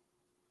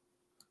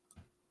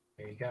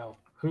 There you go.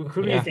 Who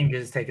do you think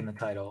is taking the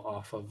title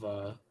off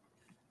of?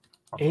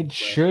 It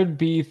should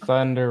be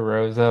Thunder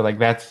Rosa. Like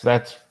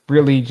that's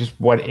really just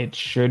what it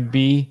should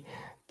be.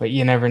 But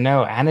you never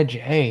know. Anna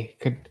Jay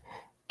could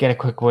get a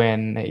quick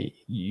win.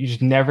 You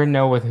just never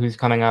know with who's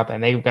coming up,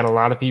 and they've got a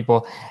lot of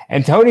people.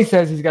 And Tony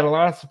says he's got a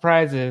lot of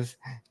surprises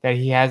that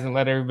he hasn't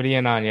let everybody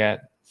in on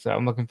yet. So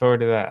I'm looking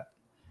forward to that.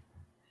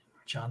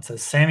 John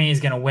says Sammy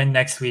is going to win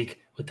next week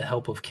with the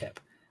help of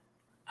Kip.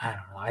 I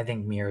don't know. I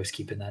think Miro's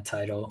keeping that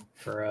title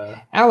for.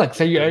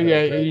 Alex, are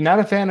you not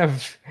a fan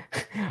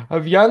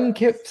of young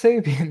Kip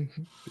Sabian?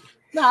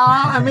 No,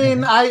 I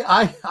mean,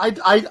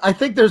 I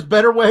think there's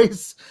better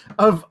ways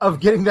of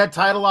getting that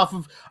title off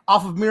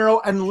of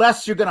Miro,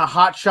 unless you're gonna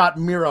hotshot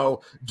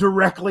Miro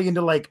directly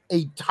into like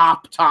a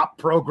top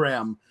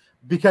program.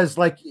 Because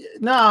like,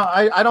 no,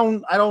 I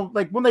don't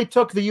like when they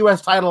took the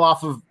U.S. title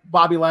off of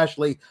Bobby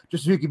Lashley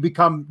just so he could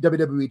become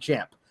WWE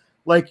champ.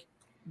 Like,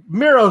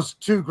 Miro's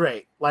too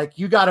great. Like,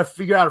 you got to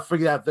figure out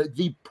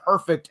the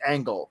perfect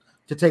angle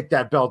to take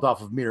that belt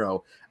off of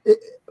Miro.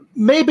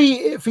 Maybe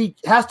if he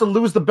has to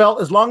lose the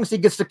belt, as long as he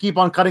gets to keep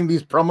on cutting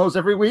these promos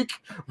every week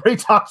where he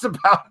talks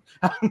about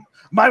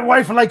my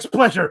wife likes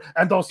pleasure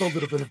and also a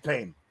little bit of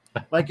pain.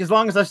 Like, as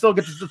long as I still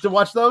get to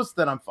watch those,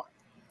 then I'm fine.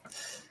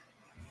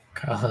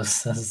 Carlos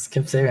says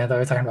Kip Sabian. I thought we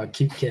were talking about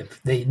cute Kip.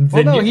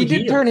 He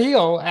did turn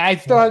heel. I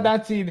still have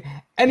not seen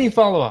any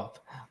follow-up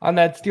on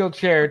that steel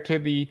chair to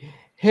the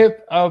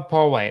hip of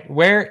Paul White.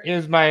 Where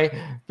is my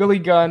Billy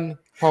Gunn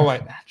Paul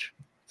White match?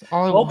 That's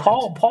all I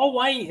want. Paul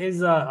White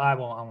is I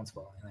won't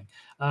spoil anything.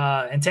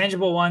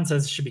 Intangible One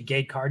says it should be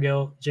Jade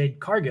Cargill,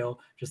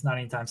 just not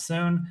anytime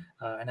soon.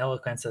 And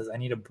Eloquent says I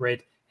need a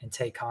Brit and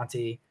Tay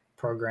Conti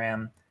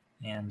program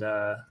and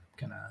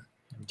gonna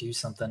do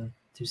something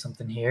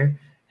here.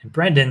 And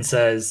Brendan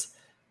says,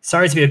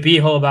 sorry to be a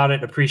beehole about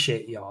it.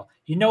 Appreciate y'all.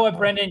 You know what,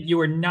 Brendan? You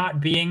are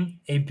not being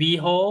a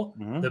beehole.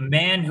 Mm-hmm. The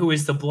man who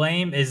is to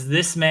blame is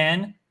this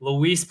man,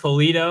 Luis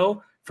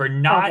Polito, for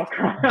not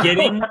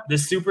getting the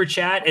super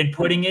chat and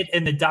putting it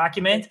in the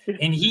document.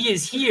 And he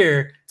is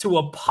here to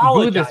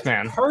apologize,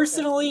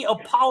 personally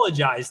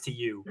apologize to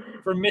you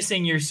for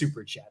missing your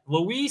super chat.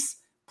 Luis,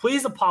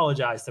 please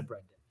apologize to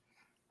Brendan.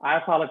 I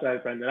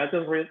apologize, Brendan. I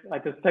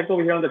just checked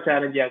over here on the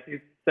chat, and yes,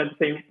 you said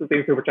the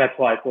same super chat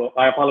twice. So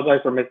I apologize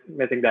for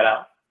missing that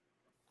out.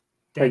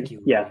 Thank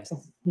you. Yes.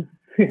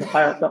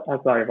 I'm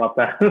sorry about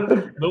that.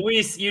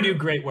 Luis, you do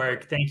great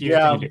work. Thank you.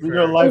 Yeah,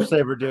 you're a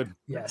lifesaver, dude.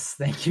 Yes,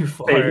 thank you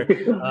for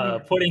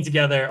putting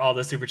together all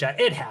the super chat.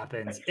 It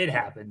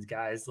happens,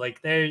 guys.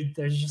 Like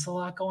there's just a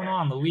lot going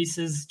on. Luis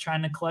is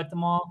trying to collect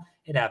them all.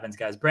 It happens,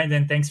 guys.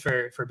 Brendan, thanks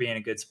for being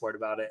a good sport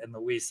about it. And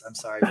Luis, I'm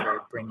sorry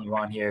for bringing you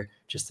on here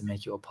just to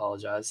make you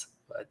apologize.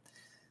 But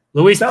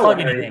Luis, plug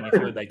anything if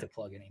you would like to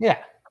plug anything. Yeah.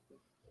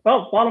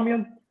 Well, follow me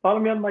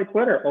on my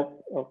Twitter.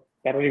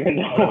 I don't even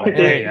know.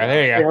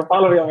 There you go.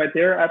 Follow me on my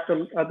Twitter at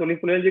Luis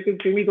Polito. You can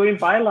see me doing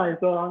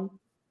bylines on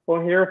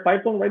here,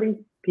 Fightful,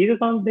 writing pieces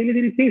on Daily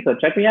DDT. So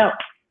check me out.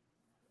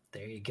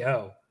 There you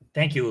go.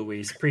 Thank you,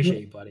 Luis.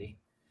 Appreciate you, buddy.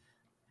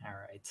 All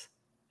right.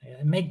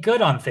 Make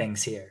good on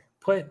things here.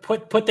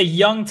 Put the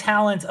young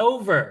talent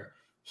over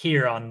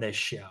here on this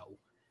show.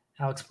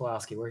 Alex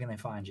Pulowski, where can they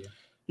find you?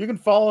 You can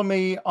follow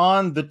me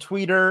on the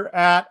Twitter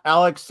at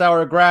Alex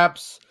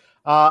Sourgraps.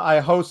 I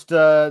host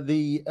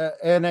the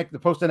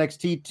Post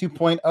NXT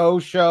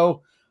 2.0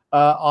 show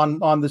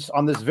on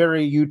this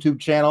very YouTube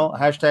channel,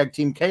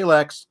 #Team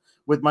Kalex,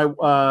 with my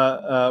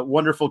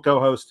wonderful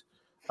co-host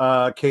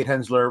Kate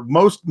Hensler.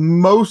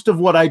 Most of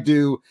what I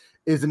do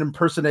is an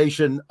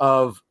impersonation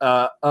of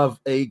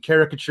a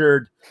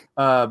caricatured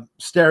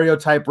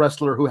stereotype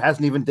wrestler who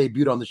hasn't even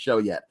debuted on the show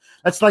yet.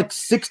 That's like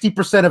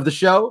 60% of the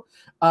show,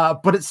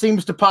 but it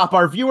seems to pop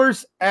our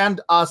viewers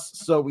and us,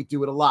 so we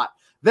do it a lot.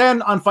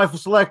 Then on Fightful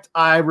Select,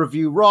 I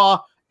review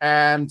Raw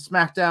and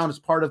SmackDown as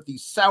part of the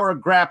Sour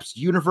Graps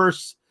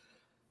universe.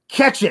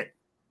 Catch it.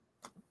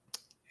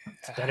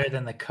 It's better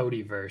than the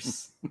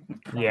Codyverse.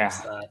 Yeah.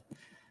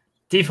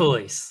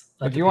 DeFelice.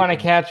 If you want to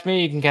catch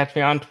me, you can catch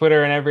me on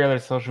Twitter and every other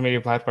social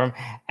media platform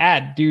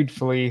at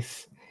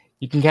DudeFelice.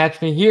 You can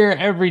catch me here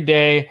every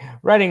day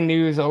writing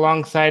news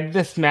alongside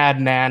this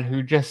madman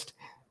who just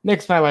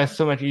makes my life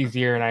so much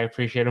easier, and I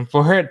appreciate him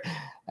for it.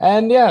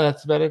 And yeah,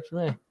 that's about it for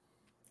me.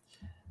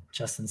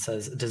 Justin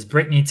says, does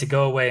Britt need to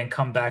go away and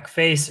come back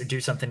face or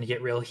do something to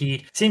get real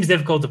heat? Seems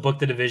difficult to book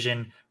the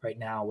division right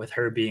now with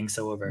her being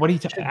so over. What are you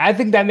I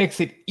think that makes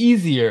it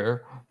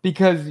easier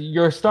because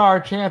your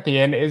star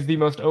champion is the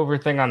most over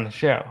thing on the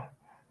show.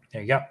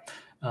 There you go.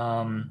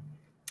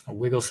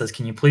 Wiggle says,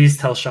 can you please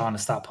tell Sean to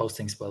stop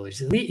posting spoilers?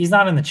 He's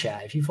not in the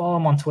chat. If you follow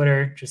him on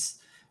Twitter,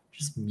 just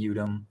mute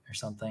him or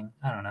something.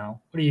 I don't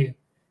know. What are you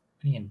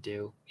going to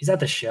do? He's at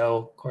the show.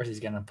 Of course he's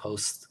going to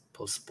post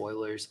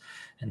spoilers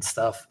and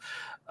stuff.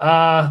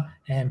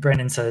 And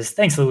Brendan says,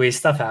 thanks, Luis.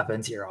 Stuff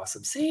happens. You're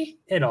awesome. See,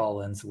 it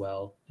all ends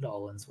well. It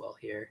all ends well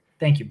here.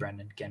 Thank you,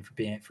 Brendan, again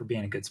for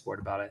being a good sport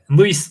about it. And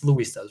Luis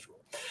does rule.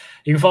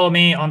 You can follow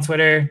me on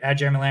Twitter at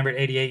Jeremy Lambert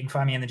 88. You can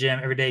find me in the gym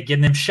every day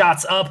getting them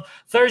shots up.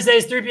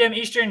 Thursdays, 3 p.m.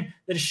 Eastern.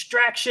 The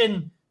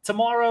Distraction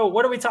tomorrow.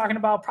 What are we talking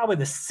about? Probably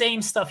the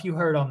same stuff you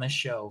heard on this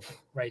show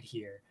right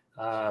here.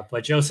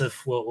 But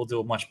Joseph will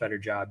do a much better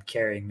job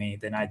carrying me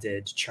than I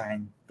did to try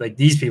and like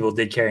these people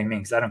did carrying me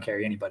because I don't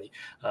carry anybody.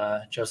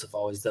 Joseph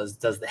always does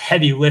the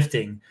heavy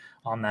lifting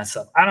on that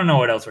stuff. I don't know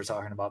what else we're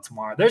talking about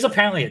tomorrow. There's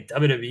apparently a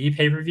WWE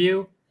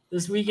pay-per-view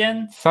this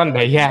weekend.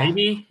 Sunday, yeah.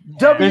 Maybe.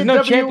 There's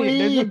no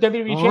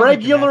WWE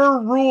regular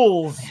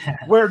rules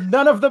where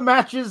none of the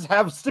matches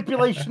have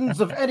stipulations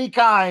of any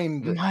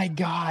kind. My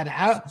God.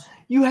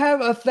 You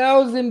have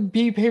 1,000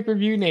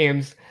 pay-per-view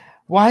names.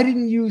 Why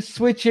didn't you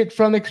switch it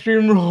from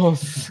Extreme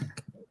Rules?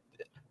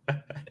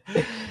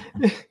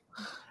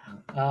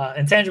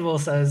 Intangible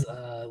says,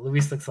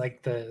 Luis looks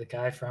like the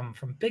guy from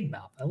Big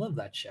Mouth. I love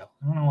that show.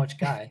 I don't know which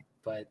guy,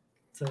 but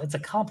it's a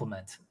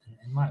compliment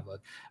in my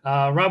book.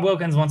 Rob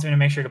Wilkins wants me to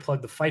make sure to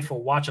plug the Fightful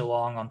watch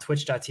along on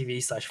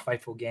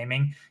twitch.tv/Fightful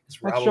Gaming.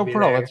 That's Joe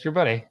Pearl. That's your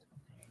buddy.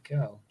 There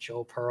you go.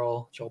 Joe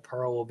Pearl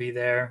will be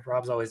there.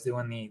 Rob's always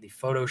doing the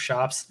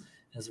photoshops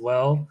as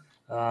well.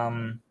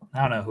 I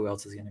don't know who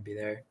else is going to be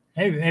there.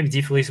 Maybe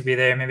DeFelice will be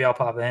there. Maybe I'll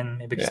pop in.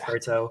 Maybe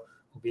Gasperto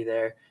will be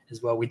there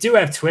as well. We do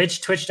have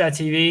Twitch,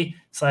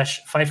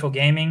 twitch.tv/Fightful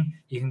Gaming.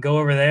 You can go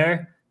over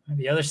there.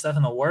 Maybe other stuff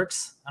in the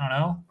works. I don't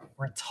know.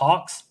 We're in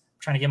talks. I'm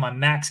trying to get my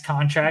max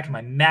contract,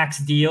 my max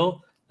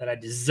deal that I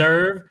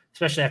deserve,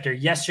 especially after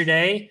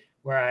yesterday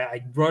where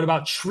I wrote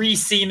about tree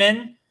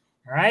semen.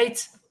 All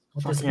right?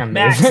 With this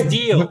max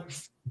deal.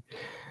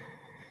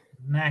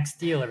 Max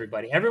deal,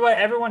 everybody.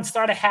 Everyone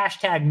start a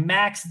hashtag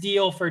Max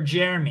deal for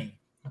Jeremy.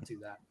 I'll do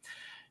that.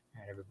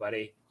 All right,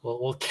 everybody.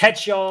 We'll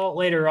catch y'all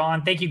later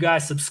on. Thank you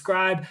guys.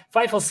 Subscribe.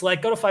 Fightful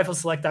Select. Go to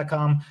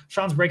FightfulSelect.com.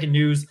 Sean's breaking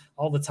news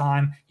all the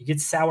time. You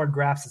get Sour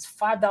Graps. It's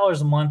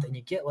 $5 a month, and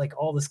you get like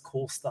all this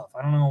cool stuff.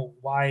 I don't know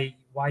why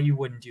you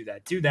wouldn't do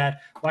that. Do that.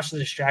 Watch The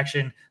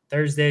Distraction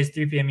Thursdays,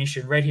 3 p.m.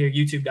 Eastern, right here,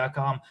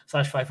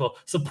 youtube.com/Fightful.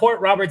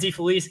 Support Robert D.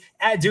 Felice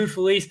at Dude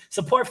Felice.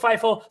 Support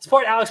Fightful.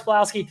 Support Alex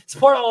Pulowski.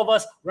 Support all of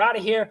us. We're out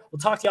of here. We'll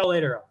talk to y'all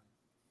later on.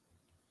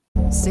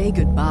 Say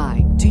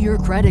goodbye to your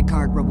credit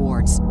card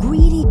rewards.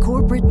 Greedy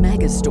corporate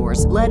mega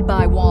stores, led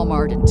by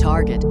Walmart and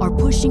Target, are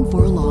pushing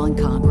for a law in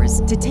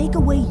Congress to take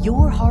away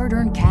your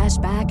hard-earned cash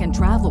back and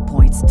travel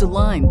points to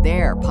line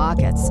their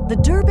pockets. The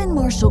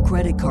Durbin-Marshall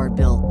credit card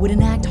bill would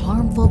enact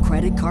harmful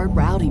credit card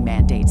routing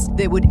mandates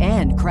that would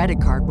end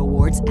credit card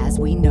rewards as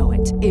we know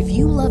it. If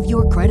you love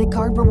your credit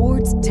card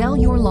rewards, tell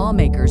your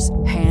lawmakers,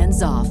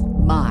 hands off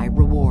my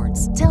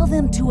rewards. Tell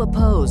them to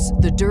oppose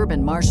the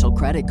Durbin-Marshall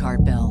credit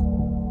card bill.